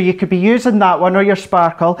 So you could be using that one or your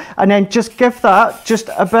sparkle, and then just give that just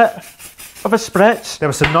a bit of a spritz. There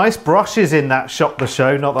were some nice brushes in that Shop the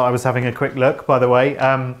Show, not that I was having a quick look, by the way.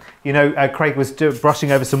 You know, Craig was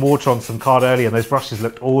brushing over some water on some card earlier, and those brushes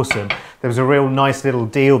looked awesome. There was a real nice little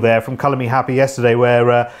deal there from Colour Me Happy yesterday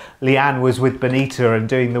where Leanne was with Benita and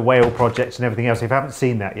doing the whale project and everything else. If you haven't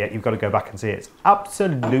seen that yet, you've got to go back and see it. It's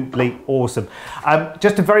absolutely awesome.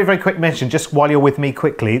 Just a very, very quick mention, just while you're with me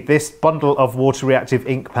quickly, this bundle of water reactive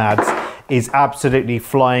ink pads is absolutely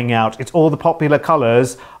flying out. It's all the popular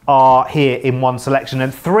colours are here in one selection,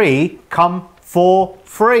 and 3 come for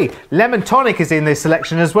free. Lemon Tonic is in this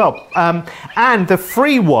selection as well. And the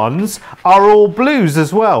free ones are all blues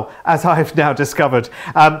as well, as I've now discovered.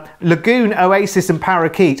 Lagoon, Oasis and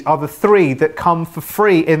Parakeet are the 3 that come for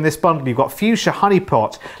free in this bundle. You've got Fuchsia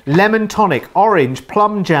Honeypot, Lemon Tonic, Orange,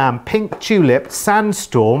 Plum Jam, Pink Tulip,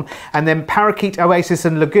 Sandstorm, and then Parakeet, Oasis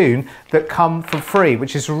and Lagoon that come for free,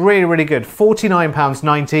 which is really, really good.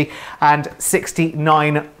 £49.90 and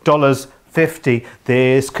 $69.50.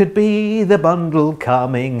 This could be the bundle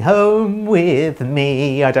coming home with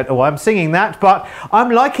me. I don't know why I'm singing that, but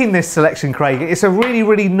I'm liking this selection, Craig. It's a really,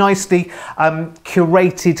 really nicely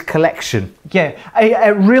curated collection. Yeah,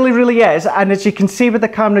 it really, really is. And as you can see with the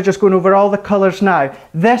camera just going over all the colours now,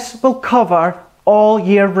 this will cover all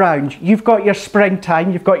year round. You've got your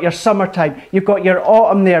springtime, you've got your summertime, you've got your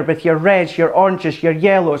autumn there with your reds, your oranges, your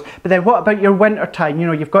yellows. But then what about your winter time? You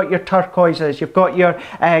know, you've got your turquoises, you've got your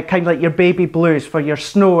kind of like your baby blues for your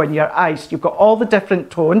snow and your ice. You've got all the different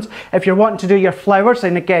tones. If you're wanting to do your flowers,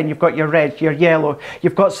 then again, you've got your red, your yellow.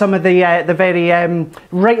 You've got some of the very,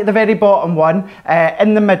 right at the very bottom one,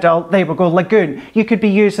 in the middle, there we go, Lagoon. You could be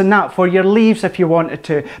using that for your leaves if you wanted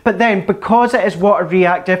to. But then, because it is water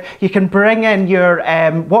reactive, you can bring in your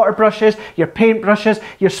water brushes, your paint brushes,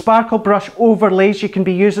 your sparkle brush overlays. You can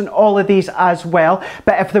be using all of these as well.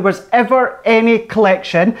 But if there was ever any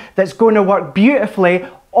collection that's going to work beautifully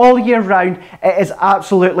all year round, it is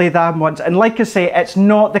absolutely them ones. And like I say, it's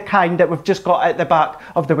not the kind that we've just got at the back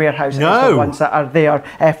of the warehouse. No. It's the ones that are there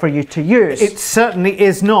for you to use. It certainly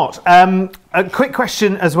is not. A quick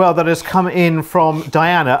question as well that has come in from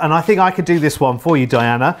Diana, and I think I could do this one for you,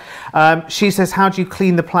 Diana. She says, how do you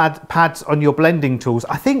clean the pads on your blending tools?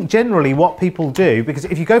 I think generally what people do, because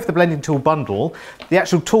if you go for the blending tool bundle, the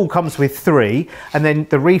actual tool comes with 3, and then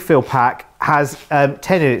the refill pack has 10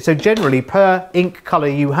 in it. So generally, per ink colour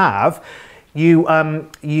you have, you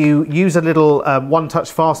use a little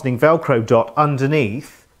one-touch fastening Velcro dot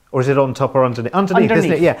underneath. Or is it on top or underneath? Underneath,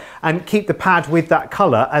 isn't it? Yeah. And keep the pad with that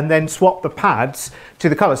colour and then swap the pads to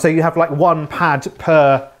the colour. So you have like 1 pad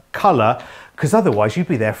per colour, because otherwise you'd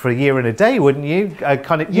be there for a year and a day, wouldn't you?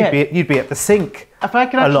 You'd be at the sink. If I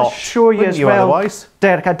can actually show you as well, otherwise?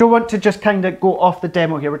 Derek, I don't want to just kind of go off the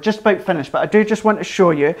demo here. We're just about finished, but I do just want to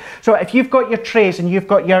show you. So if you've got your trays and you've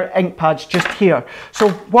got your ink pads just here. So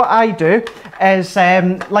what I do is,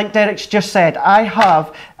 like Derek's just said, I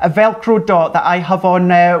have a Velcro dot that I have on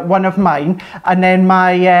one of mine, and then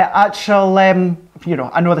my actual... you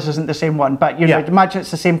know, I know this isn't the same one, but you know, imagine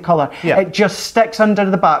it's the same colour. Yeah. It just sticks under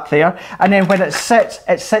the back there, and then when it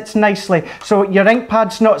sits nicely. So your ink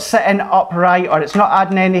pad's not sitting upright, or it's not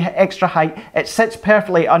adding any extra height. It sits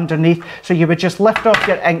perfectly underneath. So you would just lift off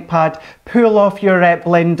your ink pad, pull off your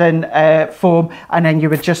blending foam, and then you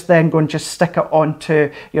would just then go and just stick it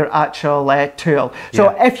onto your actual tool.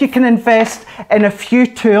 So if you can invest in a few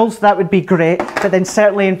tools, that would be great, but then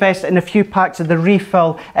certainly invest in a few packs of the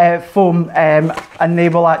refill foam, and they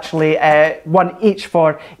will actually, 1 each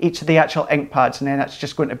for each of the actual ink pads, and then that's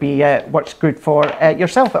just going to be what's good for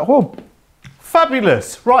yourself at home.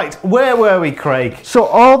 Fabulous. Right, where were we, Craig? So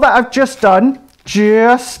all that I've just done,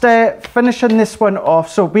 just finishing this one off.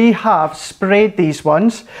 So we have sprayed these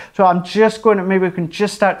ones. So I'm just going to, maybe we can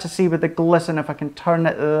just start to see with the glisten, if I can turn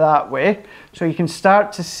it that way. So you can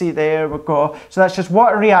start to see, there we go. So that's just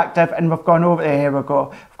water reactive, and we've gone over, there we go.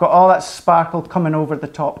 We've got all that sparkle coming over the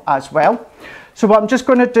top as well. So what I'm just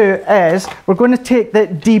going to do is, we're going to take the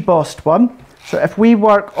debossed one. So if we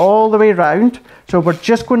work all the way around, so we're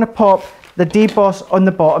just going to pop the deboss on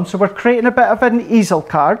the bottom. So we're creating a bit of an easel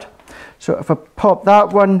card. So if I pop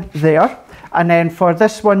that one there, and then for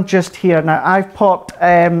this one just here, now I've popped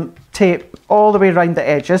tape all the way around the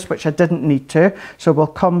edges, which I didn't need to, so we'll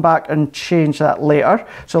come back and change that later.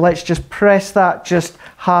 So let's just press that just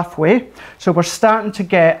halfway. So we're starting to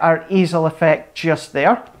get our easel effect just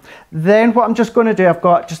there. Then what I'm just going to do, I've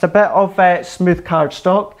got just a bit of smooth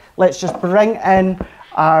cardstock. Let's just bring in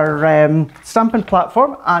our stamping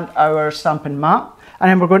platform and our stamping mat. And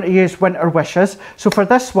then we're going to use Winter Wishes. So for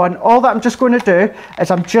this one, all that I'm just going to do is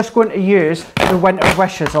I'm just going to use the Winter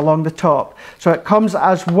Wishes along the top. So it comes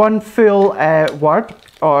as one full word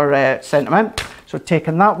or sentiment. So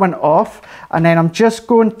taking that one off, and then I'm just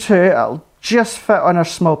going to, it'll just fit on our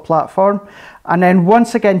small platform. And then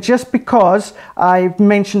once again, just because I've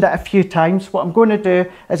mentioned it a few times, what I'm going to do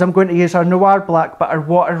is I'm going to use our Noir Black, but our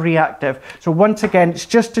water reactive. So once again, it's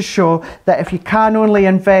just to show that if you can only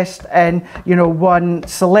invest in, you know, one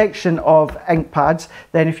selection of ink pads,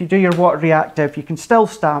 then if you do your water reactive, you can still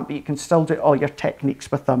stamp, but you can still do all your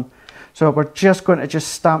techniques with them. So we're just going to just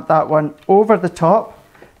stamp that one over the top,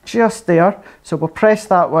 just there. So we'll press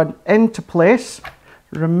that one into place.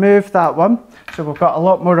 remove that one. So we've got a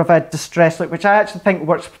lot more of a distress look, which I actually think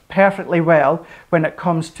works perfectly well when it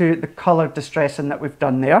comes to the colour distressing that we've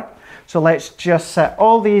done there. So let's just set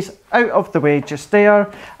all these out of the way just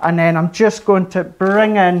there, and then I'm just going to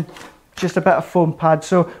bring in just a bit of foam pad.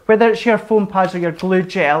 So whether it's your foam pads or your glue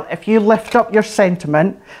gel, if you lift up your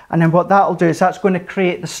sentiment, and then what that'll do is that's going to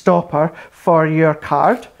create the stopper for your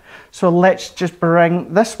card. So let's just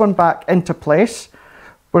bring this one back into place.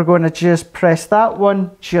 We're going to just press that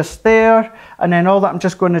one just there, and then all that I'm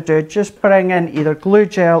just going to do, just bring in either glue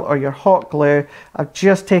gel or your hot glue. I've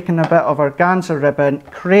just taken a bit of organza ribbon,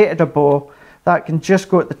 created a bow. That can just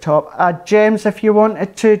go at the top. Add gems if you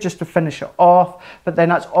wanted to, just to finish it off. But then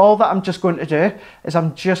that's all that I'm just going to do, is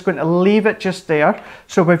I'm just going to leave it just there.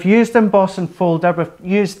 So we've used emboss and folder, we've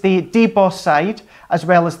used the deboss side as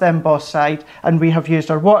well as the emboss side, and we have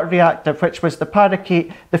used our water reactive, which was the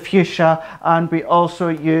parakeet, the fuchsia, and we also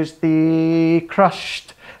used the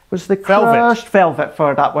crushed velvet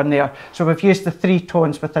for that one there. So we've used the 3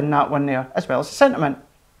 tones within that one there, as well as the sentiment.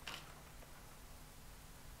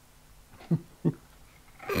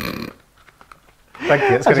 Thank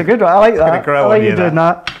you. That's a good one. I like that. I like you doing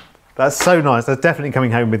that. That's so nice. That's definitely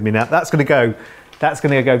coming home with me now. That's going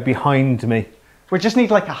to go behind me. We just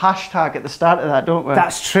need like a hashtag at the start of that, don't we?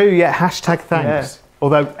 That's true. Yeah. Hashtag thanks. Yeah.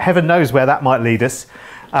 Although heaven knows where that might lead us,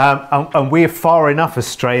 and we're far enough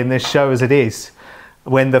astray in this show as it is,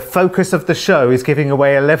 when the focus of the show is giving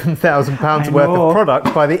away £11,000 worth of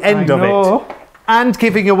product by the end of it. And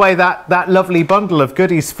giving away that lovely bundle of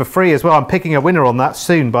goodies for free as well. I'm picking a winner on that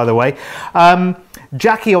soon, by the way.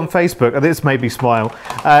 Jackie on Facebook, and this made me smile.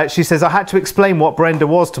 She says, I had to explain what Brenda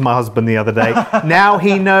was to my husband the other day. Now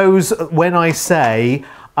he knows when I say,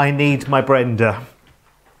 I need my Brenda.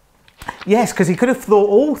 Yes, because he could have thought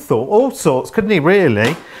all sorts, couldn't he,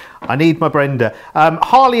 really? I need my Brenda.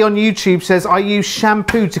 Harley on YouTube says, I use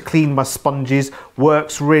shampoo to clean my sponges.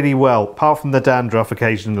 Works really well, apart from the dandruff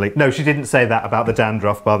occasionally. No, she didn't say that about the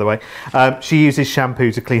dandruff, by the way. She uses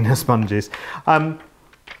shampoo to clean her sponges.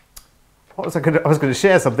 What was I was going to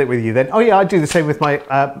share something with you then. Oh yeah, I do the same with my,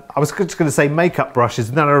 I was just going to say makeup brushes,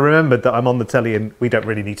 and then I remembered that I'm on the telly and we don't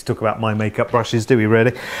really need to talk about my makeup brushes, do we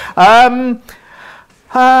really?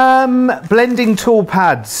 Blending tool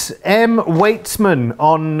pads. M. Waitsman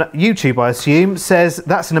on YouTube, I assume, says,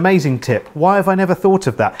 that's an amazing tip. Why have I never thought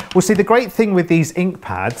of that? Well, see, the great thing with these ink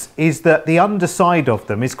pads is that the underside of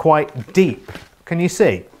them is quite deep. Can you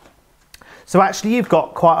see? So actually you've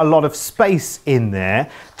got quite a lot of space in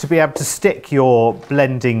there to be able to stick your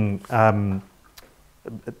blending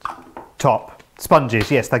top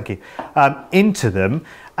sponges, yes, thank you, into them.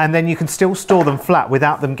 And then you can still store them flat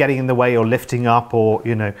without them getting in the way or lifting up or,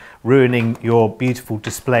 you know, ruining your beautiful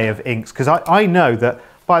display of inks. Because I know that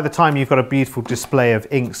by the time you've got a beautiful display of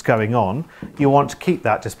inks going on, you want to keep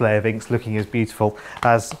that display of inks looking as beautiful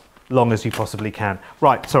as long as you possibly can.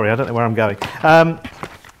 Right, sorry, I don't know where I'm going.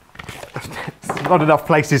 Not enough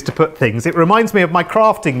places to put things. It reminds me of my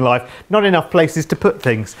crafting life. Not enough places to put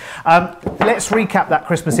things. Let's recap that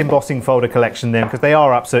Christmas embossing folder collection then, because they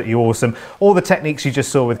are absolutely awesome. All the techniques you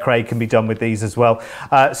just saw with Craig can be done with these as well.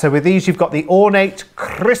 So with these, you've got the ornate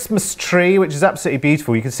Christmas tree, which is absolutely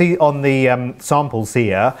beautiful. You can see on the samples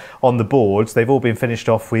here on the boards, they've all been finished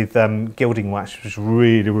off with gilding wax, which is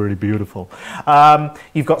really, really beautiful.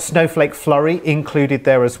 You've got snowflake flurry included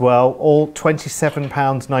there as well. All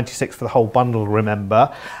 £27.96 for the whole bundle,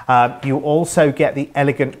 remember. You also get the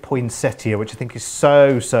elegant poinsettia, which I think is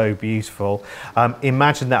so beautiful.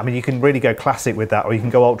 Imagine that. I mean, you can really go classic with that, or you can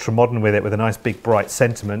go ultra modern with it with a nice big bright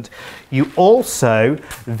sentiment. You also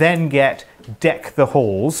then get Deck the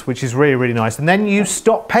Halls, which is really, really nice. And then you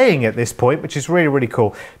stop paying at this point, which is really, really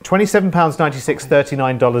cool. £27.96,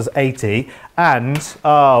 $39.80. And,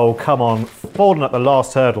 oh, come on, fallen at the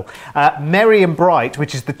last hurdle. Merry and Bright,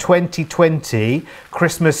 which is the 2020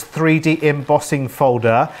 Christmas 3D embossing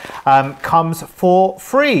folder, comes for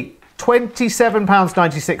free. £27.96,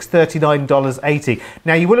 $39.80.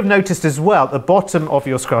 Now you will have noticed as well at the bottom of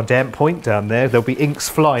your screen, don't point down there, there'll be inks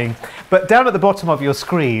flying, but down at the bottom of your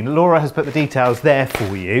screen, Laura has put the details there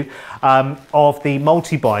for you of the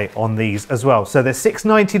multi-buy on these as well. So they're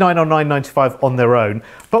 $6.99 or $9.95 on their own.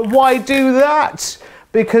 But why do that?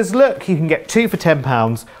 Because look, you can get 2 for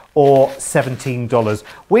 £10 or $17,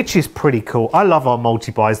 which is pretty cool. I love our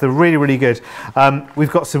multi-buys. They're really, really good.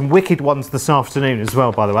 We've got some wicked ones this afternoon as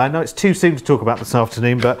well, by the way. I know it's too soon to talk about this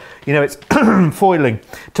afternoon, but, you know, it's foiling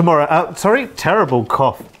tomorrow. Sorry, terrible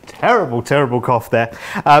cough. Terrible cough there.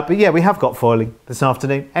 But yeah, we have got foiling this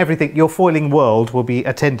afternoon. Everything, your foiling world will be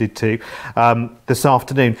attended to this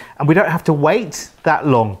afternoon. And we don't have to wait that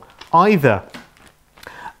long either.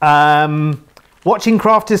 Watching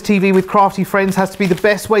Crafters TV with crafty friends has to be the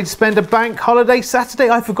best way to spend a bank holiday Saturday.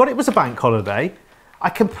 I forgot it was a bank holiday.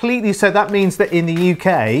 So that means that in the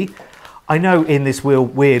UK, I know in this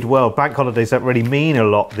weird world, bank holidays don't really mean a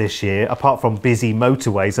lot this year, apart from busy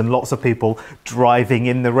motorways and lots of people driving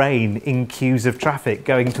in the rain in queues of traffic,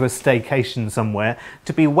 going to a staycation somewhere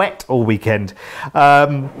to be wet all weekend.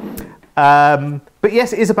 But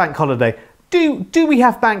yes, it is a bank holiday. Do we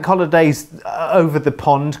have bank holidays over the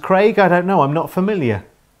pond, Craig? I don't know. I'm not familiar.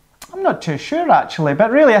 I'm not too sure actually,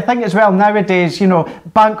 but really I think as well nowadays, you know,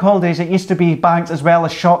 bank holidays, it used to be banks as well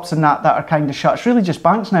as shops and that are kind of shut. It's really just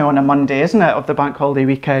banks now on a Monday, isn't it, of the bank holiday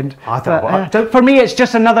weekend? For me, it's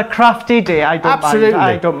just another crafty day. I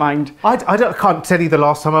don't mind. I can't tell you the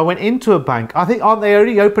last time I went into a bank. I think, aren't they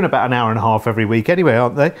only open about an hour and a half every week anyway,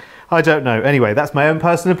 aren't they? I don't know. Anyway, that's my own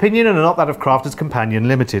personal opinion and not that of Crafters Companion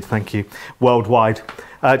Limited. Thank you. Worldwide.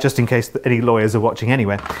 Just in case any lawyers are watching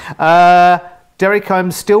anyway. Derek, I'm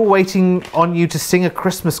still waiting on you to sing a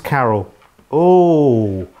Christmas carol.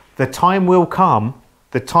 Oh, the time will come.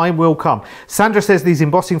 The time will come. Sandra says these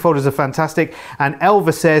embossing folders are fantastic. And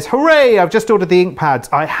Elva says, hooray, I've just ordered the ink pads.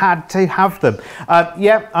 I had to have them.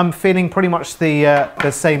 Yeah, I'm feeling pretty much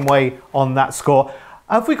the same way on that score.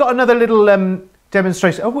 Have we got another little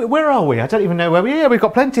demonstration? Oh, where are we? I don't even know where we are. Yeah, we've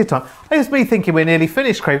got plenty of time. It's me thinking we're nearly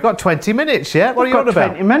finished, Craig. We've got 20 minutes, yeah? What are you on about?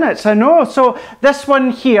 20 minutes, I know. So this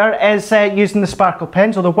one here is using the sparkle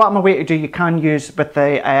pens, although what I'm away to do, you can use with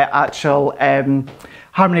the actual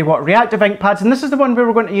Harmony Water Reactive ink pads, and this is the one where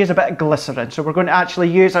we're going to use a bit of glycerin. So we're going to actually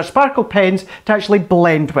use our sparkle pens to actually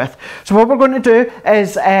blend with. So what we're going to do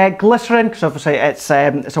is glycerin, because obviously it's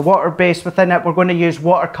a water base within it. We're going to use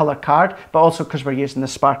watercolor card, but also because we're using the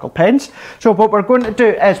sparkle pens. So what we're going to do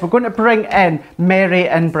is we're going to bring in Merry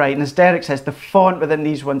and Bright, and as Derek says, the font within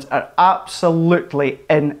these ones are absolutely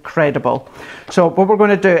incredible. So what we're going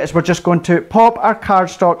to do is we're just going to pop our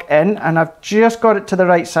cardstock in, and I've just got it to the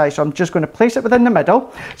right size, so I'm just going to place it within the middle.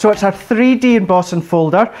 So it's our 3D embossing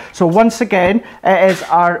folder. So once again, it is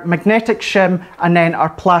our magnetic shim and then our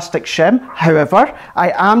plastic shim. However,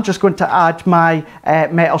 I am just going to add my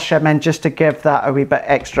metal shim in just to give that a wee bit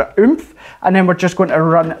extra oomph. And then we're just going to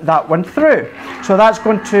run that one through. So that's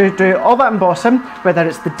going to do all that embossing, whether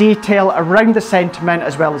it's the detail around the sentiment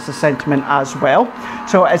as well as the sentiment as well.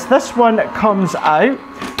 So as this one comes out,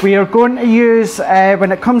 we are going to use,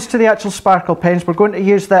 when it comes to the actual sparkle pens, we're going to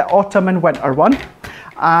use the autumn and winter one.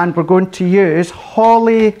 And we're going to use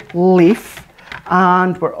Holly Leaf,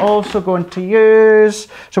 and we're also going to use,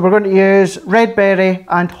 Red Berry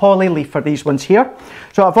and Holly Leaf for these ones here.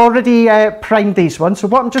 So I've already primed these ones. So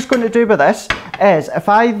what I'm just going to do with this is if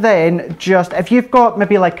I then if you've got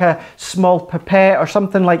maybe like a small pipette or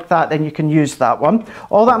something like that, then you can use that one.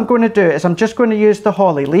 All that I'm going to do is I'm just going to use the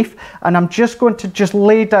Holly Leaf, and I'm just going to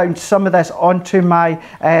lay down some of this onto my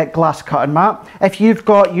glass cutting mat. If you've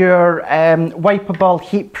got your wipeable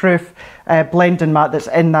heat-proof blending mat that's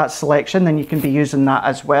in that selection, then you can be using that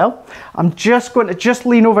as well. I'm just going to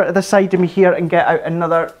lean over to the side of me here and get out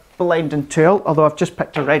another blending tool, although I've just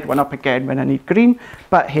picked a red one up again when I need green,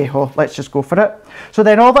 but hey ho, let's just go for it. So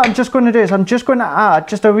then all that I'm just going to do is I'm just going to add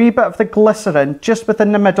just a wee bit of the glycerin just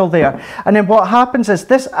within the middle there, and then what happens is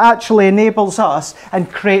this actually enables us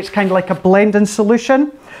and creates kind of like a blending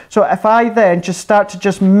solution. So if I then just start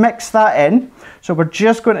to mix that in, so we're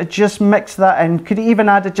just going to mix that in, could even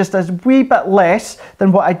add it just a wee bit less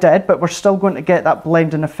than what I did, but we're still going to get that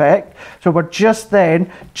blending effect. So we're just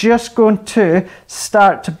going to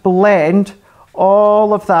start to blend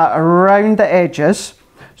all of that around the edges.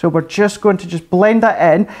 So we're just going to blend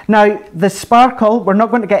that in. Now the sparkle, we're not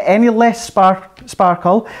going to get any less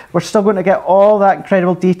sparkle. We're still going to get all that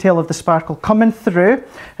incredible detail of the sparkle coming through.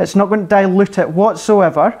 It's not going to dilute it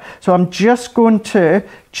whatsoever. So I'm just going to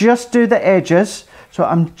do the edges. So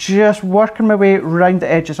I'm just working my way around the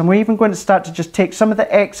edges. I'm even going to start to just take some of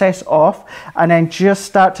the excess off and then just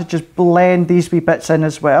start to blend these wee bits in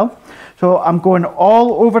as well. So I'm going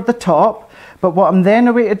all over the top. But what I'm then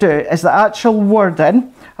going to do is the actual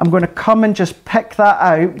wording. I'm going to come and just pick that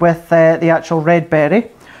out with the actual Red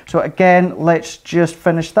Berry. So again, let's just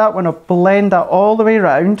finish that one. I'll blend that all the way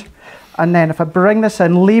around. And then if I bring this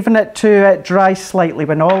in, leaving it to dry slightly,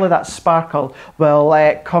 when all of that sparkle will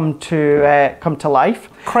come to life.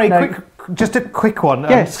 Craig, now, just a quick one.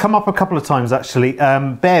 Yes. It's come up a couple of times actually.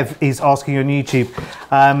 Bev is asking on YouTube,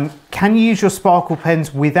 can you use your sparkle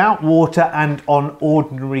pens without water and on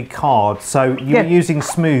ordinary cards? So you were using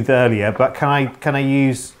smooth earlier, but can I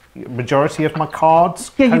use majority of my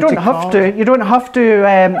cards. Yeah, you don't have to. You don't have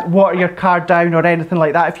to water your card down or anything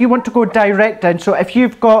like that. If you want to go direct in, so if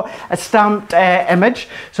you've got a stamped image,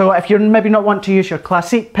 so if you're maybe not want to use your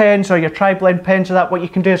classic pens or your tri-blend pens or that, what you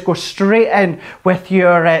can do is go straight in with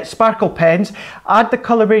your sparkle pens, add the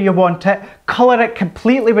colour where you want it, colour it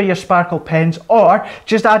completely with your sparkle pens, or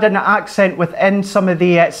just add an accent within some of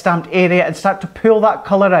the stamped area and start to pull that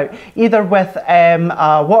colour out, either with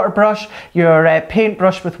a water brush, your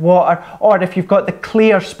paintbrush with water, or if you've got the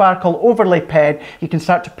clear sparkle overlay pen, you can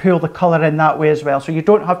start to pull the colour in that way as well. So you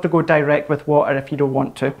don't have to go direct with water if you don't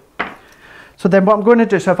want to. So then what I'm going to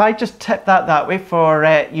do, so if I just tip that way for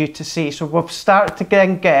you to see, so we've started to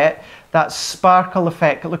then get that sparkle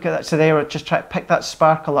effect. Look at that, so there, just try to pick that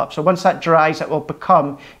sparkle up. So once that dries, it will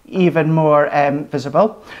become even more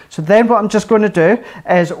visible. So then what I'm just going to do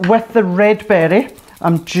is with the red berry,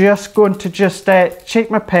 I'm just going to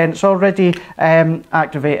shake my pen. It's already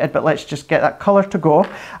activated, but let's just get that colour to go.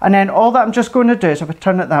 And then all that I'm just going to do is, if I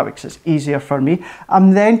turn it that way because it's easier for me,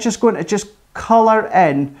 I'm then just going to colour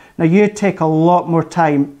in. Now you take a lot more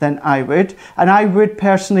time than I would, and I would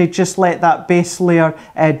personally just let that base layer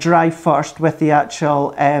dry first with the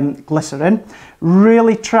actual glycerin.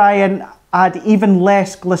 Really try and add even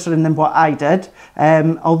less glycerin than what I did.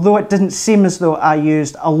 Although it didn't seem as though I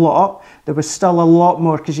used a lot, there was still a lot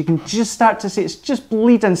more, because you can just start to see it's just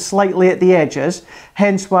bleeding slightly at the edges.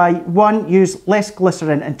 Hence why, one, use less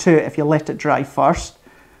glycerin, and two, if you let it dry first.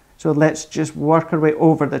 So let's just work our way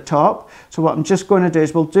over the top. So what I'm just going to do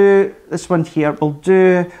is we'll do this one here, we'll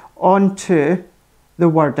do onto the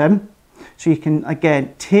wording. So you can,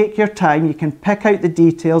 again, take your time, you can pick out the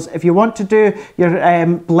details. If you want to do your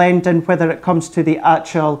blending, whether it comes to the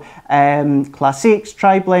actual classics,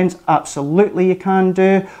 tri-blends, absolutely you can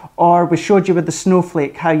do. Or we showed you with the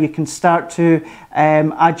snowflake how you can start to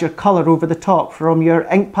add your colour over the top from your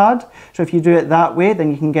ink pad. So if you do it that way,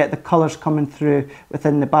 then you can get the colours coming through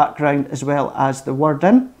within the background as well as the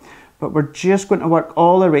wording. But we're just going to work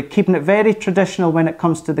all the way, keeping it very traditional when it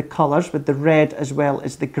comes to the colours, with the red as well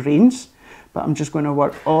as the greens. But I'm just going to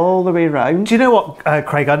work all the way around. Do you know what,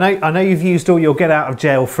 Craig? I know you've used all your get out of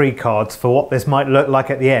jail free cards for what this might look like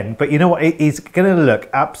at the end, but you know what? It is going to look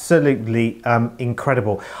absolutely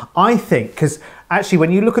incredible. I think, because actually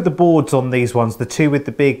when you look at the boards on these ones, the two with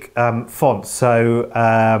the big fonts, so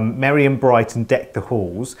Merry and Bright and Deck the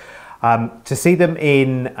Halls, to see them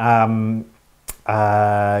in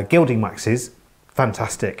gilding waxes,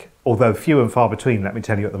 fantastic. Although few and far between, let me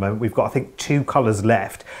tell you at the moment. We've got, I think, 2 colours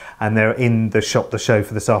left, and they're in the shop, the show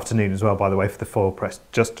for this afternoon as well, by the way, for the foil press,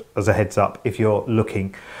 just as a heads up if you're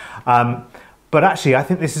looking. But actually, I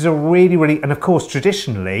think this is a really, and of course,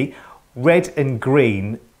 traditionally, red and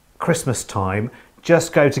green, Christmas time,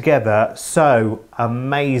 just go together so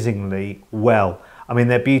amazingly well. I mean,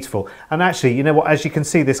 they're beautiful. And actually, you know what, as you can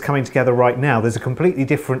see this coming together right now, there's a completely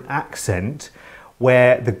different accent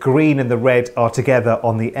where the green and the red are together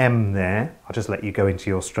on the M there. I'll just let you go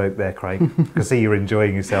into your stroke there, Craig. I can see you're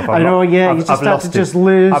enjoying yourself. I know, yeah, you just start to just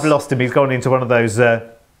lose. I've lost him. He's gone into one of those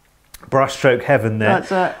brushstroke heaven there.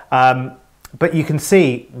 That's it. But you can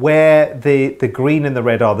see where the green and the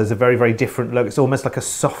red are, there's a very, very different look. It's almost like a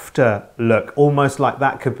softer look, almost like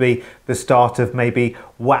that could be the start of maybe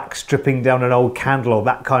wax dripping down an old candle or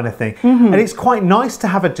that kind of thing. And it's quite nice to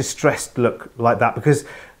have a distressed look like that, because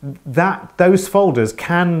those folders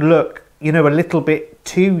can look, you know, a little bit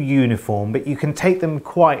too uniform, but you can take them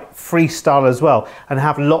quite freestyle as well and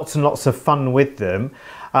have lots and lots of fun with them.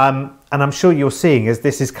 And I'm sure you're seeing, as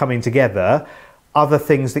this is coming together, other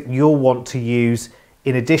things that you'll want to use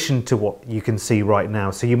in addition to what you can see right now.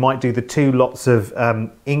 So you might do the 2 lots of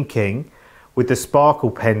inking with the sparkle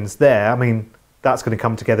pens there. I mean, that's going to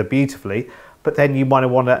come together beautifully, but then you might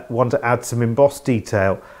want to add some embossed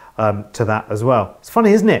detail to that as well. It's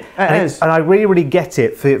funny, isn't it? It is. And I really, really get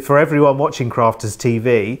it for everyone watching Crafters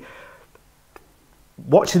TV.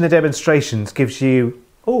 Watching the demonstrations gives you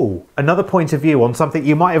another point of view on something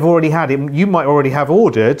you might have already had. You might already have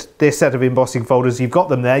ordered this set of embossing folders. You've got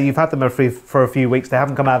them there. You've had them for a few weeks. They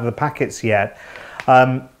haven't come out of the packets yet.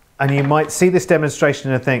 And you might see this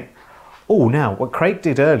demonstration and think, now what Craig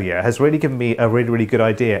did earlier has really given me a really, really good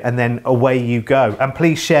idea. And then away you go. And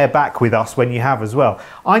please share back with us when you have as well.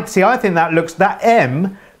 I think that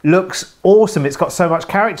M looks awesome. It's got so much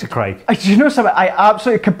character, Craig. You know something? I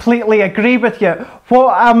absolutely, completely agree with you.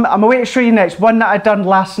 What I'm away to show you next, one that I done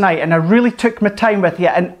last night, and I really took my time with it,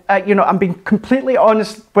 and you know, I'm being completely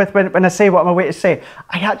honest with when I say what I'm away to say.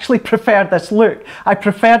 I actually prefer this look. I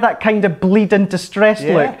prefer that kind of bleeding distressed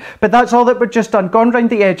look, but that's all that we've just done. Gone around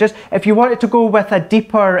the edges. If you wanted to go with a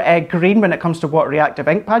deeper green when it comes to water reactive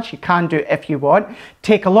ink pads, you can do if you want.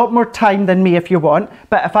 Take a lot more time than me if you want,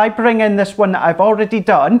 but if I bring in this one that I've already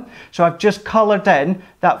done, so I've just coloured in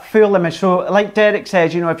that full image. So like Derek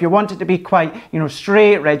says, you know, if you want it to be quite, you know,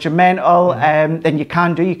 straight, regimental, then you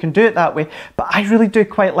can do it that way. But I really do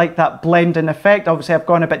quite like that blending effect. Obviously I've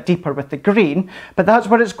gone a bit deeper with the green, but that's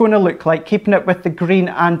what it's going to look like, keeping it with the green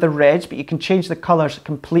and the reds, but you can change the colours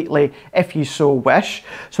completely if you so wish.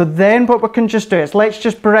 So then what we can just do is, let's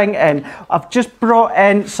just bring in, I've just brought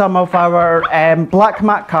in some of our black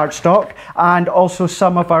matte cardstock and also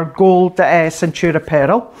some of our gold Centura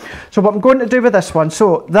Pearl. So what I'm going to do with this one,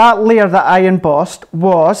 so that layer that I embossed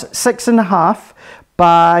was 6.5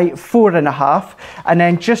 by 4.5, and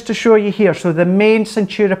then just to show you here, so the main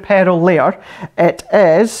Centura Pearl layer, it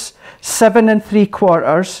is 7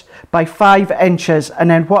 3/4 by 5 inches, and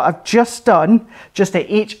then what I've just done, just at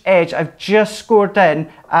each edge, I've just scored in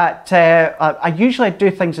at, I usually do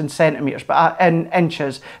things in centimetres, but in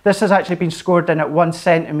inches. This has actually been scored in at 1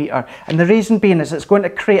 centimetre, and the reason being is it's going to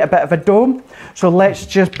create a bit of a dome. So let's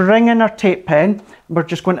just bring in our tape pen. We're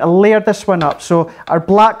just going to layer this one up. So our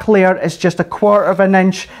black layer is just 1/4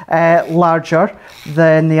 inch larger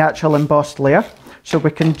than the actual embossed layer. So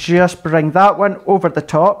we can just bring that one over the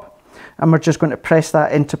top, and we're just going to press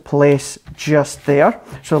that into place just there.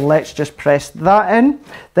 So let's just press that in.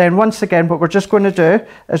 Then once again, what we're just going to do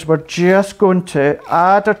is we're just going to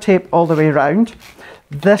add our tape all the way around.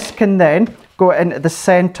 This can then go into the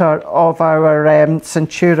center of our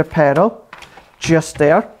Centura Pearl, just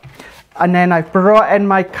there. And then I've brought in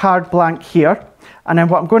my card blank here. And then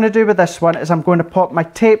what I'm going to do with this one is I'm going to pop my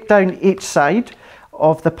tape down each side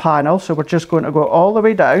of the panel. So we're just going to go all the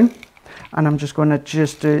way down. And I'm just going to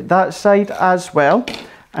just do that side as well.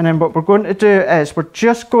 And then what we're going to do is we're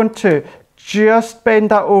just going to just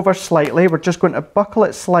bend that over slightly. We're just going to buckle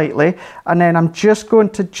it slightly. And then I'm just going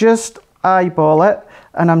to just eyeball it.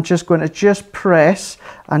 And I'm just going to just press.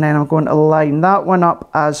 And then I'm going to line that one up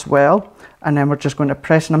as well. And then we're just going to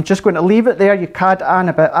press, and I'm just going to leave it there. You can add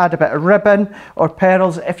a bit of ribbon or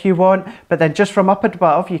pearls if you want, but then just from up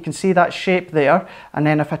above, you can see that shape there. And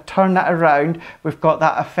then if I turn that around, we've got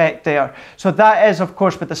that effect there. So that is, of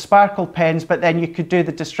course, with the sparkle pens, but then you could do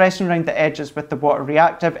the distressing around the edges with the water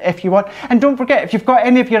reactive if you want. And don't forget, if you've got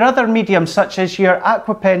any of your other mediums, such as your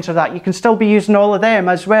aqua pens or that, you can still be using all of them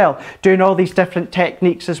as well, doing all these different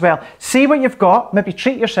techniques as well. See what you've got, maybe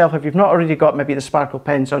treat yourself if you've not already got maybe the sparkle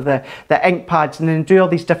pens or the ink pads, and then do all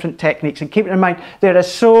these different techniques. And keep in mind, there are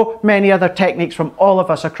so many other techniques from all of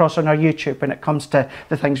us across on our YouTube when it comes to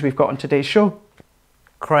the things we've got on today's show.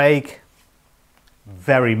 Craig,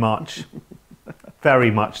 very much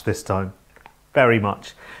this time, very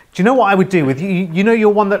much. Do you know what I would do with you? You know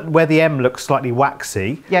your one where the M looks slightly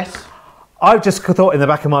waxy? Yes. I've just thought in the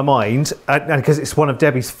back of my mind, and because it's one of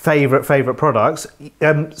Debbie's favourite products,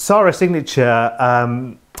 Sarah Signature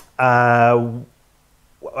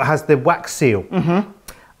has the wax seal.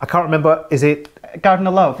 I can't remember, is it Garden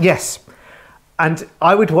of Love? Yes. And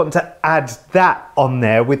I would want to add that on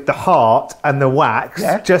there with the heart and the wax,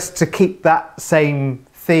 just to keep that same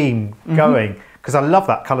theme going, because I love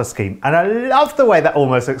that colour scheme, and I love the way that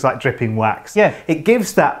almost looks like dripping wax. Yeah. It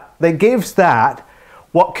gives that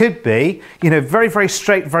what could be, you know, very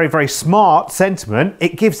straight, very smart sentiment.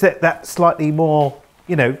 It gives it that slightly more,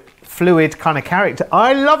 you know, fluid kind of character.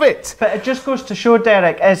 I love it. But it just goes to show,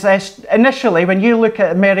 Derek, is initially when you look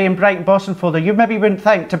at a Merry and Bright embossing folder, you maybe wouldn't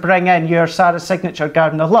think to bring in your Sarah Signature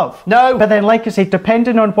Garden of Love. No. But then, like I say,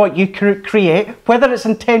 depending on what you create, whether it's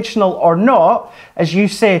intentional or not, as you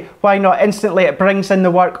say, why not instantly it brings in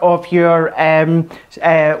the work of your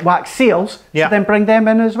wax seals, so then bring them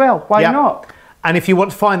in as well. Why not? And if you want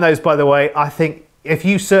to find those, by the way, I think if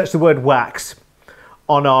you search the word wax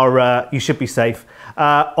on our, you should be safe,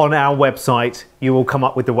 on our website, you will come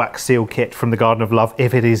up with the wax seal kit from the Garden of Love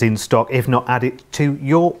if it is in stock. If not, add it to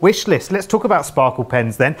your wish list. Let's talk about sparkle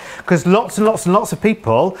pens then, because lots and lots of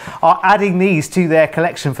people are adding these to their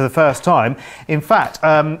collection for the first time. In fact,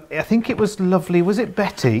 I think it was lovely, was it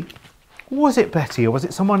Betty? Was it Betty or was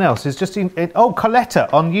it someone else? It's just oh, Coletta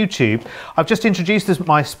on YouTube. I've just introduced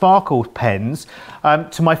my sparkle pens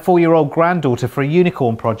to my 4-year-old granddaughter for a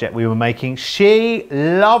unicorn project we were making. She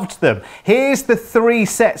loved them. Here's the 3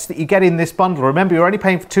 sets that you get in this bundle. Remember, you're only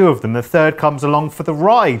paying for 2 of them. The third comes along for the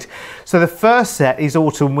ride. So the first set is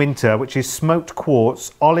Autumn Winter, which is Smoked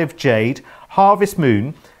Quartz, Olive Jade, Harvest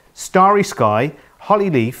Moon, Starry Sky, Holly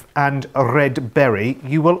Leaf and Red Berry.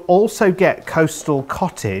 You will also get Coastal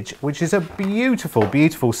Cottage, which is a beautiful,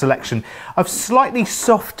 beautiful selection of slightly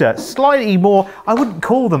softer, slightly more, I wouldn't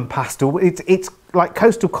call them pastel. It's like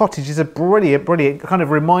Coastal Cottage is a brilliant, brilliant, kind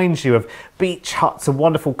of reminds you of beach huts and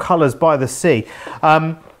wonderful colours by the sea.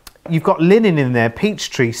 You've got linen in there,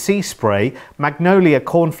 Peachtree, Sea Spray, Magnolia,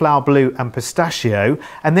 Cornflower Blue and Pistachio,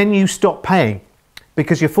 and then you stop paying,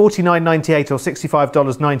 because your $49.98 or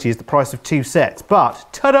 $65.90 is the price of 2 sets. But,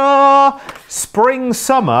 ta-da! Spring,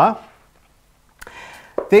 summer,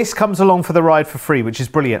 this comes along for the ride for free, which is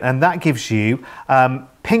brilliant. And that gives you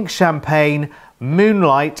Pink Champagne,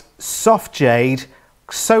 Moonlight, Soft Jade,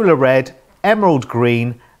 Solar Red, Emerald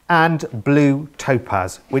Green, and Blue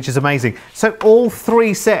Topaz, which is amazing. So all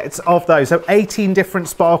 3 sets of those, so 18 different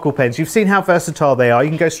sparkle pens. You've seen how versatile they are. You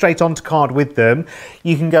can go straight onto card with them.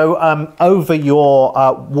 You can go over your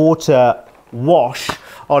water wash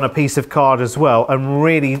on a piece of card as well and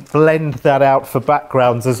really blend that out for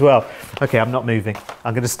backgrounds as well. Okay, I'm not moving.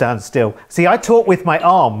 I'm going to stand still. See, I talk with my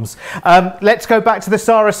arms. Let's go back to the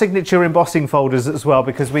Sarah Signature embossing folders as well,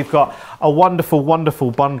 because we've got a wonderful,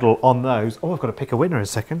 wonderful bundle on those. Oh, I've got to pick a winner in a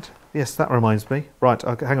second. Yes, that reminds me. Right,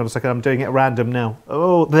 hang on a second. I'm doing it at random now.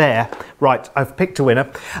 Oh, there. Right, I've picked a winner.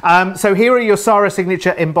 So here are your Sarah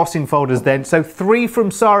Signature embossing folders then. So 3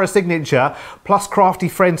 from Sarah Signature, plus Crafty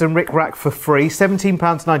Friends and Rick Rack for free.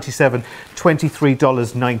 £17.97,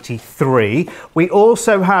 $23.93. We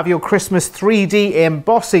also have your Christmas 3D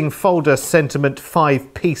embossing folder sentiment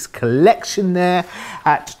 5-piece collection there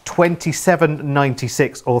at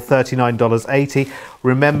 $27.96 or $39.80.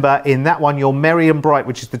 Remember, in that one, your Merry and Bright,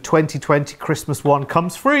 which is the 2020 Christmas one,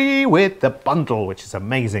 comes free with the bundle, which is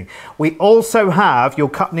amazing. We also have your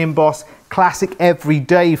Cut and Emboss Classic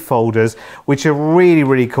Everyday folders, which are really,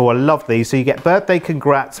 really cool. I love these. So you get birthday,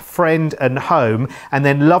 congrats, friend and home, and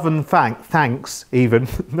then love and thanks even,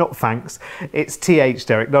 not thanks. It's TH,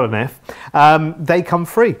 Derek, not an F. They come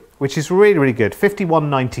free, which is really, really good.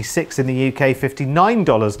 $51.96 in the UK,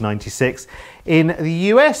 $59.96 in the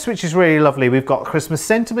US, which is really lovely. We've got Christmas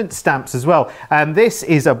sentiment stamps as well. And this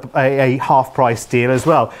is a half price deal as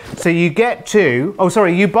well. So you get 2, oh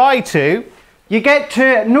sorry, you buy 2, you get 2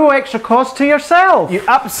 at no extra cost to yourself. You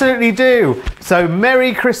absolutely do. So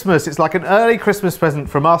Merry Christmas. It's like an early Christmas present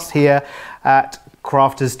from us here at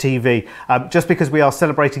Crafters TV, just because we are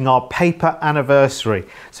celebrating our paper anniversary.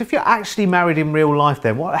 So if you're actually married in real life,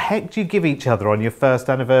 then what the heck do you give each other on your first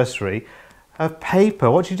anniversary of paper?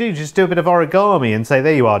 What do? Just do a bit of origami and say,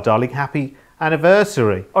 there you are, darling, happy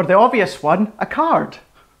anniversary. Or the obvious one, a card.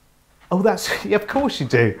 Oh, that's, yeah, of course you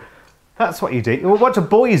do. That's what you do. Well, what do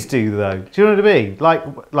boys do though? Do you know what I mean?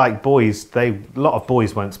 Like boys, a lot of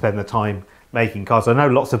boys won't spend the time making cards. I know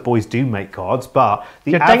lots of boys do make cards, but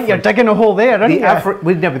you're digging a hole there, aren't you?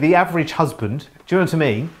 But the average husband, do you know what I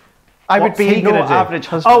mean? I would be no average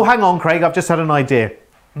husband. Oh, hang on, Craig, I've just had an idea.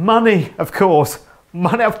 Money, of course.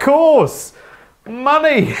 Money, of course.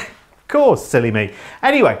 Money, of course, silly me.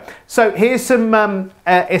 Anyway, so here's some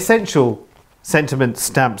essential sentiment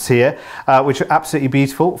stamps here, which are absolutely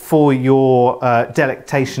beautiful for your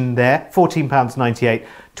delectation there. £14.98,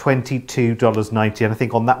 $22.90, and I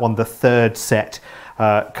think on that one the 3rd set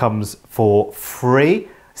comes for free.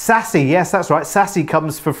 Sassy, yes, that's right, Sassy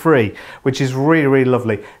comes for free, which is really, really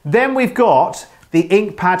lovely. Then we've got the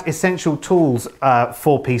InkPad Essential Tools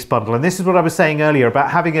 4-piece bundle, and this is what I was saying earlier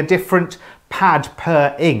about having a different pad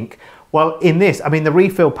per ink. Well, in this, I mean, the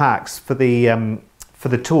refill packs for the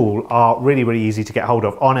tool are really, really easy to get hold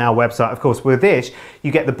of on our website. Of course, with this,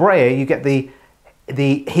 you get the brayer, you get the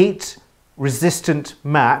heat resistant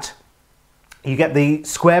mat, you get the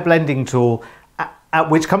square blending tool,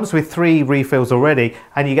 which comes with 3 refills already,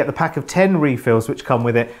 and you get the pack of 10 refills which come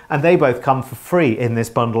with it, and they both come for free in this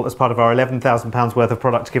bundle as part of our £11,000 worth of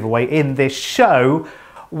product giveaway in this show.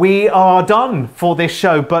 We are done for this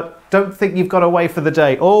show, but don't think you've got away for the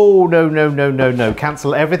day. Oh, no, no, no, no, no.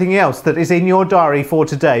 Cancel everything else that is in your diary for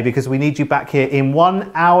today, because we need you back here in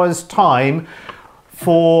 1 hour's time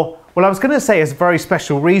for, well, I was going to say it's a very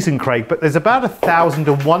special reason, Craig, but there's about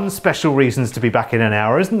 1,001 special reasons to be back in an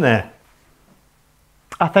hour, isn't there?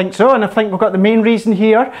 I think so, and I think we've got the main reason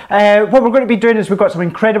here. What we're going to be doing is we've got some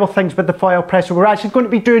incredible things with the foil press, so we're actually going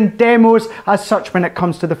to be doing demos as such when it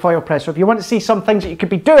comes to the foil press. So if you want to see some things that you could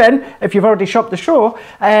be doing if you've already shopped the show,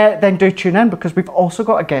 then do tune in, because we've also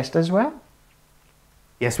got a guest as well.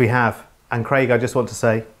 Yes, we have. And Craig, I just want to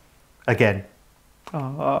say, again,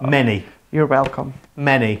 many. You're welcome.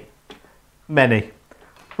 Many.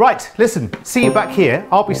 Right, listen, see you back here.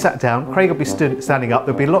 I'll be sat down, Craig will be standing up.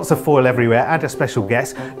 There'll be lots of foil everywhere and a special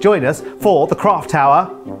guest. Join us for the Craft Tower.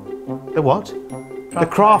 The what? The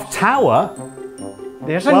Craft Tower?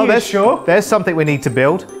 There's a new show. There's something we need to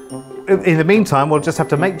build. In the meantime, we'll just have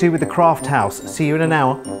to make do with the craft house. See you in an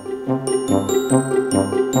hour.